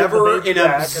lord, never in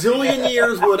a zillion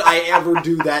years would I ever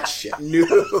do that shit. No.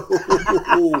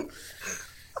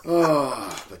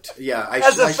 But yeah,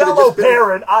 as a fellow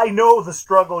parent, I know the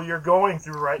struggle you're going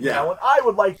through right now, and I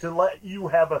would like to let you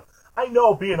have I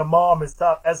know being a mom is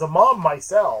tough. As a mom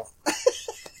myself.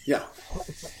 Yeah.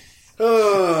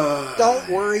 Don't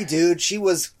worry, dude. She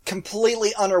was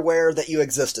completely unaware that you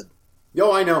existed.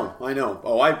 Yo, I know.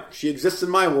 She exists in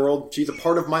my world. She's a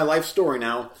part of my life story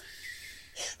now.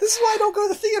 This is why I don't go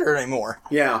to the theater anymore.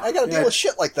 Yeah. I gotta deal with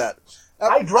shit like that.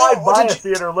 I drive by a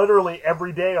theater literally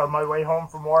every day on my way home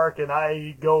from work, and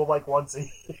I go once a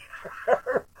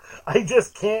year. I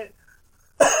just can't.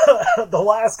 The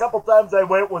last couple times I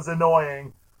went was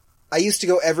annoying. I used to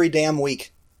go every damn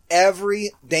week.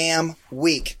 Every damn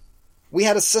week. We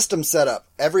had a system set up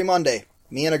every Monday.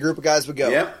 Me and a group of guys would go.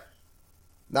 Yep.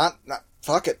 Not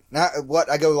fuck it.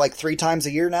 I go 3 times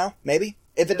a year now, maybe?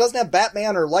 If it doesn't have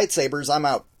Batman or lightsabers, I'm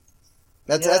out.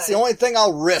 That's the only thing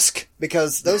I'll risk,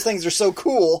 because those things are so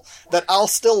cool that I'll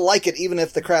still like it even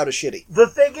if the crowd is shitty. The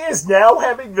thing is, now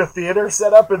having the theater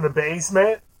set up in the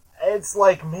basement, it's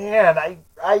man,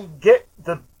 I get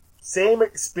the same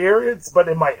experience, but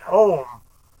in my home.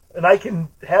 And I can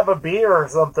have a beer or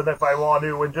something if I want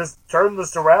to, and just turn the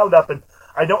surround up, and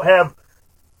I don't have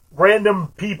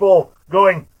random people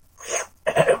going...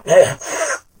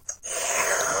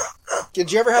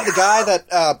 Did you ever have the guy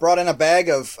that brought in a bag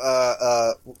of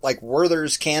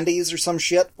Werther's candies or some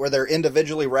shit where they're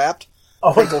individually wrapped?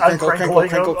 Oh, crinkle, crinkle.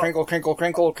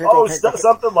 Oh,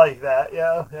 something like that.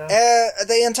 Yeah.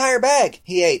 The entire bag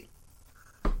he ate.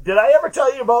 Did I ever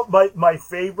tell you about my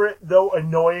favorite, though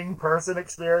annoying person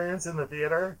experience in the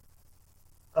theater?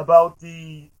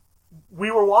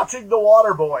 We were watching The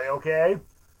Waterboy, okay?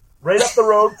 Right up the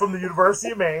road from the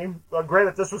University of Maine.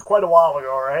 Granted, this was quite a while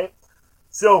ago, right?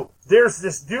 So, there's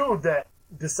this dude that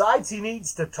decides he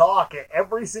needs to talk at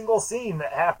every single scene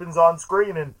that happens on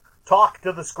screen and talk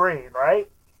to the screen,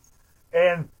 right?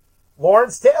 And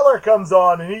Lawrence Taylor comes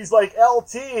on and he's like,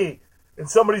 LT. And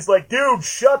somebody's like, dude,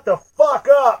 shut the fuck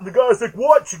up. And the guy's like,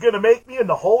 what, you gonna make me? And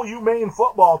the whole UMaine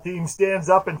football team stands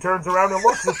up and turns around and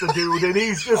looks at the dude, and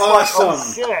he's just awesome.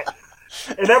 Oh shit.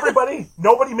 And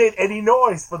nobody made any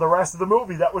noise for the rest of the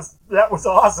movie. That was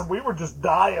awesome. We were just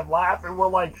dying laughing. We're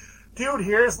like, dude,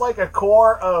 here's a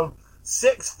core of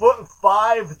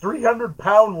 6'5",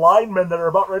 300-pound linemen that are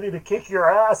about ready to kick your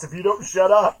ass if you don't shut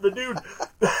up. The dude,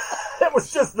 it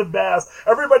was just the best.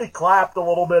 Everybody clapped a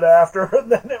little bit after,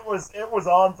 and then it was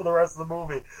on for the rest of the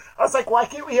movie. I was like, why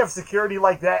can't we have security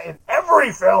like that in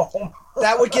every film?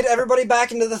 That would get everybody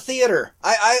back into the theater.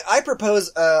 I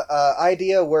propose a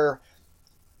idea where,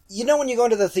 when you go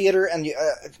into the theater and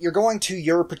you're going to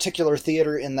your particular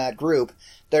theater in that group,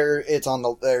 there's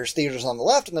theaters on the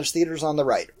left and there's theaters on the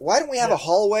right. Why don't we have a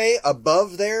hallway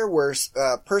above there where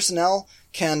personnel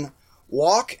can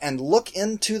walk and look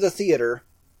into the theater,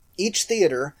 each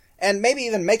theater, and maybe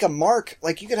even make a mark?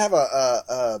 You could have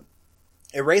a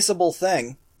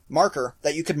erasable marker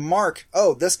that you could mark,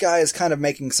 oh, this guy is kind of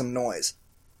making some noise.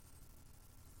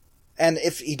 And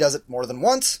if he does it more than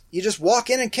once, you just walk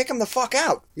in and kick him the fuck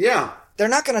out. Yeah. They're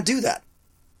not going to do that.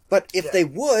 But if they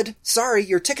would,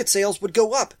 your ticket sales would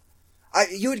go up.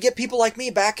 You would get people like me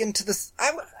back into this.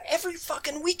 Every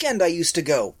fucking weekend I used to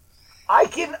go. I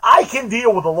can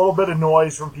deal with a little bit of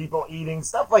noise from people eating.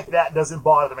 Stuff like that doesn't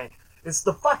bother me. It's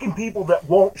the fucking people that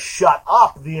won't shut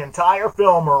up the entire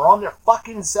film or on their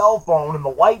fucking cell phone and the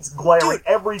lights glaring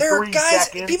every 3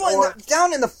 seconds. People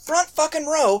down in the front fucking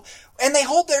row, and they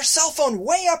hold their cell phone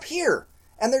way up here,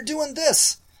 and they're doing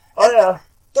this. Oh, yeah.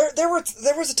 There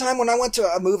was a time when I went to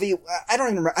a movie, I don't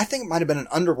even remember, I think it might have been an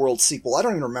Underworld sequel, I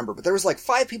don't even remember, but there was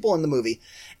 5 people in the movie,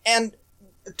 and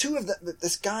 2 of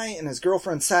this guy and his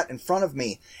girlfriend sat in front of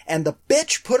me, and the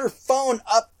bitch put her phone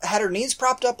up, had her knees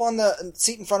propped up on the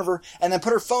seat in front of her, and then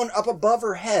put her phone up above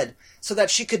her head so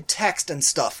that she could text and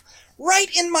stuff. Right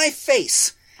in my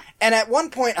face! And at one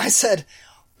point I said,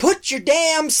 put your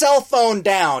damn cell phone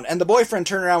down! And the boyfriend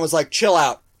turned around and was like, chill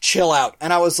out.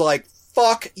 And I was like,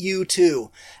 fuck you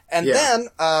too. And then,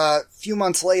 a few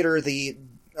months later, was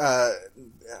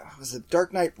it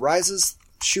Dark Knight Rises?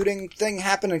 shooting thing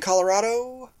happened in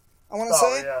Colorado, I want to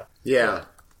say. Yeah. Yeah.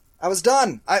 I was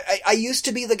done. I used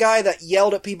to be the guy that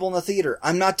yelled at people in the theater.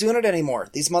 I'm not doing it anymore.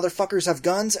 These motherfuckers have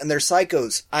guns and they're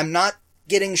psychos. I'm not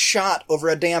getting shot over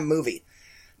a damn movie.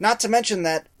 Not to mention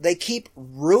that they keep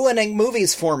ruining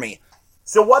movies for me.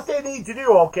 So what they need to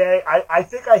do, okay, I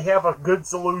think I have a good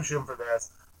solution for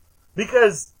this.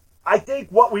 Because I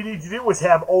think what we need to do is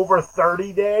have over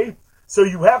 30 day. So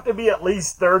you have to be at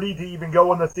least 30 to even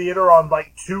go in the theater on,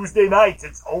 like, Tuesday nights.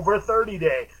 It's over 30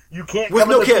 day. You can't come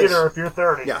in the theater if you're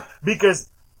 30. Yeah. Because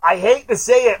I hate to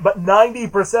say it, but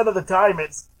 90% of the time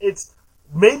it's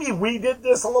maybe we did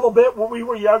this a little bit when we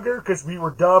were younger because we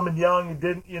were dumb and young and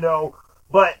didn't,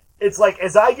 but it's like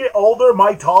as I get older,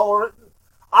 my tolerance,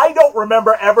 I don't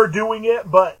remember ever doing it,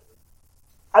 but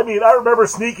I mean, I remember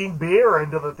sneaking beer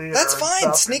into the theater. That's fine.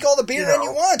 Stuff. Sneak all the beer in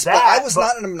you want. But I was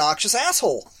not an obnoxious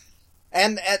asshole.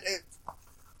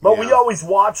 But we always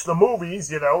watched the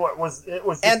movies, it was.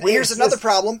 And here's another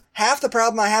problem. Half the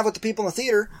problem I have with the people in the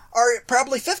theater are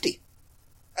probably 50.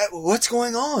 What's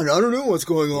going on? I don't know what's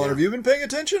going on. Have you been paying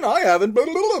attention? I haven't. Well,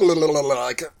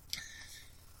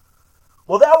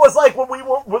 that was like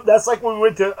that's like when we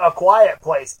went to A Quiet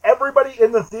Place. Everybody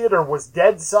in the theater was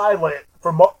dead silent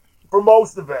for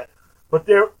most of it. But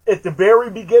there, at the very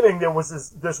beginning, there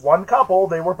was this one couple.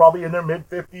 They were probably in their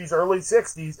mid-50s, early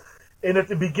 60s. And at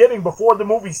the beginning, before the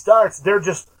movie starts, they're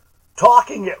just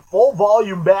talking at full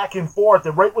volume back and forth.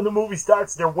 And right when the movie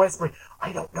starts, they're whispering,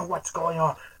 I don't know what's going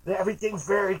on. Everything's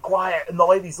very quiet. And the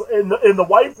ladies, and the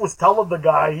wife was telling the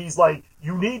guy, he's like,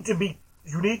 you need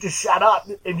to shut up.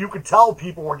 And you could tell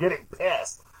people were getting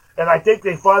pissed. And I think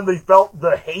they finally felt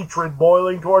the hatred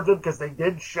boiling towards them because they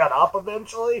did shut up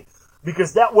eventually.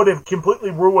 Because that would have completely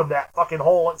ruined that fucking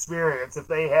whole experience if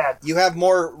they had. You have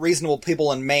more reasonable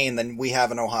people in Maine than we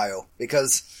have in Ohio.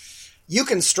 Because you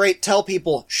can straight tell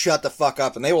people, shut the fuck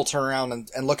up, and they will turn around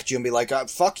and look at you and be like,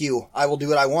 fuck you, I will do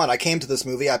what I want. I came to this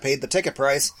movie, I paid the ticket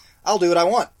price, I'll do what I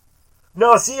want.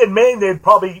 No, see, in Maine, they'd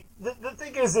probably... The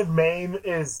thing is, in Maine,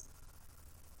 is...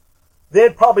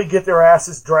 They'd probably get their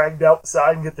asses dragged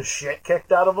outside and get the shit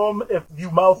kicked out of them if you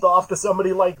mouth off to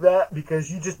somebody like that, because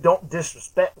you just don't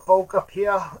disrespect folk up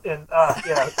here. And,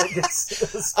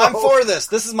 I'm for this.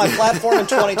 This is my platform in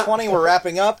 2020. We're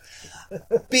wrapping up.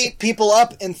 Beat people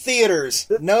up in theaters.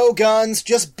 No guns.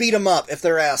 Just beat them up if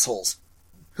they're assholes.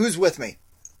 Who's with me?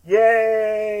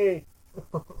 Yay!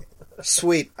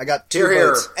 Sweet. I got 2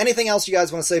 votes. Anything else you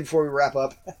guys want to say before we wrap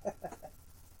up?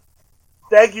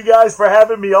 Thank you guys for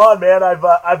having me on, man.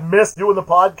 I've missed doing the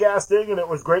podcasting, and it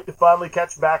was great to finally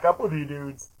catch back up with you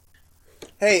dudes.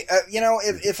 Hey,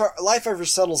 if our life ever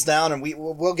settles down and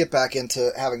we'll get back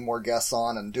into having more guests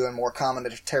on and doing more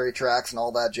commentary tracks and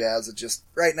all that jazz. It's just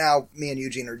right now, me and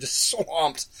Eugene are just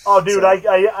swamped. Oh, dude, so.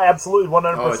 I absolutely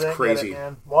 100% crazy. Get it,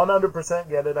 man. 100%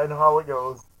 get it. I know how it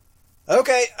goes.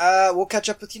 Okay, we'll catch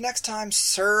up with you next time,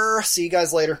 sir. See you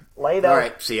guys later. Later. All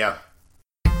right, see ya.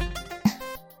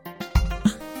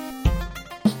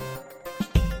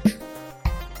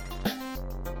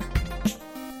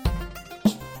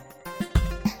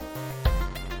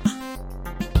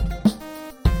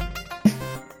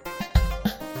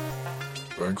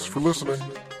 Thanks for listening.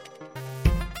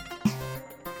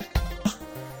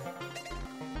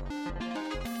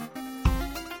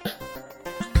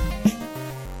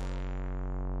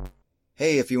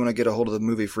 Hey, if you want to get a hold of the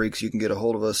Movie Freaks, you can get a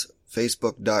hold of us,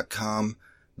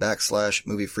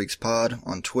 facebook.com/MovieFreaksPod,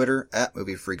 on Twitter,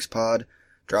 @MovieFreaksPod.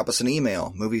 Drop us an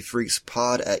email,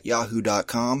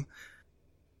 moviefreakspod@yahoo.com.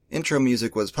 Intro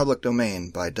music was Public Domain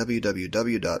by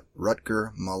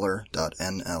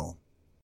www.rutgermuller.nl.